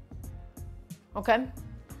 Okay?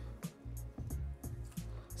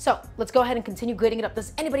 So let's go ahead and continue grating it up.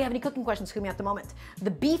 Does anybody have any cooking questions for me at the moment? The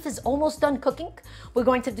beef is almost done cooking. We're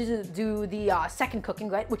going to do the second cooking,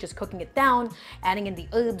 right? Which is cooking it down, adding in the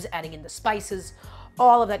herbs, adding in the spices,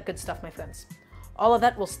 all of that good stuff, my friends. All of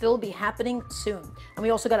that will still be happening soon. And we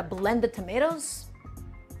also got to blend the tomatoes.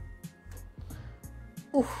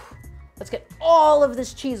 Oof. Let's get all of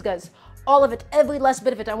this cheese, guys. All of it, every last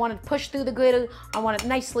bit of it. I want it pushed through the grater. I want it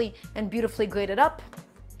nicely and beautifully grated up.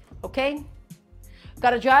 Okay?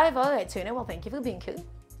 Gotta drive? All right, Tuna. Well, thank you for being here.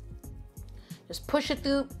 Just push it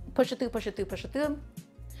through, push it through, push it through, push it through.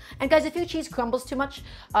 And guys, if your cheese crumbles too much,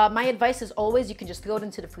 my advice is always you can just throw it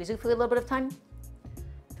into the freezer for a little bit of time.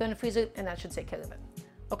 Throw it in the freezer, and that should take care of it.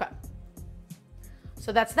 Okay.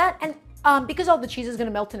 So that's that. And because all the cheese is going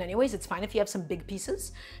to melt in anyways, it's fine if you have some big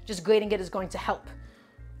pieces. Just grating it is going to help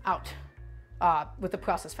out with the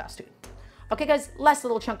process faster. Okay, guys, last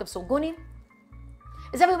little chunk of suluguni.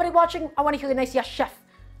 Is everybody watching? I want to hear a nice yes, chef.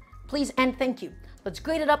 Please and thank you. Let's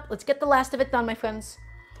grate it up. Let's get the last of it done, my friends.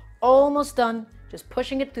 Almost done. Just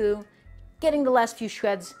pushing it through, getting the last few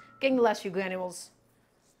shreds, getting the last few granules.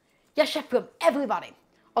 Yes, chef from everybody.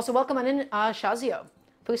 Also, welcome on in, Shazio.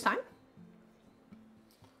 First time?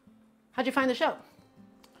 How'd you find the show?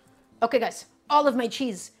 Okay, guys. All of my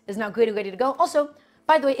cheese is now grated, ready to go. Also,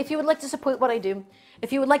 by the way, if you would like to support what I do,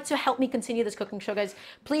 if you would like to help me continue this cooking show, guys,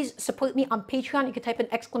 please support me on Patreon. You can type in !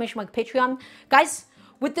 Patreon. Guys,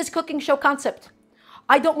 with this cooking show concept,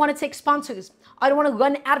 I don't want to take sponsors. I don't want to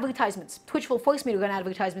run advertisements. Twitch will force me to run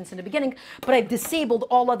advertisements in the beginning, but I've disabled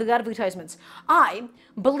all other advertisements. I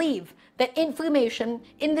believe that information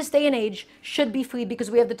in this day and age should be free because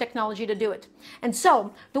we have the technology to do it. And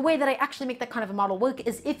so the way that I actually make that kind of a model work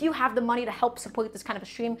is if you have the money to help support this kind of a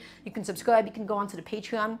stream, you can subscribe, you can go onto the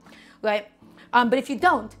Patreon, right? But if you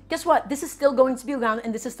don't, guess what? This is still going to be around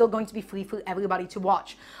and this is still going to be free for everybody to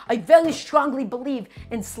watch. I very strongly believe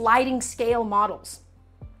in sliding scale models,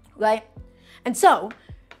 right? And so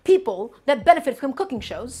people that benefit from cooking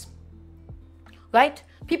shows, right?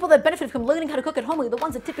 People that benefit from learning how to cook at home are the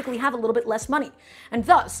ones that typically have a little bit less money. And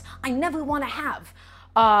thus, I never want to have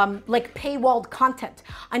like paywalled content.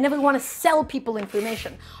 I never want to sell people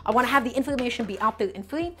information. I want to have the information be out there and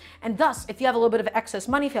free. And thus, if you have a little bit of excess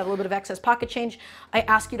money, if you have a little bit of excess pocket change, I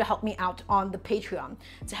ask you to help me out on the Patreon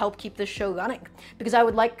to help keep this show running, because I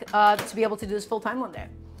would like to be able to do this full time one day.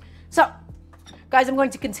 So, guys, I'm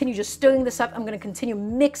going to continue just stirring this up. I'm going to continue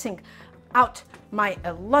mixing out my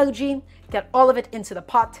Elarji, get all of it into the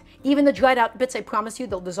pot. Even the dried out bits, I promise you,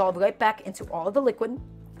 they'll dissolve right back into all of the liquid.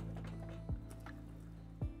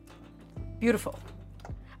 Beautiful.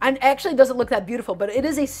 And actually, it doesn't look that beautiful, but it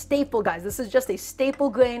is a staple, guys. This is just a staple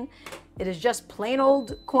grain. It is just plain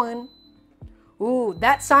old corn. Ooh,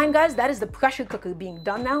 that sign, guys, that is the pressure cooker being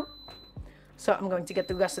done now. So I'm going to get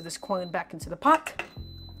the rest of this corn back into the pot.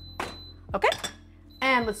 Okay.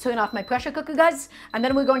 And let's turn off my pressure cooker, guys. And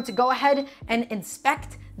then we're going to go ahead and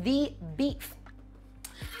inspect the beef.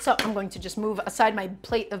 So I'm going to just move aside my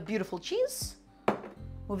plate of beautiful cheese.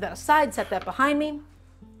 Move that aside, set that behind me.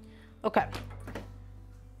 Okay.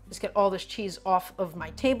 Just get all this cheese off of my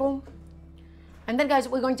table. And then, guys,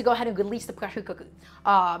 we're going to go ahead and release the pressure cooker.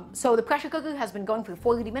 So the pressure cooker has been going for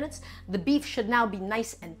 40 minutes. The beef should now be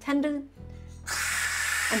nice and tender.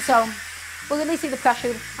 And so we're releasing the pressure,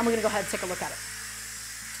 and we're going to go ahead and take a look at it.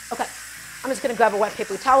 Okay, I'm just going to grab a wet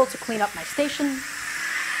paper towel to clean up my station.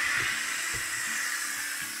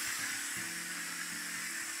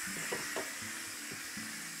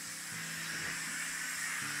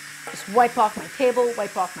 Just wipe off my table,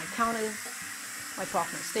 wipe off my counter, wipe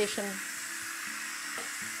off my station.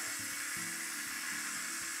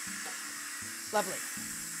 Lovely.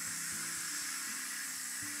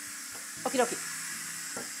 Okie dokie.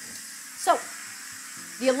 So,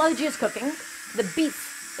 the Elarji is cooking. The beef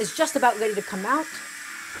is just about ready to come out.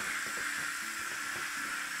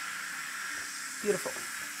 Beautiful.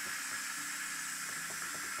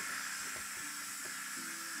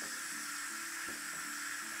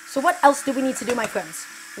 So what else do we need to do, my friends?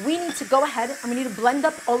 We need to go ahead and we need to blend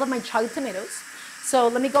up all of my charred tomatoes. So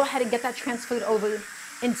let me go ahead and get that transferred over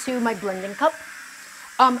into my blending cup.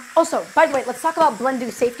 Also, by the way, let's talk about blender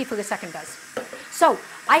safety for a second, guys. So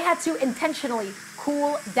I had to intentionally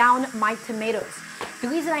cool down my tomatoes. The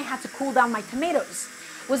reason I had to cool down my tomatoes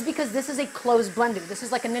was because this is a closed blender. This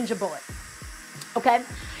is like a ninja bullet, okay?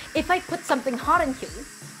 If I put something hot in here,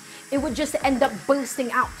 it would just end up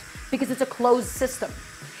bursting out because it's a closed system.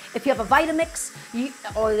 If you have a Vitamix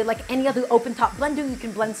or like any other open top blender, you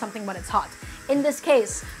can blend something when it's hot. In this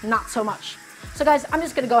case, not so much. So guys, I'm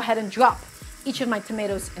just gonna go ahead and drop each of my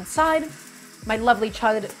tomatoes inside. My lovely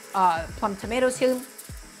charred plum tomatoes here.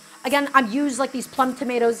 Again, I've used like these plum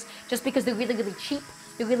tomatoes just because they're really, really cheap.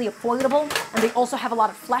 They're really affordable, and they also have a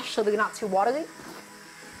lot of flesh, so they're not too watery.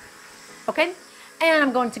 Okay, and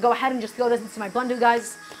I'm going to go ahead and just throw this into my blender,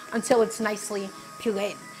 guys, until it's nicely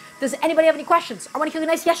pureed. Does anybody have any questions? I want to hear a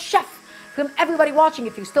nice yes, chef, from everybody watching.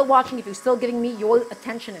 If you're still watching, if you're still giving me your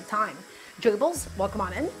attention and time. Gerbils, welcome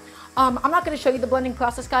on in. I'm not going to show you the blending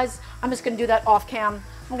process, guys. I'm just going to do that off cam.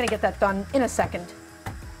 I'm going to get that done in a second.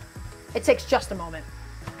 It takes just a moment.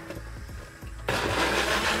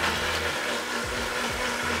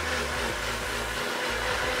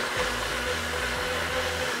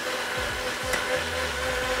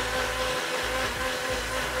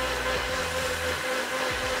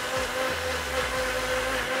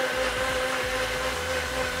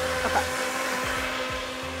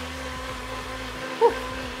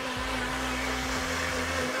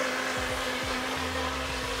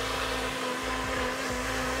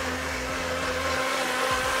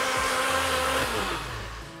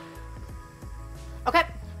 Okay,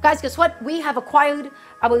 guys, guess what? We have acquired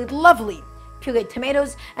our lovely pureed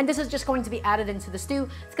tomatoes, and this is just going to be added into the stew.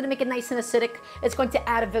 It's going to make it nice and acidic. It's going to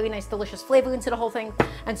add a very nice, delicious flavor into the whole thing,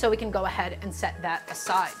 and so we can go ahead and set that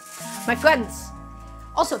aside. My friends,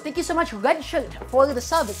 also, thank you so much, Red Shirt, for the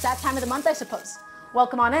sub. It's that time of the month, I suppose.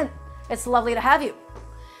 Welcome on in. It's lovely to have you.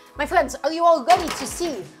 My friends, are you all ready to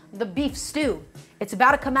see the beef stew? It's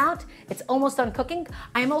about to come out. It's almost done cooking.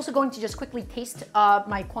 I am also going to just quickly taste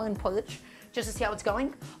my corn porridge, just to see how it's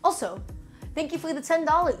going. Also, thank you for the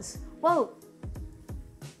 $10. Whoa.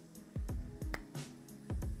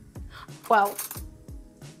 Well,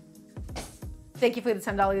 thank you for the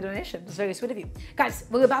 $10 donation. It's very sweet of you. Guys,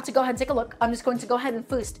 we're about to go ahead and take a look. I'm just going to go ahead and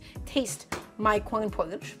first taste my corn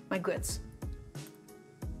porridge, my grits.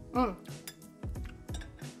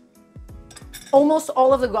 Almost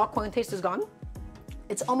all of the raw corn taste is gone.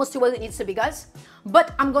 It's almost to where it needs to be, guys.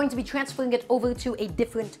 But I'm going to be transferring it over to a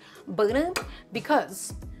different burner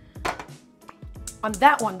because on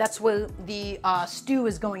that one, that's where the stew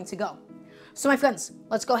is going to go. So my friends,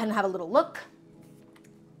 let's go ahead and have a little look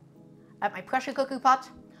at my pressure cooker pot.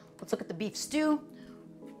 Let's look at the beef stew.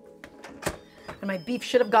 And my beef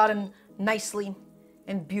should have gotten nicely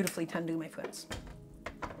and beautifully tender, my friends.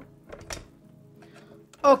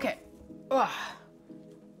 Okay. Ugh.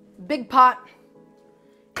 Big pot.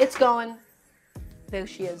 It's going. There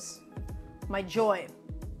she is. My joy.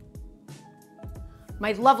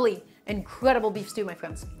 My lovely, incredible beef stew, my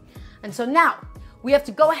friends. And so now we have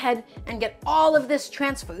to go ahead and get all of this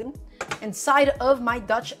transferred inside of my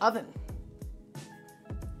Dutch oven.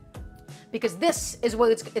 Because this is where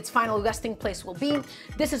its final resting place will be.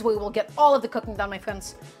 This is where we'll get all of the cooking done, my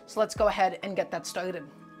friends. So let's go ahead and get that started.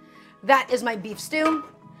 That is my beef stew.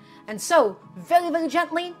 And so, very, very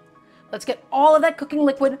gently, let's get all of that cooking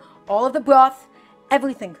liquid, all of the broth,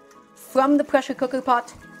 everything from the pressure cooker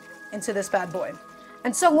pot into this bad boy.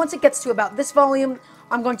 And so once it gets to about this volume,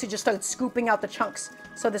 I'm going to just start scooping out the chunks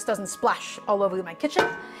so this doesn't splash all over my kitchen.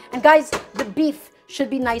 And guys, the beef should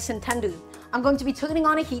be nice and tender. I'm going to be turning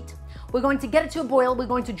on a heat. We're going to get it to a boil. We're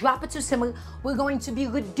going to drop it to simmer. We're going to be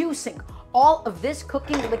reducing all of this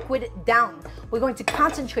cooking liquid down. We're going to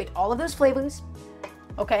concentrate all of those flavors.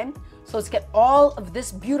 Okay, so let's get all of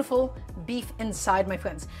this beautiful beef inside, my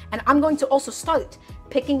friends. And I'm going to also start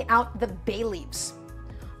picking out the bay leaves.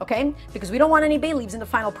 Okay, because we don't want any bay leaves in the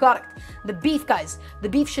final product. The beef, guys, the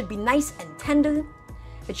beef should be nice and tender.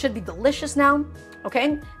 It should be delicious now.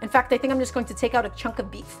 Okay, in fact, I think I'm just going to take out a chunk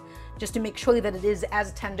of beef just to make sure that it is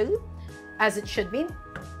as tender as it should be.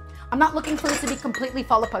 I'm not looking for it to be completely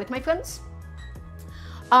fall apart, my friends.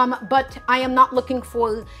 But I am not looking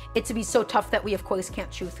for it to be so tough that we, of course, can't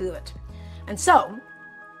chew through it. And so,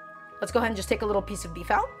 let's go ahead and just take a little piece of beef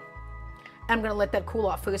out. I'm going to let that cool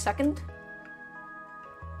off for a second.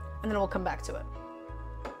 And then we'll come back to it.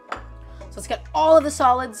 So let's get all of the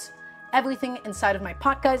solids, everything inside of my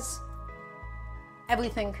pot, guys.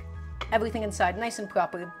 Everything inside, nice and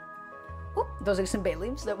proper. Oop, those are some bay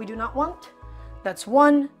leaves that we do not want. That's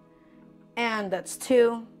one, and that's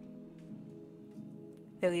two.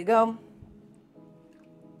 There you go.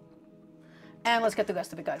 And let's get the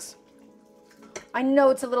rest of it, guys. I know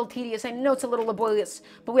it's a little tedious, I know it's a little laborious,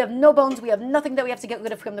 but we have no bones, we have nothing that we have to get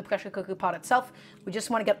rid of from the pressure cooker pot itself. We just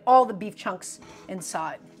want to get all the beef chunks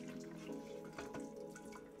inside.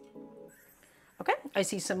 Okay, I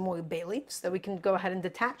see some more bay leaves that we can go ahead and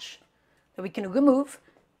detach, that we can remove.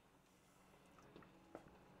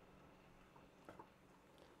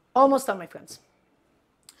 Almost done, my friends.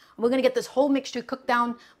 We're going to get this whole mixture cooked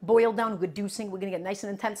down, boiled down, reducing. We're going to get nice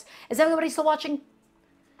and intense. Is everybody still watching?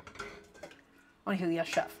 I want to hear yes,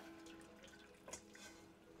 chef.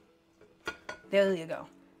 There you go.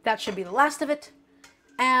 That should be the last of it.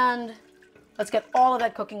 And let's get all of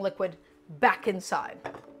that cooking liquid back inside.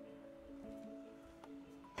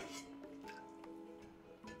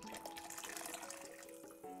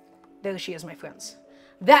 There she is, my friends.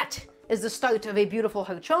 That is the start of a beautiful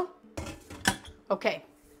kharcho. Okay,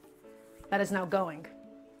 that is now going.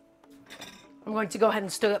 I'm going to go ahead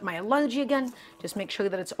and stir up my Elarji again. Just make sure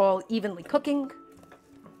that it's all evenly cooking.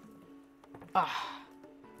 Ah,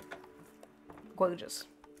 gorgeous.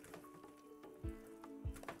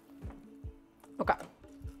 Okay.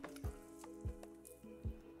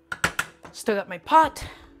 Stir up my pot.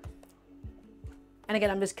 And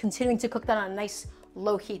again, I'm just continuing to cook that on a nice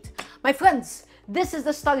low heat. My friends, this is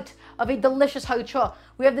the start of a delicious kharcho.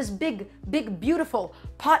 We have this big, big, beautiful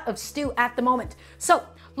pot of stew at the moment. So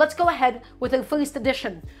let's go ahead with our first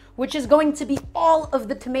addition, which is going to be all of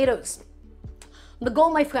the tomatoes. The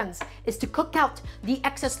goal, my friends, is to cook out the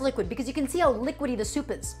excess liquid because you can see how liquidy the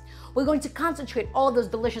soup is. We're going to concentrate all of those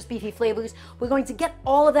delicious beefy flavors. We're going to get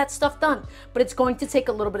all of that stuff done, but it's going to take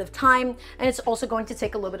a little bit of time and it's also going to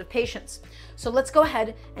take a little bit of patience. So let's go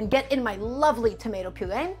ahead and get in my lovely tomato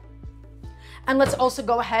puree. And let's also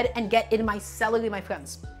go ahead and get in my celery, my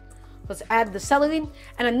friends. Let's add the celery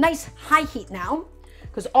and a nice high heat now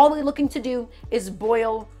because all we're looking to do is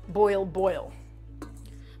boil, boil, boil.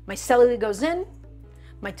 My celery goes in.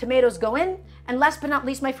 My tomatoes go in, and last but not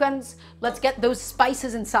least, my friends, let's get those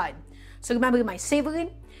spices inside. So remember my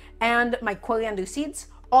savory and my coriander seeds,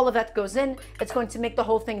 all of that goes in. It's going to make the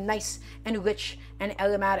whole thing nice and rich and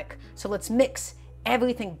aromatic. So let's mix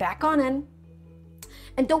everything back on in.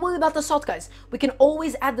 And don't worry about the salt, guys. We can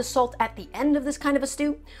always add the salt at the end of this kind of a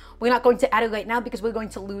stew. We're not going to add it right now because we're going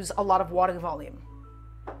to lose a lot of water volume.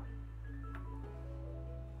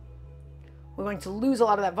 We're going to lose a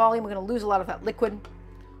lot of that volume. We're going to lose a lot of that liquid.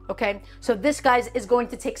 Okay, so this, guys, is going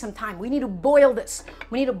to take some time. We need to boil this.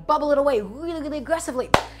 We need to bubble it away really, really aggressively.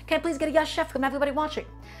 Can I please get a yes, chef, from everybody watching?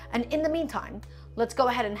 And in the meantime, let's go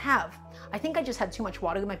ahead and have, I think I just had too much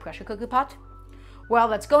water in my pressure cooker pot. While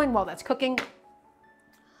that's going, while that's cooking,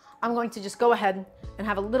 I'm going to just go ahead and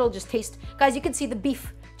have a little just taste. Guys, you can see the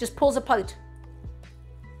beef just pulls apart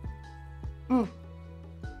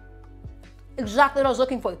Exactly what I was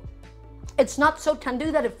looking for. It's not so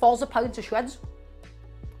tender that it falls apart into shreds,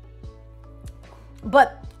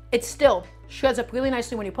 but it still shreds up really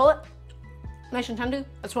nicely when you pull it. Nice and tender.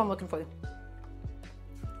 That's what I'm looking for.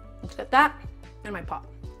 Let's get that in my pot.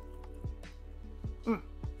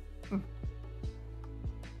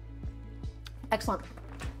 Excellent.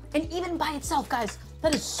 And even by itself, guys,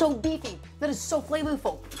 that is so beefy. That is so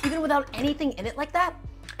flavorful. Even without anything in it like that.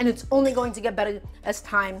 And it's only going to get better as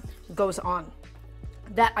time goes on.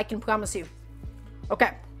 That I can promise you.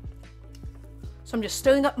 Okay. So I'm just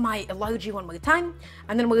stirring up my Elarji one more time.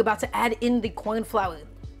 And then we're about to add in the corn flour.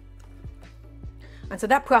 And so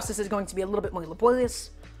that process is going to be a little bit more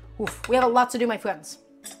laborious. Oof, we have a lot to do, my friends.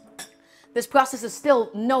 This process is still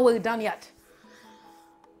nowhere done yet.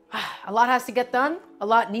 A lot has to get done. A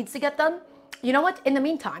lot needs to get done. You know what? In the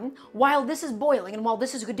meantime, while this is boiling and while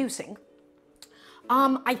this is reducing,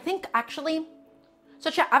 I think actually... So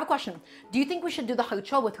chat, I have a question. Do you think we should do the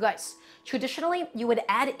kharcho with rice? Traditionally, you would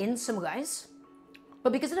add in some rice.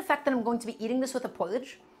 But because of the fact that I'm going to be eating this with a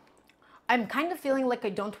porridge, I'm kind of feeling like I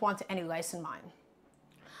don't want any rice in mine.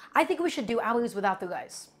 I think we should do ours without the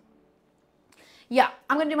rice. Yeah,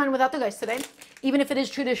 I'm going to do mine without the rice today, even if it is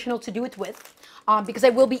traditional to do it with, because I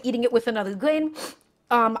will be eating it with another grain.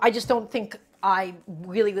 I just don't think I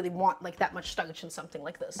really want like that much starch in something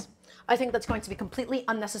like this. I think that's going to be completely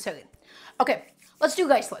unnecessary. Okay, let's do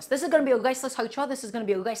riceless. This is going to be a riceless kharcho. This is going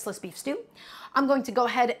to be a riceless beef stew. I'm going to go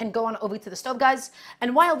ahead and go on over to the stove, guys.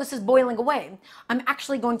 And while this is boiling away, I'm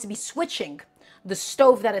actually going to be switching the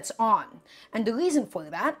stove that it's on. And the reason for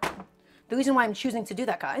that, the reason why I'm choosing to do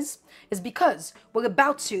that, guys, is because we're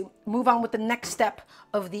about to move on with the next step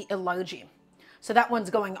of the Elarji. So that one's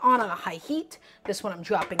going on a high heat. This one I'm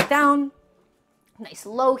dropping down. Nice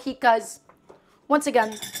low heat, guys. Once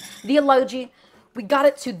again, the Elarji, we got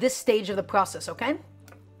it to this stage of the process, okay?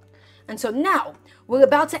 And so now we're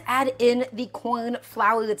about to add in the corn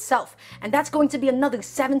flour itself. And that's going to be another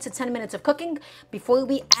 7 to 10 minutes of cooking before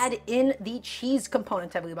we add in the cheese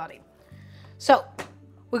component, everybody. So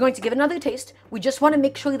we're going to give it another taste. We just want to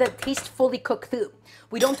make sure that it tastes fully cooked through.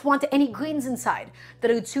 We don't want any grains inside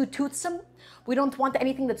that are too toothsome. We don't want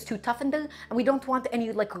anything that's too tough in there. And we don't want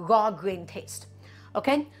any like raw grain taste.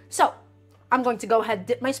 Okay? So I'm going to go ahead,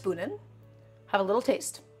 dip my spoon in, have a little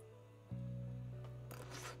taste.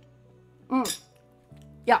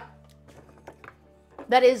 Yeah.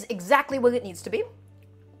 That is exactly what it needs to be.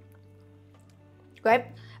 Right?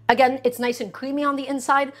 Again, it's nice and creamy on the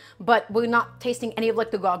inside, but we're not tasting any of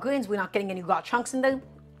like the raw grains. We're not getting any raw chunks in there.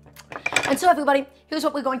 And so everybody, here's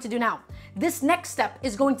what we're going to do now. This next step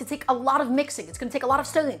is going to take a lot of mixing. It's going to take a lot of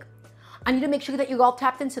stirring. I need to make sure that you're all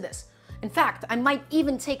tapped into this. In fact, I might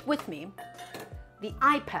even take with me the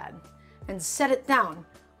iPad and set it down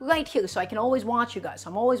right here so I can always watch you guys.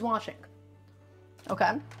 I'm always watching.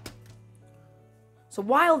 Okay? So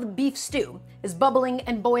while the beef stew is bubbling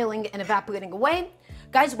and boiling and evaporating away,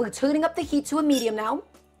 guys, we're turning up the heat to a medium now.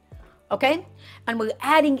 Okay? And we're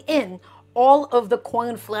adding in all of the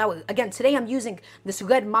corn flour. Again, today I'm using this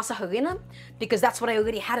red masa harina because that's what I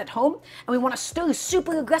already had at home. And we want to stir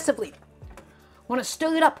super aggressively. We want to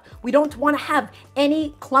stir it up. We don't want to have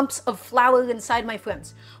any clumps of flour inside, my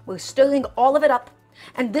friends. We're stirring all of it up.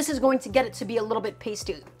 And this is going to get it to be a little bit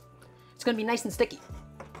pasty. It's going to be nice and sticky.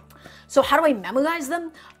 So how do I memorize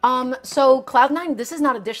them? So Cloud9, this is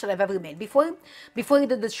not a dish that I've ever made before. Before I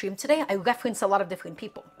did the stream today, I referenced a lot of different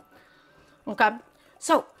people. Okay?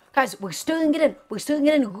 So, guys, we're stirring it in. We're stirring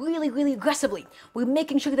it in really aggressively. We're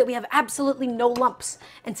making sure that we have absolutely no lumps.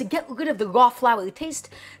 And to get rid of the raw flour taste,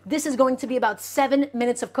 this is going to be about 7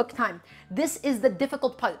 minutes of cook time. This is the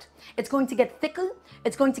difficult part. It's going to get thicker.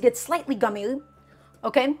 It's going to get slightly gummier.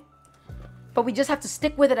 Okay? But we just have to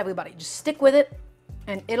stick with it, everybody. Just stick with it,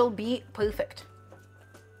 and it'll be perfect.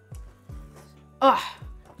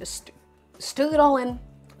 Just stir it all in.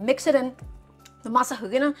 Mix it in. The masa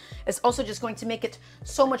harina is also just going to make it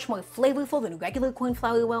so much more flavorful than regular corn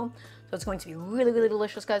flour will. So it's going to be really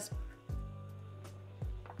delicious, guys.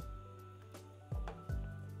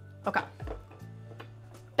 Okay.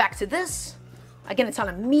 Back to this. Again, it's on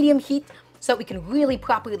a medium heat so that we can really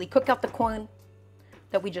properly cook out the corn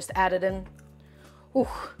that we just added in. Ooh,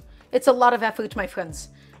 it's a lot of effort, my friends.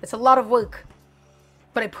 It's a lot of work.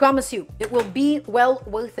 But I promise you, it will be well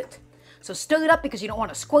worth it. So stir it up because you don't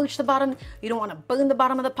want to squelch the bottom. You don't want to burn the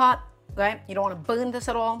bottom of the pot, right? You don't want to burn this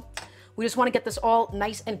at all. We just want to get this all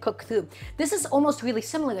nice and cooked through. This is almost really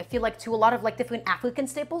similar, I feel like, to a lot of like different African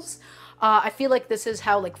staples. I feel like this is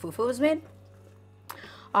how like fufu is made.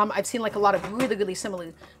 I've seen like a lot of really, really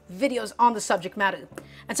similar videos on the subject matter.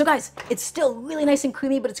 And so guys, it's still really nice and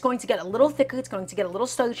creamy, but it's going to get a little thicker. It's going to get a little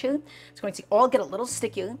starchier. It's going to all get a little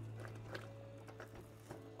stickier.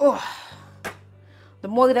 Oh, the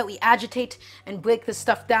more that we agitate and break this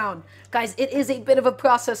stuff down. Guys, it is a bit of a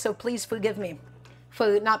process, so please forgive me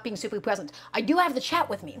for not being super present. I do have the chat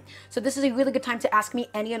with me, so this is a really good time to ask me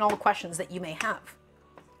any and all questions that you may have,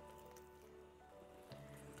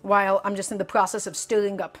 while I'm just in the process of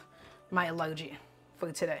stirring up my Elarji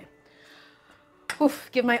for today. Oof,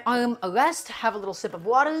 give my arm a rest, have a little sip of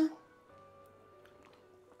water,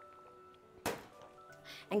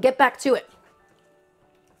 and get back to it.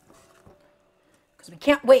 Because we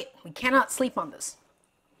can't wait. We cannot sleep on this.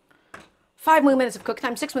 5 more minutes of cook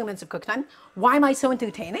time, 6 more minutes of cook time. Why am I so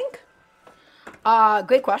entertaining?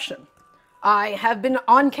 Great question. I have been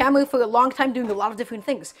on camera for a long time doing a lot of different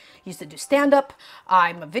things. Used to do stand-up.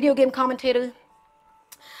 I'm a video game commentator.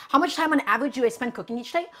 How much time on average do I spend cooking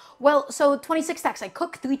each day? Well, so 26 stacks. I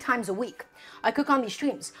cook 3 times a week. I cook on these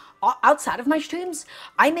streams. Outside of my streams,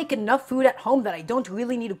 I make enough food at home that I don't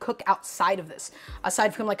really need to cook outside of this.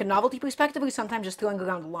 Aside from like a novelty perspective, or sometimes just throwing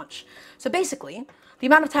around a lunch. So basically, the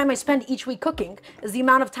amount of time I spend each week cooking is the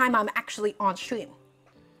amount of time I'm actually on stream.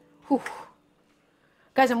 Whew.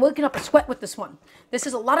 Guys, I'm working up a sweat with this one. This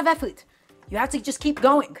is a lot of effort. You have to just keep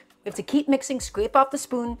going. You have to keep mixing, scrape off the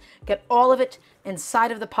spoon, get all of it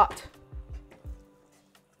inside of the pot.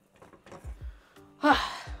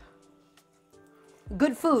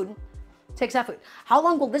 Good food takes effort. How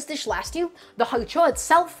long will this dish last you? The Kharcho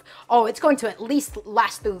itself, oh, it's going to at least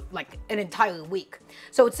last through like an entire week.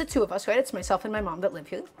 So it's the two of us, right? It's myself and my mom that live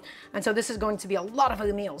here. And so this is going to be a lot of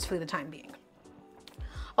our meals for the time being.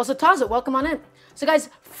 Also, Taza, welcome on in. So guys,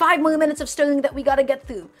 5 more minutes of stirring that we gotta get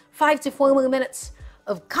through. 5 to 4 more minutes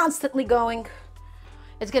of constantly going.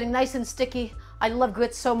 It's getting nice and sticky. I love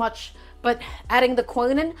grits so much, but adding the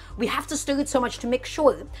corn in, we have to stir it so much to make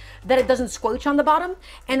sure that it doesn't scorch on the bottom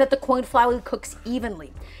and that the corn flour cooks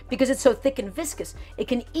evenly. Because it's so thick and viscous, it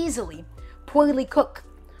can easily poorly cook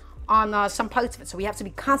on some parts of it. So we have to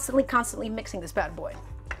be constantly mixing this bad boy.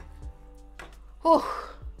 Oh,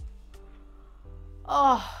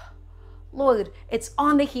 Lord, it's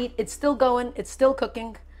on the heat, it's still going, it's still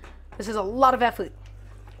cooking. This is a lot of effort.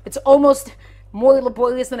 It's almost more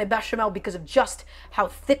laborious than a bechamel because of just how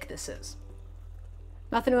thick this is.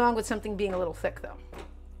 Nothing wrong with something being a little thick though.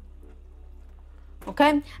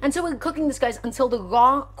 Okay? And so we're cooking this, guys, until the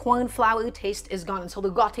raw corn flour taste is gone, until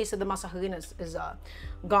the raw taste of the masa harina is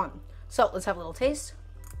gone. So let's have a little taste.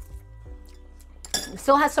 It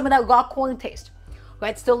still has some of that raw corn taste,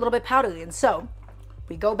 right? Still a little bit powdery, and so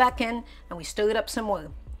we go back in and we stir it up some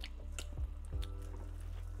more.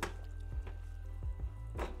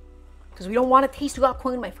 Because we don't want to taste raw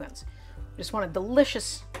corn, my friends. We just want a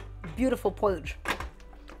delicious, beautiful porridge.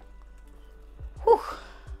 Whew.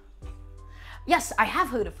 Yes, I have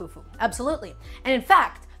heard of fufu, absolutely. And in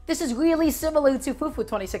fact, this is really similar to fufu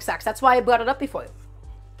 26 stacks. That's why I brought it up before.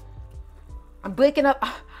 I'm breaking up.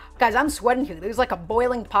 Guys, I'm sweating here. There's like a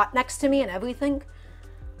boiling pot next to me and everything.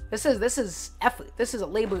 This is effort. This is a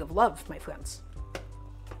labor of love, my friends.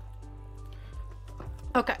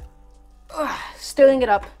 Okay. Stirring it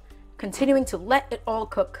up. Continuing to let it all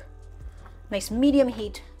cook. Nice medium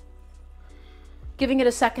heat. Giving it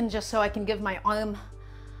a second just so I can give my arm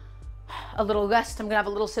a little rest. I'm gonna have a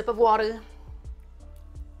little sip of water.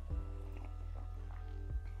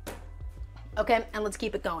 Okay, and let's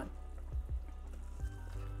keep it going.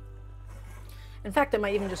 In fact, I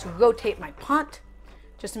might even just rotate my pot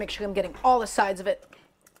just to make sure I'm getting all the sides of it.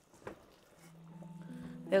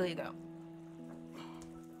 There you go.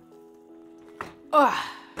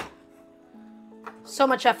 So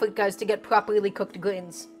much effort, guys, to get properly cooked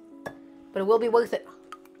grains. But it will be worth it.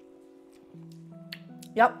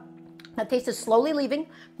 Yep. That taste is slowly leaving.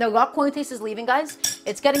 The raw corn taste is leaving, guys.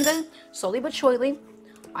 It's getting there, slowly but surely.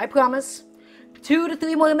 I promise. 2 to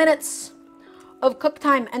 3 more minutes of cook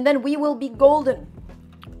time, and then we will be golden.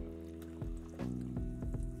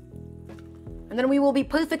 And then we will be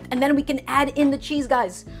perfect, and then we can add in the cheese,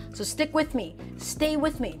 guys. So stick with me. Stay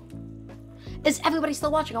with me. Is everybody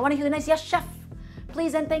still watching? I want to hear a nice yes, chef.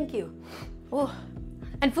 Please and thank you. Oh.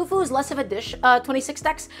 And fufu is less of a dish, 26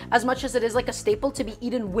 stacks, as much as it is like a staple to be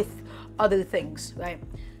eaten with other things, right?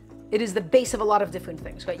 It is the base of a lot of different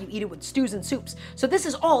things, right? You eat it with stews and soups. So this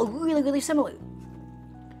is all really, really similar.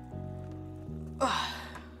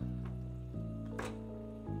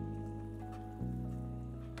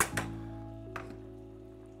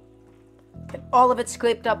 Get all of it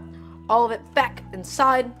scraped up, all of it back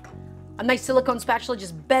inside. A nice silicone spatula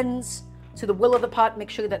just bends to the will of the pot. Make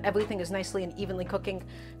sure that everything is nicely and evenly cooking.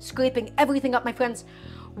 Scraping everything up, my friends.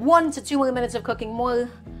 1 to 2 more minutes of cooking more.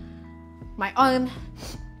 My arm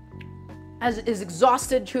is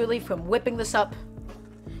exhausted truly from whipping this up.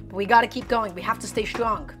 But we gotta keep going. We have to stay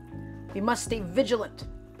strong. We must stay vigilant.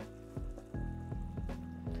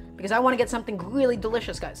 Because I want to get something really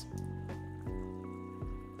delicious, guys.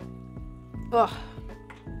 Ugh.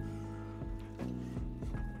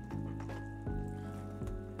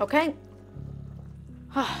 Okay.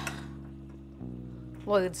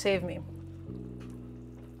 Lord, save me.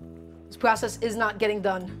 This process is not getting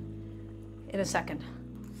done in a second.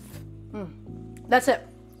 That's it.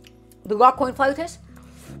 The raw corn flour taste?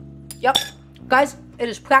 Yep. Guys, it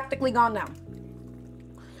is practically gone now.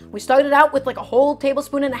 We started out with like a whole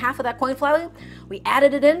tablespoon and a half of that corn flour. We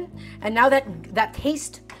added it in, and now that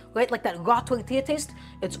taste, right, like that raw tortilla taste,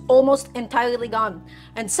 it's almost entirely gone.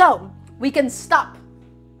 And so we can stop.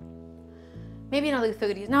 Maybe another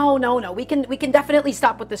 30. No. We can definitely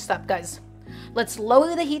stop with this step, guys. Let's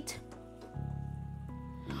lower the heat.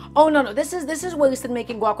 Oh no. This is worse than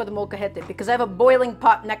making guac with a molcajete because I have a boiling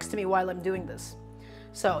pot next to me while I'm doing this.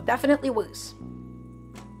 So definitely worse.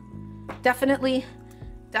 Definitely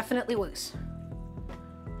worse.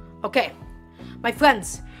 Okay, my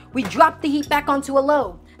friends, we dropped the heat back onto a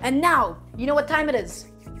low. And now, you know what time it is?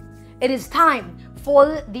 It is time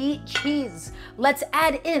for the cheese. Let's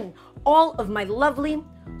add in all of my lovely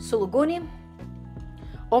suluguni.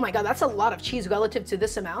 Oh my God, that's a lot of cheese relative to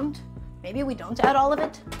this amount. Maybe we don't add all of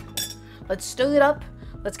it. Let's stir it up.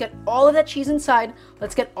 Let's get all of that cheese inside.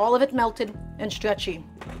 Let's get all of it melted and stretchy.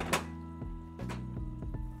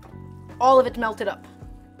 All of it melted up.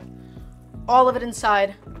 All of it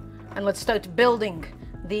inside. And let's start building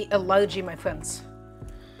the Elarji, my friends.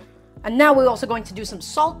 And now we're also going to do some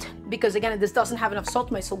salt, because again, this doesn't have enough salt.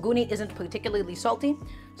 My suluguni isn't particularly salty.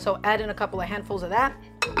 So add in a couple of handfuls of that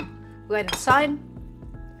right inside.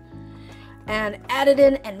 And add it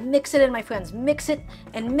in and mix it in, my friends. Mix it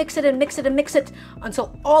and mix it and mix it and mix it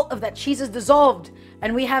until all of that cheese is dissolved.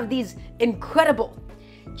 And we have these incredible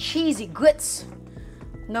cheesy grits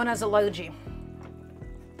known as Elarji.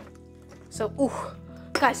 So,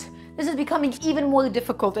 guys, this is becoming even more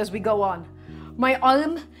difficult as we go on. My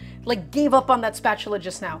arm gave up on that spatula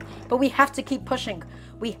just now, but we have to keep pushing.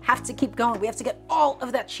 We have to keep going. We have to get all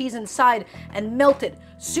of that cheese inside and melted.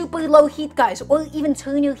 Super low heat, guys, or even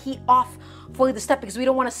turn your heat off for the step because we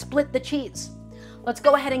don't want to split the cheese. Let's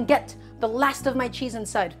go ahead and get the last of my cheese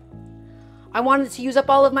inside. I wanted to use up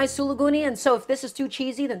all of my suluguni, and so if this is too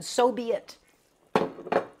cheesy, then so be it.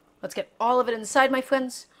 Let's get all of it inside, my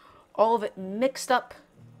friends. All of it mixed up.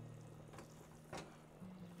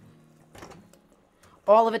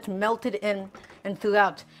 All of it melted in and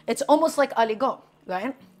throughout. It's almost like aligot,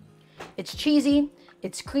 right? It's cheesy,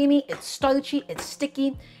 it's creamy, it's starchy, it's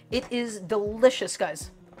sticky. It is delicious,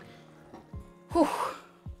 guys. Whew.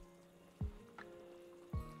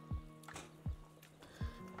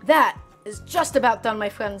 That is just about done, my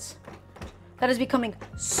friends. That is becoming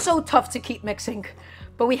so tough to keep mixing,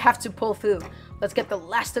 but we have to pull through. Let's get the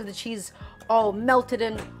last of the cheese all melted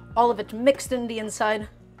in, all of it mixed in the inside.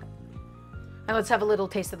 And let's have a little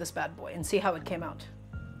taste of this bad boy and see how it came out.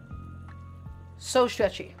 So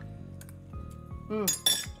stretchy. Well,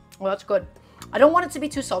 that's good. I don't want it to be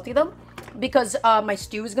too salty though, because my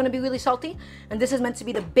stew is going to be really salty, and this is meant to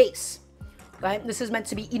be the base, right? This is meant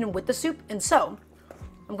to be eaten with the soup, and so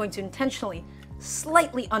I'm going to intentionally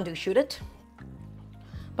slightly undershoot it.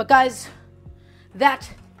 But guys, that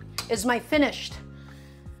is my finished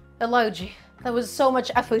Elarji. That was so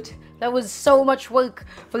much effort. That was so much work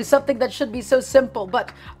for something that should be so simple,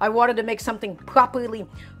 but I wanted to make something properly,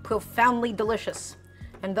 profoundly delicious.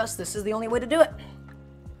 And thus, this is the only way to do it.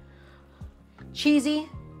 Cheesy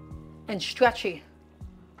and stretchy.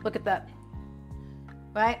 Look at that.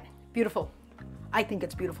 Right? Beautiful. I think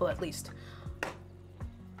it's beautiful, at least.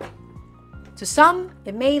 To some,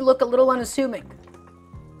 it may look a little unassuming.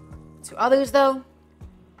 To others, though,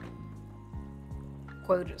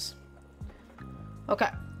 gorgeous. Okay.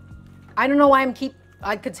 I don't know why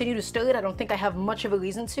I continue to stir it. I don't think I have much of a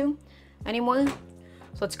reason to anymore.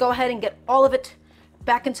 So let's go ahead and get all of it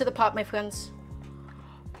back into the pot, my friends.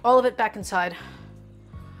 All of it back inside.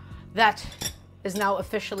 That is now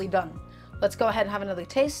officially done. Let's go ahead and have another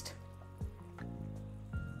taste.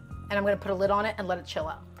 And I'm going to put a lid on it and let it chill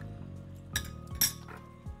out.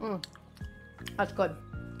 That's good.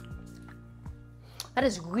 That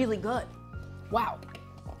is really good. Wow.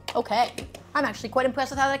 Okay. I'm actually quite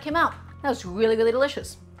impressed with how that came out. That was really, really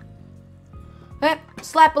delicious. Okay,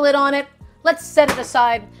 slap a lid on it. Let's set it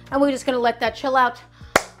aside, and we're just going to let that chill out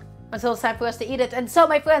until it's time for us to eat it. And so,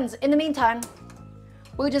 my friends, in the meantime,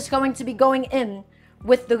 we're just going to be going in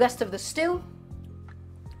with the rest of the stew.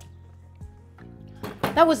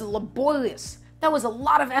 That was laborious. That was a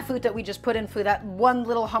lot of effort that we just put in for that one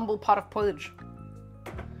little humble pot of porridge.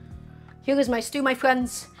 Here is my stew, my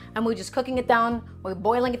friends, and we're just cooking it down. We're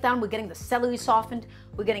boiling it down. We're getting the celery softened.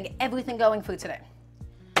 We're getting everything going for today.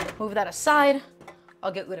 Move that aside.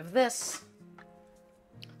 I'll get rid of this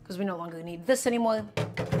because we no longer need this anymore.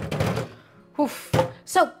 Oof.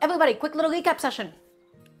 So, everybody, quick little recap session.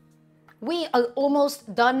 We are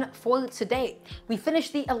almost done for today. We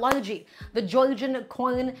finished the Elarji, the Georgian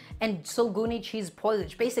corn and suluguni cheese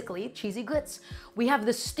porridge, basically cheesy grits. We have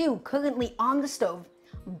the stew currently on the stove,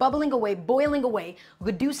 bubbling away, boiling away,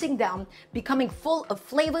 reducing down, becoming full of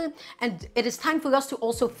flavor, and it is time for us to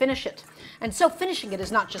also finish it. And so finishing it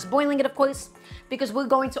is not just boiling it, of course, because we're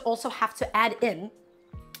going to also have to add in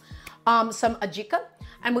some ajika,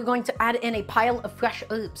 and we're going to add in a pile of fresh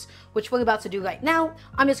herbs, which we're about to do right now.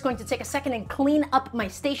 I'm just going to take a second and clean up my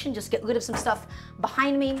station, just get rid of some stuff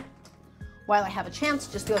behind me while I have a chance.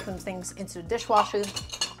 Just throw some things into the dishwasher,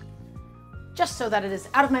 just so that it is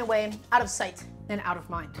out of my way, out of sight, and out of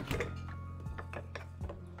mind.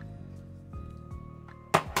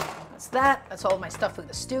 That's that. That's all of my stuff for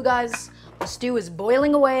the stew, guys. The stew is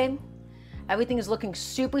boiling away. Everything is looking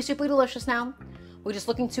super, super delicious now. We're just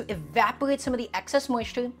looking to evaporate some of the excess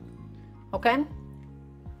moisture, okay?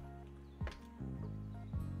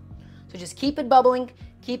 So just keep it bubbling,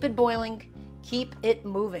 keep it boiling, keep it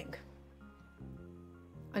moving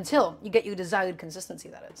until you get your desired consistency,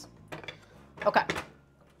 that is. Okay.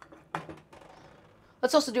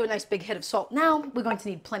 Let's also do a nice big hit of salt. Now, we're going to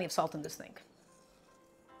need plenty of salt in this thing.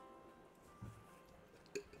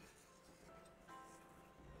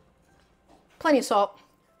 Plenty of salt.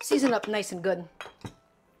 Season up nice and good.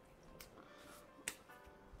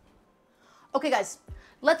 Okay, guys,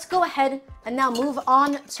 let's go ahead and now move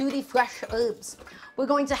on to the fresh herbs. We're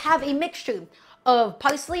going to have a mixture of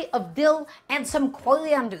parsley, of dill, and some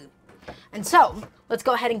coriander. And so, let's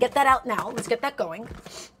go ahead and get that out now. Let's get that going.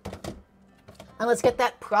 And let's get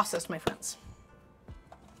that processed, my friends.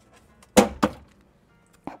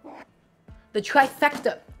 The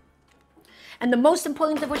trifecta. And the most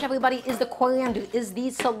important of which, everybody, is the coriander, is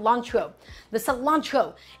the cilantro. The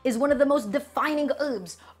cilantro is one of the most defining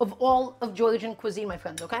herbs of all of Georgian cuisine, my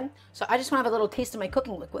friends, okay? So I just want to have a little taste of my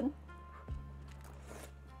cooking liquid.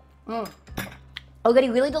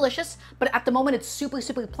 Already really delicious, but at the moment it's super,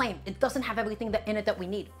 super plain. It doesn't have everything in it that we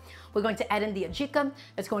need. We're going to add in the ajika.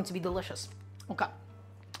 It's going to be delicious. Okay.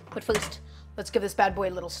 But first, let's give this bad boy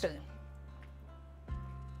a little stir.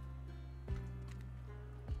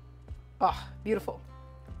 Oh, beautiful.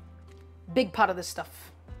 Big pot of this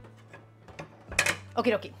stuff.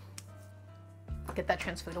 Okie dokie. Get that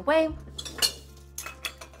transferred away.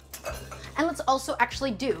 And let's also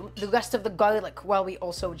actually do the rest of the garlic while we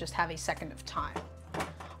also just have a second of time.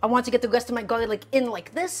 I want to get the rest of my garlic in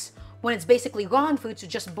like this when it's basically raw and for it to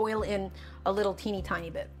just boil in a little teeny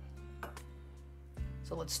tiny bit.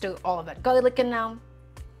 So let's stir all of that garlic in now.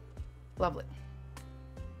 Lovely.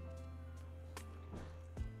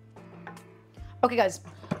 Okay, guys,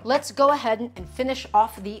 let's go ahead and finish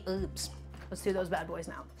off the herbs. Let's do those bad boys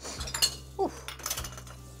now. Oof.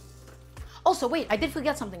 Also, wait, I did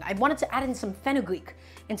forget something. I wanted to add in some fenugreek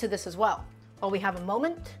into this as well. While we have a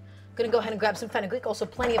moment, I'm gonna go ahead and grab some fenugreek. Also,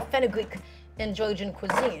 plenty of fenugreek in Georgian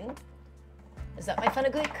cuisine. Is that my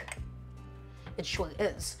fenugreek? It sure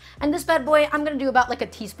is. And this bad boy, I'm gonna do about like a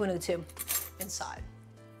teaspoon or two inside.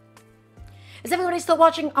 Is everybody still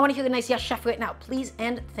watching? I wanna hear a nice yes, chef, right now, please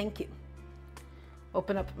and thank you.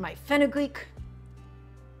 Open up my fenugreek.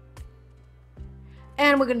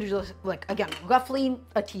 And we're gonna do this, like, again, roughly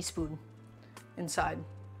a teaspoon inside.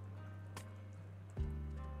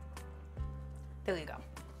 There you go.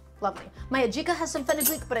 Lovely. My ajika has some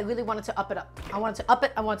fenugreek, but I really wanted to up it up. I wanted to up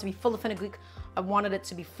it. I wanted it to be full of fenugreek. I wanted it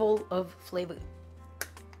to be full of flavor.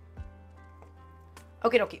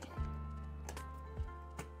 Okie dokie.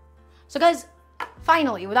 So guys,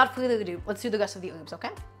 finally, without further ado, let's do the rest of the herbs,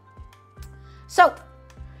 okay? So,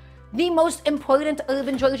 the most important herb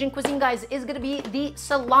in Georgian cuisine, guys, is going to be the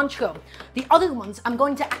cilantro. The other ones I'm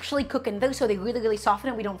going to actually cook in there so they really, really soften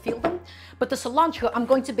and we don't feel them. But the cilantro I'm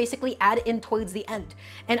going to basically add in towards the end.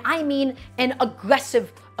 And I mean an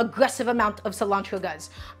aggressive amount of cilantro,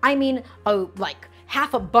 guys. I mean, like,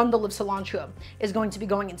 half a bundle of cilantro is going to be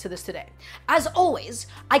going into this today. As always,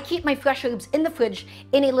 I keep my fresh herbs in the fridge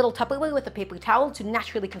in a little Tupperware with a paper towel to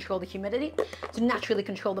naturally control the humidity, to naturally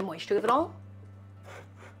control the moisture of it all.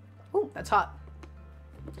 Ooh, that's hot.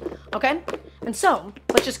 Okay, and so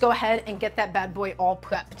let's just go ahead and get that bad boy all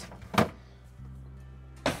prepped.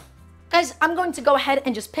 Guys, I'm going to go ahead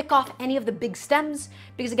and just pick off any of the big stems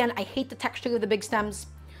because again, I hate the texture of the big stems.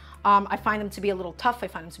 I find them to be a little tough. I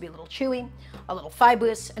find them to be a little chewy, a little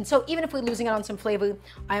fibrous. And so even if we're losing out on some flavor,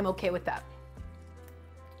 I am okay with that.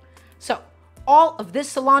 So all of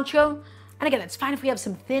this cilantro, and again, it's fine if we have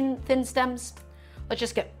some thin stems. Let's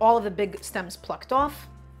just get all of the big stems plucked off.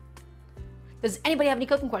 Does anybody have any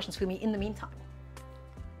cooking questions for me in the meantime?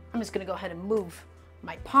 I'm just gonna go ahead and move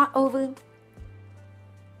my pot over.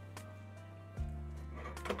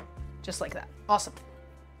 Just like that. Awesome.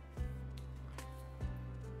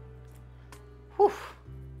 Whew.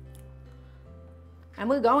 And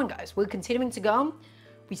we're going, guys. We're continuing to go.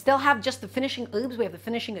 We still have just the finishing herbs. We have the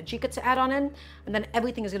finishing ajika to add on in. And then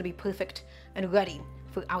everything is going to be perfect and ready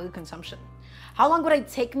for our consumption. How long would it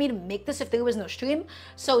take me to make this if there was no stream?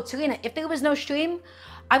 So, Tarina, if there was no stream,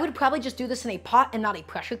 I would probably just do this in a pot and not a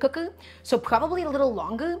pressure cooker. So probably a little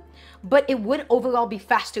longer. But it would overall be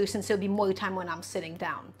faster since there would be more time when I'm sitting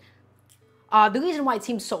down. The reason why it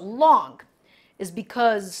seems so long is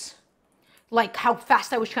because, like, how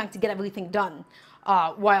fast I was trying to get everything done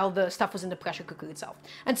while the stuff was in the pressure cooker itself.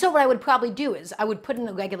 And so what I would probably do is I would put in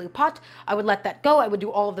a regular pot, I would let that go, I would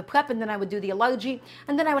do all of the prep, and then I would do the Elarji,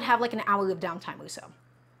 and then I would have like an hour of downtime or so.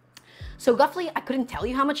 So roughly, I couldn't tell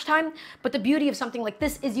you how much time, but the beauty of something like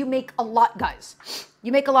this is you make a lot, guys.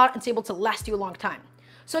 You make a lot, and it's able to last you a long time.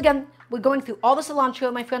 So again, we're going through all the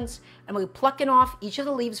cilantro, my friends, and we're plucking off each of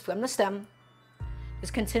the leaves from the stem.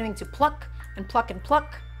 Just continuing to pluck and pluck and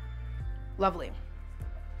pluck. Lovely.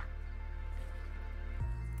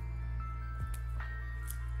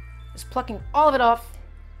 Just plucking all of it off.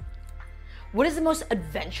 What is the most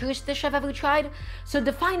adventurous dish I've ever tried? So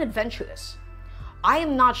define adventurous. I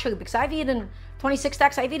am not sure because I've eaten 26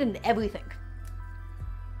 stacks. I've eaten everything.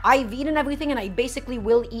 I've eaten everything and I basically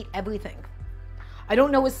will eat everything. I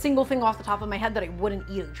don't know a single thing off the top of my head that I wouldn't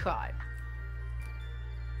eat or try.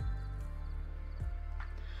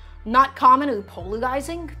 Not common or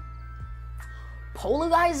polarizing?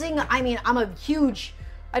 Polarizing? I mean, I'm a huge,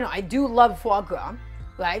 I do love foie gras,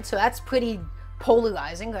 right? So that's pretty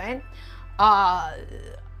polarizing, right?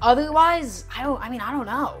 Otherwise, I don't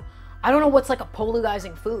know. I don't know what's like a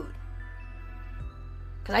polarizing food.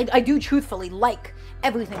 Because I do truthfully like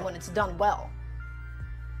everything when it's done well.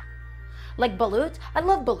 Like balut, I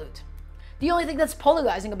love balut. The only thing that's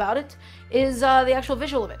polarizing about it is the actual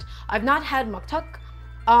visual of it. I've not had maktak,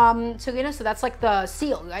 Serena, so that's like the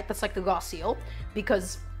seal, right? That's like the raw seal,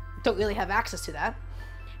 because don't really have access to that.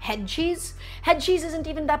 Head cheese? Head cheese isn't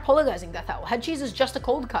even that polarizing, Death Owl. Head cheese is just a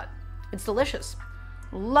cold cut. It's delicious.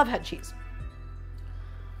 Love head cheese.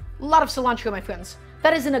 A lot of cilantro, my friends.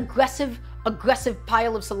 That is an aggressive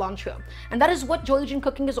pile of cilantro. And that is what Georgian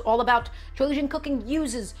cooking is all about. Georgian cooking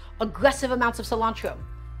uses aggressive amounts of cilantro.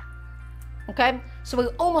 Okay? So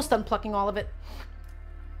we're almost done plucking all of it.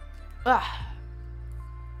 Ugh.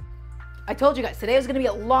 I told you guys, today was going to be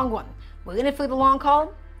a long one. We're in it for the long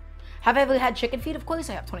haul. Have I ever had chicken feet? Of course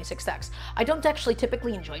I have 26 stacks. I don't actually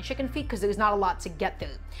typically enjoy chicken feet because there's not a lot to get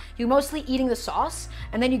there. You're mostly eating the sauce,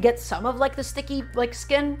 and then you get some of like the sticky like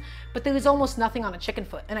skin, but there is almost nothing on a chicken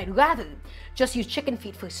foot. And I'd rather just use chicken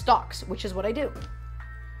feet for stocks, which is what I do.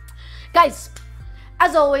 Guys,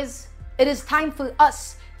 as always, it is time for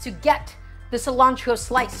us to get the cilantro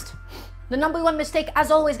sliced. The number one mistake, as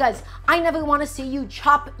always, guys, I never want to see you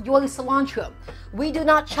chop your cilantro. We do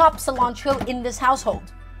not chop cilantro in this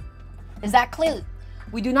household. Is that clear?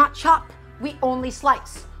 We do not chop, we only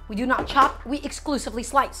slice. We do not chop, we exclusively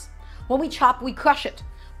slice. When we chop, we crush it.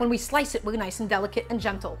 When we slice it, we're nice and delicate and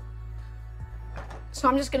gentle. So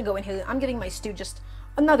I'm just gonna go in here. I'm giving my stew just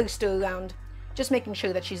another stir around, just making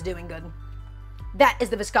sure that she's doing good. That is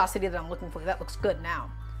the viscosity that I'm looking for. That looks good now.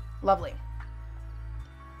 Lovely.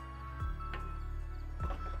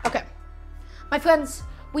 Okay, my friends,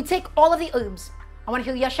 we take all of the herbs. I want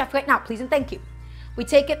to hear yes, chef, right now, please and thank you. We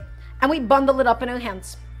take it and we bundle it up in our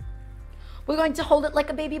hands. We're going to hold it like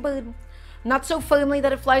a baby bird, not so firmly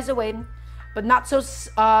that it flies away, but not so,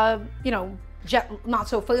 not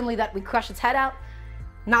so firmly that we crush its head out,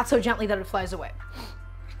 not so gently that it flies away.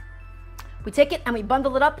 We take it and we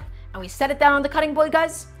bundle it up and we set it down on the cutting board,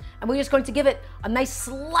 guys, and we're just going to give it a nice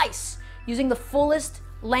slice using the fullest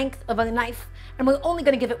length of a knife, and we're only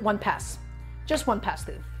going to give it one pass, just one pass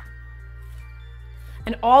through.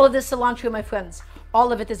 And all of this cilantro, my friends,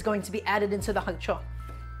 all of it is going to be added into the kharcho.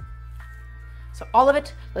 So all of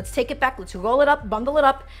it, let's take it back, let's roll it up, bundle it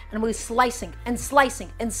up, and we're slicing and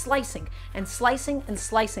slicing and slicing and slicing and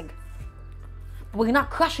slicing. We're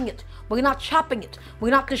not crushing it, we're not chopping it,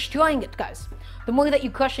 we're not destroying it, guys. The more that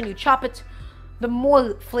you crush and you chop it, the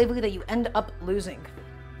more flavor that you end up losing.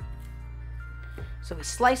 So we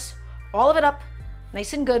slice all of it up,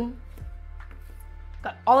 nice and good.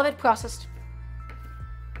 Got all of it processed.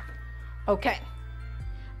 Okay.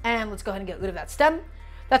 And let's go ahead and get rid of that stem.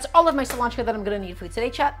 That's all of my cilantro that I'm gonna need for today,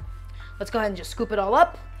 chat. Let's go ahead and just scoop it all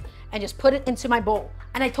up and just put it into my bowl.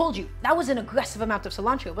 And I told you, that was an aggressive amount of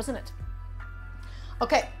cilantro, wasn't it?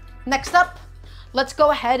 Okay, next up, let's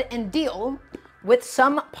go ahead and deal with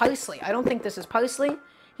some parsley. I don't think this is parsley.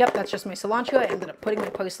 Yep, that's just my cilantro. I ended up putting my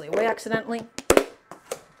parsley away accidentally.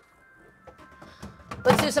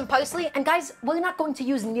 Let's do some parsley. And guys, we're not going to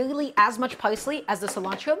use nearly as much parsley as the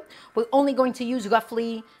cilantro. We're only going to use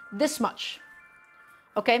roughly this much.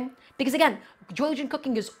 Okay? Because again, Georgian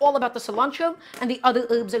cooking is all about the cilantro, and the other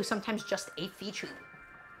herbs are sometimes just a feature.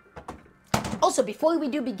 Also, before we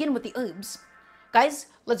do begin with the herbs, guys,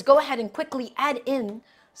 let's go ahead and quickly add in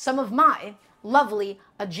some of my lovely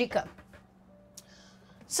adjika.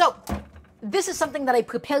 So, this is something that I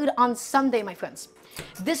prepared on Sunday, my friends.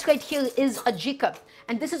 This right here is adjika,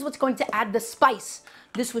 and this is what's going to add the spice.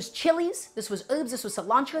 This was chilies, this was herbs, this was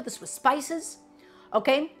cilantro, this was spices,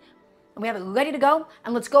 okay? And we have it ready to go,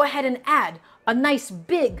 and let's go ahead and add a nice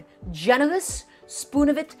big, generous spoon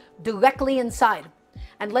of it directly inside.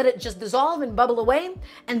 And let it just dissolve and bubble away,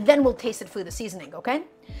 and then we'll taste it for the seasoning, okay?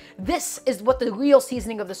 This is what the real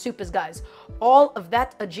seasoning of the soup is, guys. All of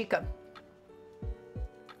that adjika.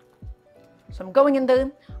 So I'm going in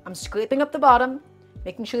there, I'm scraping up the bottom,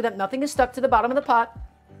 making sure that nothing is stuck to the bottom of the pot.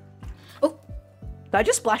 Oh, did I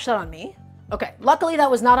just splash that on me? Okay, luckily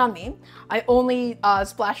that was not on me. I only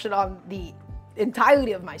splashed it on the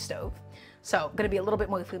entirety of my stove. So gonna be a little bit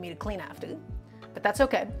more for me to clean after, but that's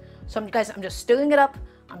okay. So guys, I'm just stirring it up.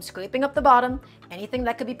 I'm scraping up the bottom, anything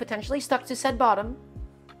that could be potentially stuck to said bottom.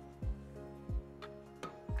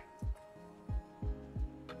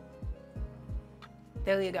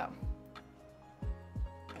 There you go.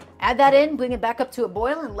 Add that in, bring it back up to a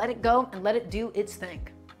boil, and let it go and let it do its thing.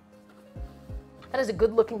 That is a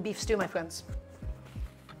good looking beef stew, my friends.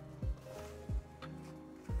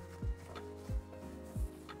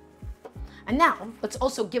 And now, let's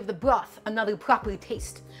also give the broth another proper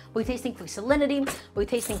taste. We're tasting for salinity, we're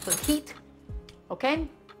tasting for heat, okay?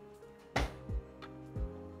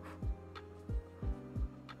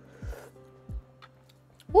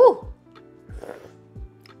 Woo!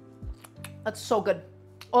 That's so good.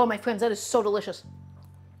 Oh, my friends, that is so delicious.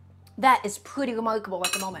 That is pretty remarkable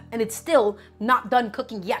at the moment. And it's still not done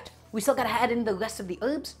cooking yet. We still gotta add in the rest of the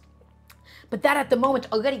herbs. But that at the moment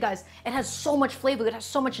already, guys, it has so much flavor, it has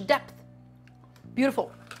so much depth.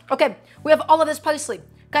 Beautiful. Okay, we have all of this parsley.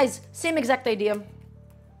 Guys, same exact idea.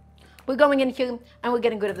 We're going in here and we're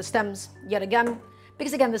getting rid of the stems yet again.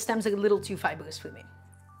 Because again, the stems are a little too fibrous for me.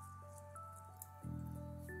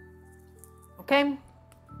 Okay.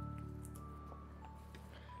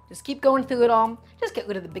 Just keep going through it all. Just get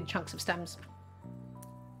rid of the big chunks of stems.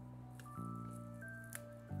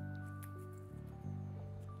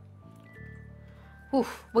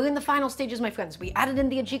 Oof, we're in the final stages, my friends. We added in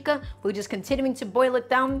the adjika. We're just continuing to boil it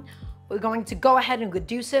down. We're going to go ahead and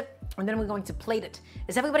reduce it, and then we're going to plate it.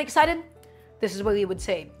 Is everybody excited? This is where you would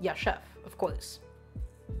say, yeah, chef, of course.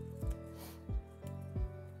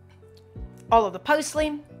 All of the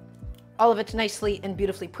parsley, all of it nicely and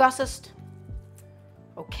beautifully processed.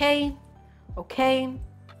 Okay, okay.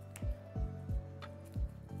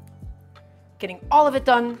 Getting all of it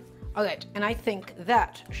done. All right, and I think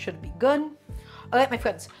that should be good. All right, my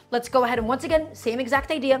friends, let's go ahead and once again, same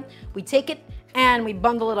exact idea. We take it and we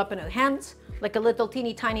bundle it up in our hands like a little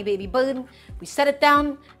teeny tiny baby bird. We set it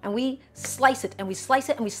down and we slice it and we slice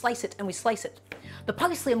it and we slice it and we slice it. The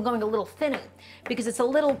parsley I'm going a little thinner because it's a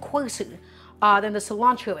little coarser than the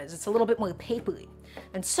cilantro is. It's a little bit more papery.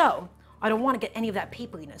 And so I don't want to get any of that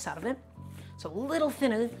paperiness out of it. So a little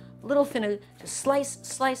thinner, just slice,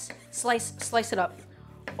 slice, slice, slice it up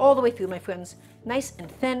all the way through, my friends. Nice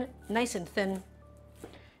and thin, nice and thin.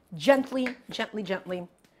 Gently, gently, gently.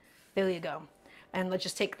 There you go. And let's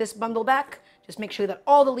just take this bundle back. Just make sure that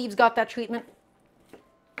all the leaves got that treatment.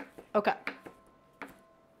 Okay.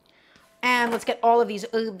 And let's get all of these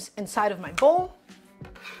herbs inside of my bowl.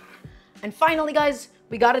 And finally, guys,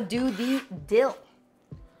 we gotta do the dill.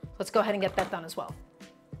 Let's go ahead and get that done as well.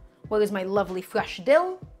 Where is my lovely fresh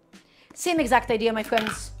dill? Same exact idea, my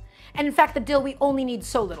friends. And in fact, the dill, we only need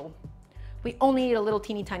so little. We only need a little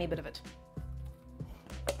teeny tiny bit of it.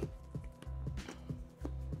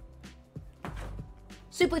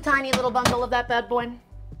 Super tiny little bundle of that bad boy.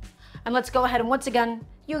 And let's go ahead and once again,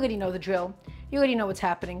 you already know the drill. You already know what's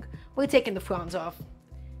happening. We're taking the fronds off.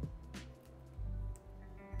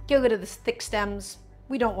 Get rid of the thick stems.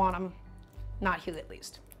 We don't want them. Not here at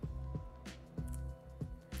least.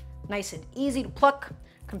 Nice and easy to pluck.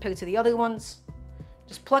 compared to the other ones.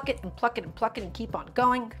 Just pluck it and pluck it and pluck it and keep on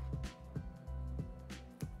going.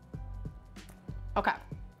 Okay.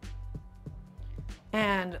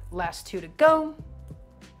 And last 2 to go.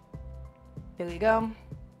 There you go.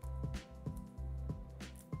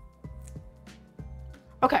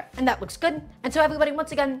 Okay, and that looks good. And so everybody,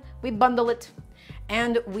 once again, we bundle it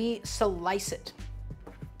and we slice it.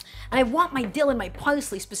 And I want my dill and my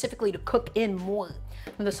parsley specifically to cook in more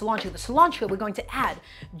than the cilantro. The cilantro we're going to add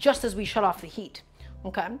just as we shut off the heat.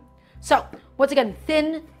 Okay? So, once again,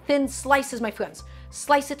 thin slices, my friends.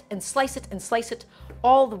 Slice it and slice it and slice it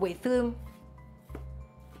all the way through.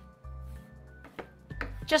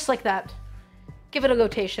 Just like that. Give it a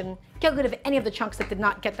rotation. Get rid of any of the chunks that did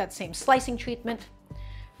not get that same slicing treatment.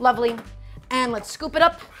 Lovely. And let's scoop it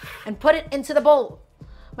up and put it into the bowl.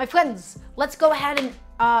 My friends, let's go ahead and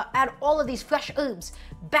add all of these fresh herbs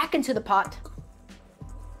back into the pot.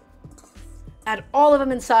 Add all of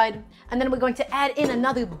them inside. And then we're going to add in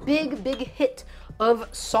another big hit of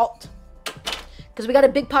salt. Because we got a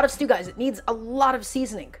big pot of stew, guys. It needs a lot of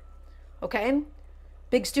seasoning. Okay?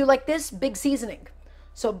 Big stew like this, big seasoning.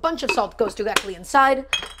 So a bunch of salt goes directly inside.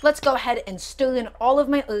 Let's go ahead and stir in all of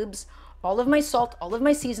my herbs, all of my salt, all of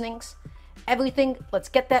my seasonings, everything. Let's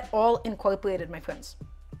get that all incorporated, my friends.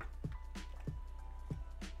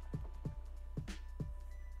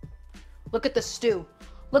 Look at the stew.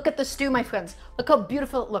 Look at the stew, my friends. Look how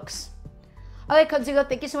beautiful it looks. All right, Godzilla,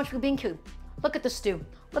 thank you so much for being here. Look at the stew.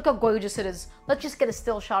 Look how gorgeous it is. Let's just get a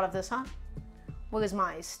still shot of this, huh? Where is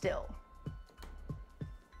my still?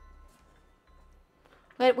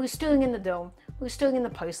 Right, we're stirring in the dough. We're stirring in the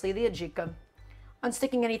parsley, the ajika.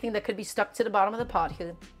 Unsticking anything that could be stuck to the bottom of the pot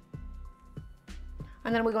here.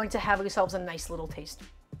 And then we're going to have ourselves a nice little taste.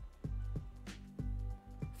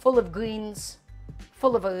 Full of greens,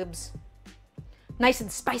 full of herbs. Nice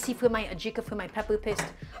and spicy for my ajika, for my pepper paste.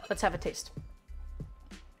 Let's have a taste.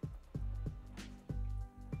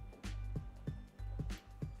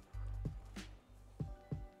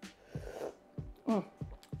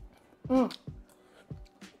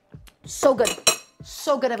 So good.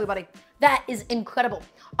 So good, everybody. That is incredible.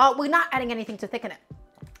 We're not adding anything to thicken it.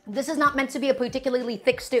 This is not meant to be a particularly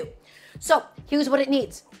thick stew. So here's what it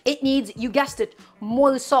needs. It needs, you guessed it,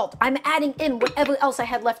 more salt. I'm adding in whatever else I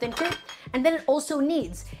had left in here. And then it also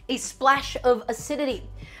needs a splash of acidity.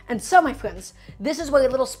 And so, my friends, this is where a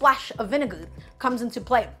little splash of vinegar comes into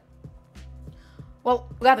play.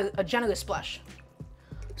 Well, rather, a generous splash.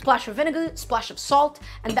 Splash of vinegar, splash of salt,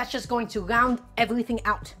 and that's just going to round everything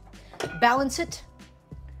out. Balance it.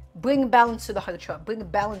 Bring balance to the kharcho. Bring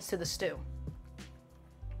balance to the stew.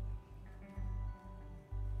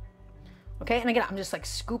 Okay, and again, I'm just like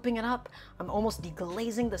scooping it up. I'm almost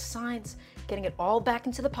deglazing the sides, getting it all back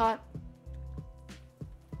into the pot.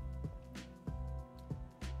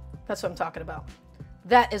 That's what I'm talking about.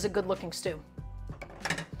 That is a good looking stew.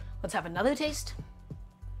 Let's have another taste.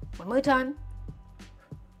 One more time.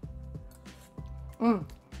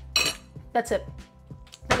 That's it.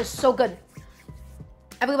 That is so good.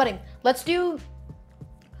 Everybody, let's do,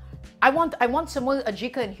 I want some more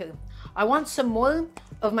ajika in here. I want some more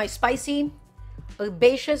of my spicy,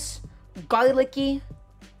 herbaceous, garlicky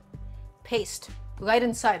paste right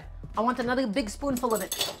inside. I want another big spoonful of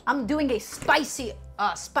it. I'm doing a spicy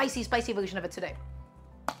version of it today.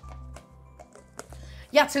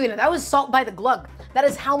 Yeah, Serena, that was salt by the glug. That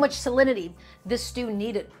is how much salinity this stew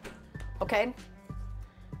needed. Okay?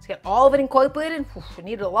 Let's get all of it incorporated. We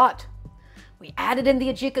needed a lot. We added in the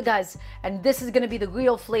ajika, guys, and this is going to be the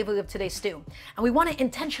real flavor of today's stew. And we want to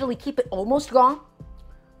intentionally keep it almost raw,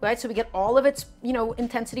 right? So we get all of its,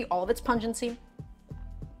 intensity, all of its pungency.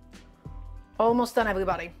 Almost done,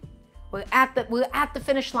 everybody. We're at the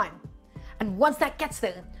finish line. And once that gets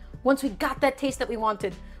there, once we got that taste that we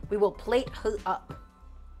wanted, we will plate her up.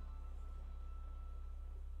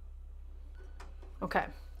 Okay.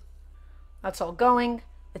 That's all going.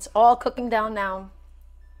 It's all cooking down now.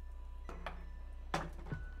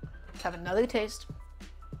 Let's have another taste.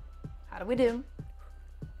 How do we do?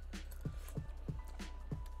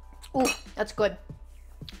 Ooh, that's good.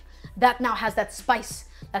 That now has that spice.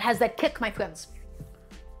 That has that kick, my friends.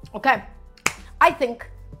 Okay. I think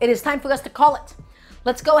it is time for us to call it.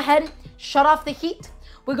 Let's go ahead, shut off the heat.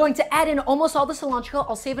 We're going to add in almost all the cilantro.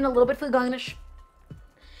 I'll save in a little bit for garnish.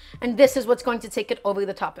 And this is what's going to take it over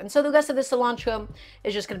the top. And so the rest of the cilantro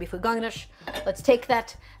is just going to be for garnish. Let's take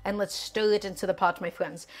that and let's stir it into the pot, my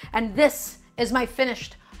friends. And this is my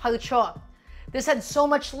finished kharcho. This had so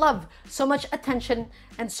much love, so much attention,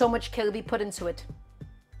 and so much care be put into it.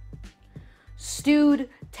 Stewed,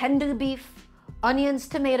 tender beef, onions,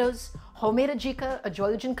 tomatoes, homemade ajika, a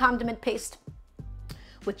Georgian condiment paste,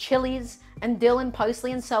 with chilies and dill and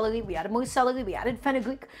parsley and celery. We added more celery, we added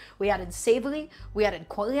fenugreek, we added savory, we added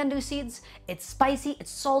coriander seeds. It's spicy,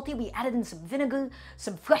 it's salty. We added in some vinegar,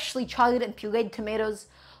 some freshly charred and pureed tomatoes.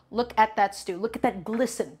 Look at that stew. Look at that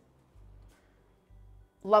glisten.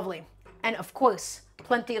 Lovely. And of course,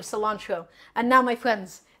 plenty of cilantro. And now, my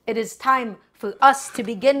friends, it is time for us to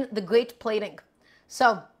begin the great plating.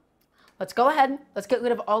 So let's go ahead. Let's get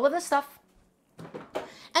rid of all of this stuff.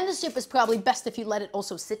 And the soup is probably best if you let it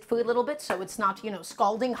also sit for a little bit so it's not,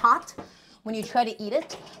 scalding hot when you try to eat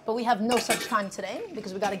it. But we have no such time today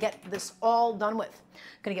because we got to get this all done with.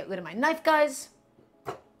 Gonna get rid of my knife, guys.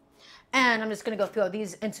 And I'm just gonna go throw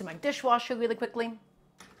these into my dishwasher really quickly.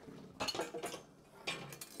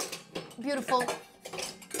 Beautiful.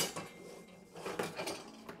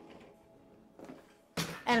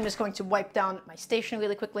 And I'm just going to wipe down my station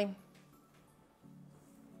really quickly.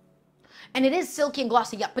 And it is silky and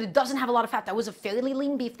glossy, yeah, but it doesn't have a lot of fat. That was a fairly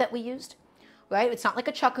lean beef that we used, right? It's not like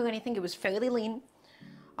a chuck or anything. It was fairly lean.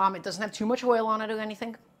 It doesn't have too much oil on it or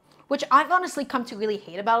anything, which I've honestly come to really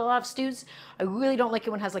hate about a lot of stews. I really don't like it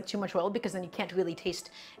when it has like too much oil because then you can't really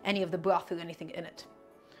taste any of the broth or anything in it,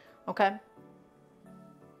 okay?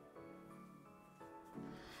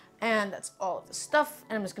 And that's all of the stuff.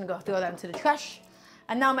 And I'm just gonna go throw that into the trash.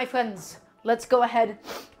 And now, my friends, let's go ahead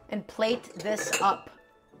and plate this up.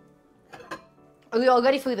 Are we all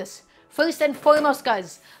ready for this? First and foremost,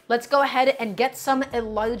 guys, let's go ahead and get some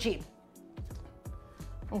Elarji.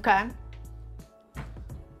 Okay?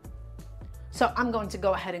 So I'm going to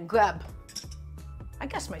go ahead and grab, I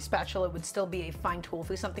guess my spatula would still be a fine tool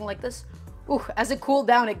for something like this. Ooh, as it cooled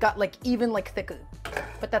down, it got even thicker,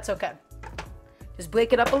 but that's okay. Just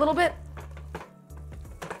break it up a little bit.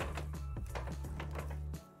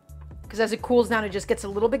 Because as it cools down, it just gets a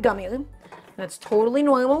little bit gummier. And that's totally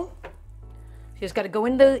normal. You just got to go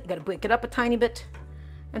in there. You got to break it up a tiny bit.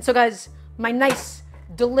 And so, guys, my nice,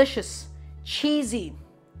 delicious, cheesy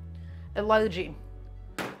Elarji.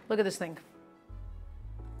 Look at this thing.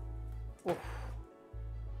 Oof.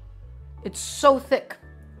 It's so thick.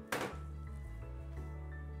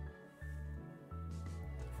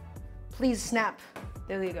 Please snap.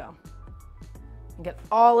 There you go. And get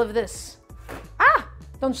all of this. Ah!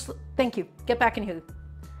 Thank you. Get back in here.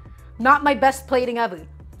 Not my best plating ever.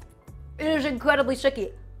 It is incredibly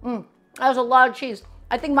sticky. That was a lot of cheese.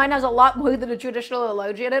 I think mine has a lot more than a traditional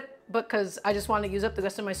Elarji in it because I just want to use up the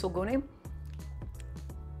rest of my suluguni.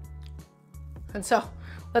 And so,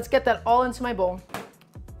 let's get that all into my bowl.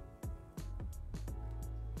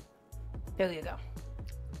 There you go.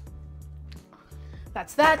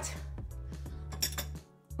 That's that.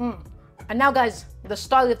 And now, guys, the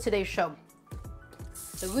star of today's show.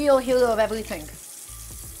 The real hero of everything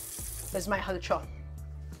is my Kharcho.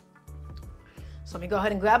 So let me go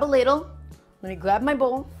ahead and grab a ladle. Let me grab my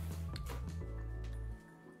bowl.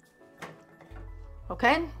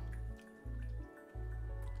 Okay?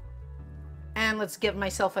 And let's give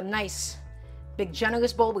myself a nice, big,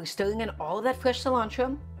 generous bowl. We're stirring in all of that fresh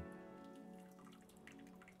cilantro.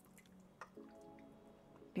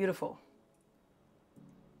 Beautiful.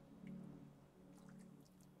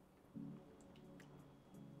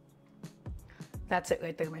 That's it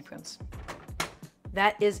right there, my friends.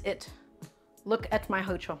 That is it. Look at my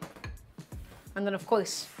Kharcho. And then, of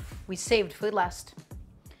course, we saved for last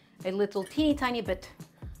a little teeny tiny bit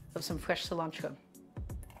of some fresh cilantro.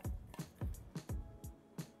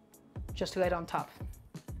 Just right on top.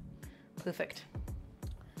 Perfect.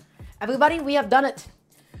 Everybody, we have done it.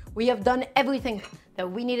 We have done everything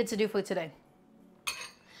that we needed to do for today.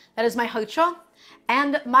 That is my Kharcho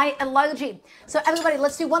and my Elarji. So everybody,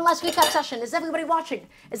 let's do one last recap session. Is everybody watching?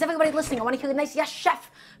 Is everybody listening? I want to hear a nice yes,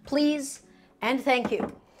 chef, please, and thank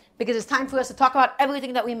you. Because it's time for us to talk about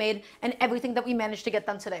everything that we made and everything that we managed to get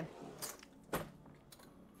done today.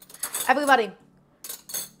 Everybody,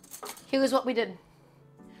 here's what we did.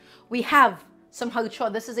 We have some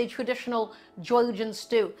Kharcho. This is a traditional Georgian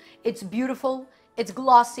stew. It's beautiful, it's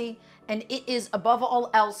glossy, and it is, above all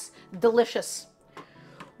else, delicious.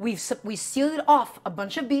 We seared off a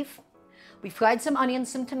bunch of beef. We fried some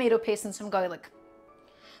onions, some tomato paste, and some garlic.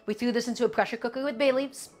 We threw this into a pressure cooker with bay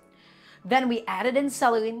leaves. Then we added in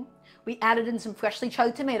celery. We added in some freshly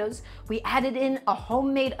charred tomatoes. We added in a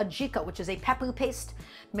homemade ajika, which is a pepper paste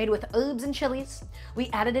made with herbs and chilies. We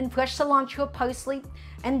added in fresh cilantro, parsley,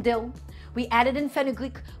 and dill. We added in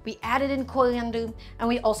fenugreek. We added in coriander, and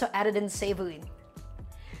we also added in savory.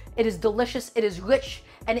 It is delicious, it is rich,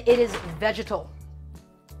 and it is vegetal.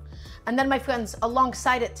 And then, my friends,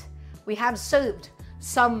 alongside it, we have served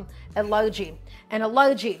some Elarji. And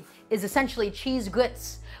Elarji is essentially cheese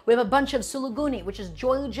grits. We have a bunch of suluguni, which is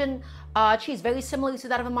Georgian cheese, very similar to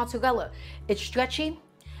that of a mozzarella. It's stretchy,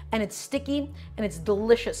 and it's sticky, and it's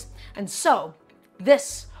delicious. And so,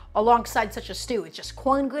 this, alongside such a stew, it's just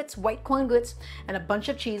corn grits, white corn grits, and a bunch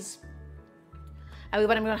of cheese.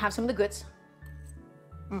 Everybody, I'm gonna have some of the grits.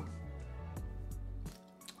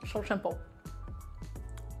 So simple.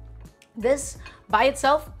 This, by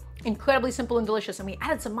itself, incredibly simple and delicious. And we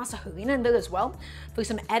added some masa harina in there as well for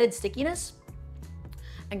some added stickiness.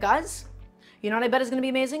 And guys, you know what I bet is gonna be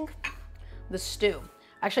amazing? The stew.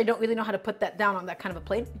 Actually, I don't really know how to put that down on that kind of a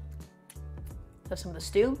plate. So some of the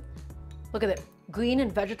stew. Look at it, green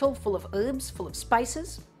and vegetal, full of herbs, full of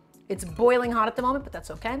spices. It's boiling hot at the moment, but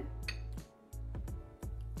that's okay.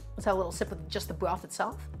 Let's have a little sip with just the broth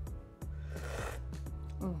itself.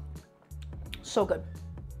 So good.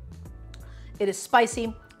 It is spicy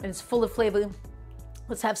and it's full of flavor.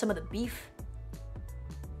 Let's have some of the beef.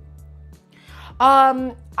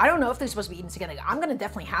 I don't know if they're supposed to be eaten together. I'm gonna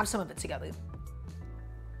definitely have some of it together.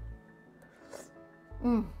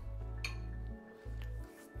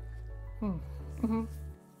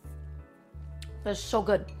 That's so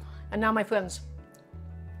good. And now, my friends,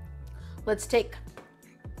 let's take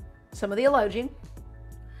some of the Elarji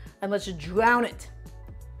and let's drown it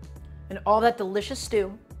in all that delicious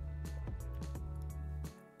stew.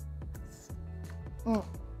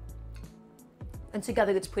 And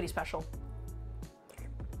together it's pretty special.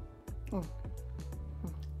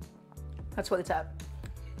 That's where it's at.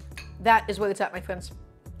 That is where it's at, my friends.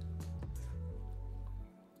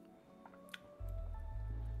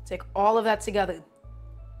 Take all of that together.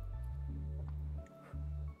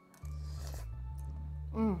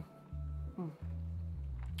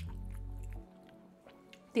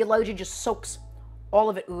 The Elarji just soaks all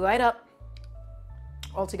of it right up,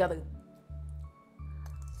 all together.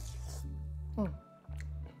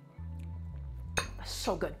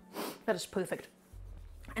 So good. That is perfect.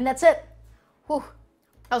 And that's it. Whew.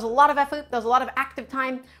 That was a lot of effort. That was a lot of active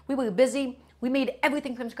time. We were busy. We made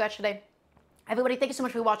everything from scratch today. Everybody, thank you so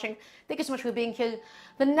much for watching. Thank you so much for being here.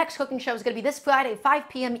 The next cooking show is going to be this Friday, 5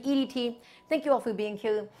 p.m. EDT. Thank you all for being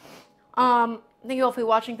here. Thank you all for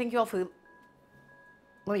watching. Thank you all for...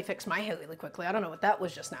 Let me fix my hair really quickly. I don't know what that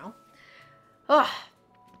was just now. That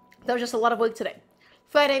was just a lot of work today.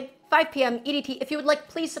 Friday, 5 p.m. EDT. If you would like,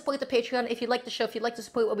 please support the Patreon. If you'd like the show, if you'd like to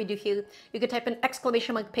support what we do here, you can type in !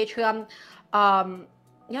 Patreon.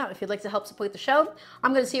 Yeah, if you'd like to help support the show.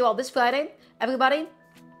 I'm going to see you all this Friday. Everybody,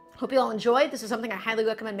 hope you all enjoyed. This is something I highly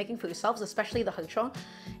recommend making for yourselves, especially the Kharcho.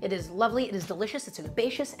 It is lovely, it is delicious, it's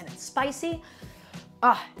herbaceous, and it's spicy.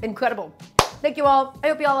 Incredible. Thank you all. I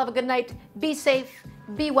hope you all have a good night. Be safe,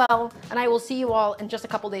 be well, and I will see you all in just a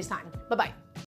couple days' time. Bye-bye.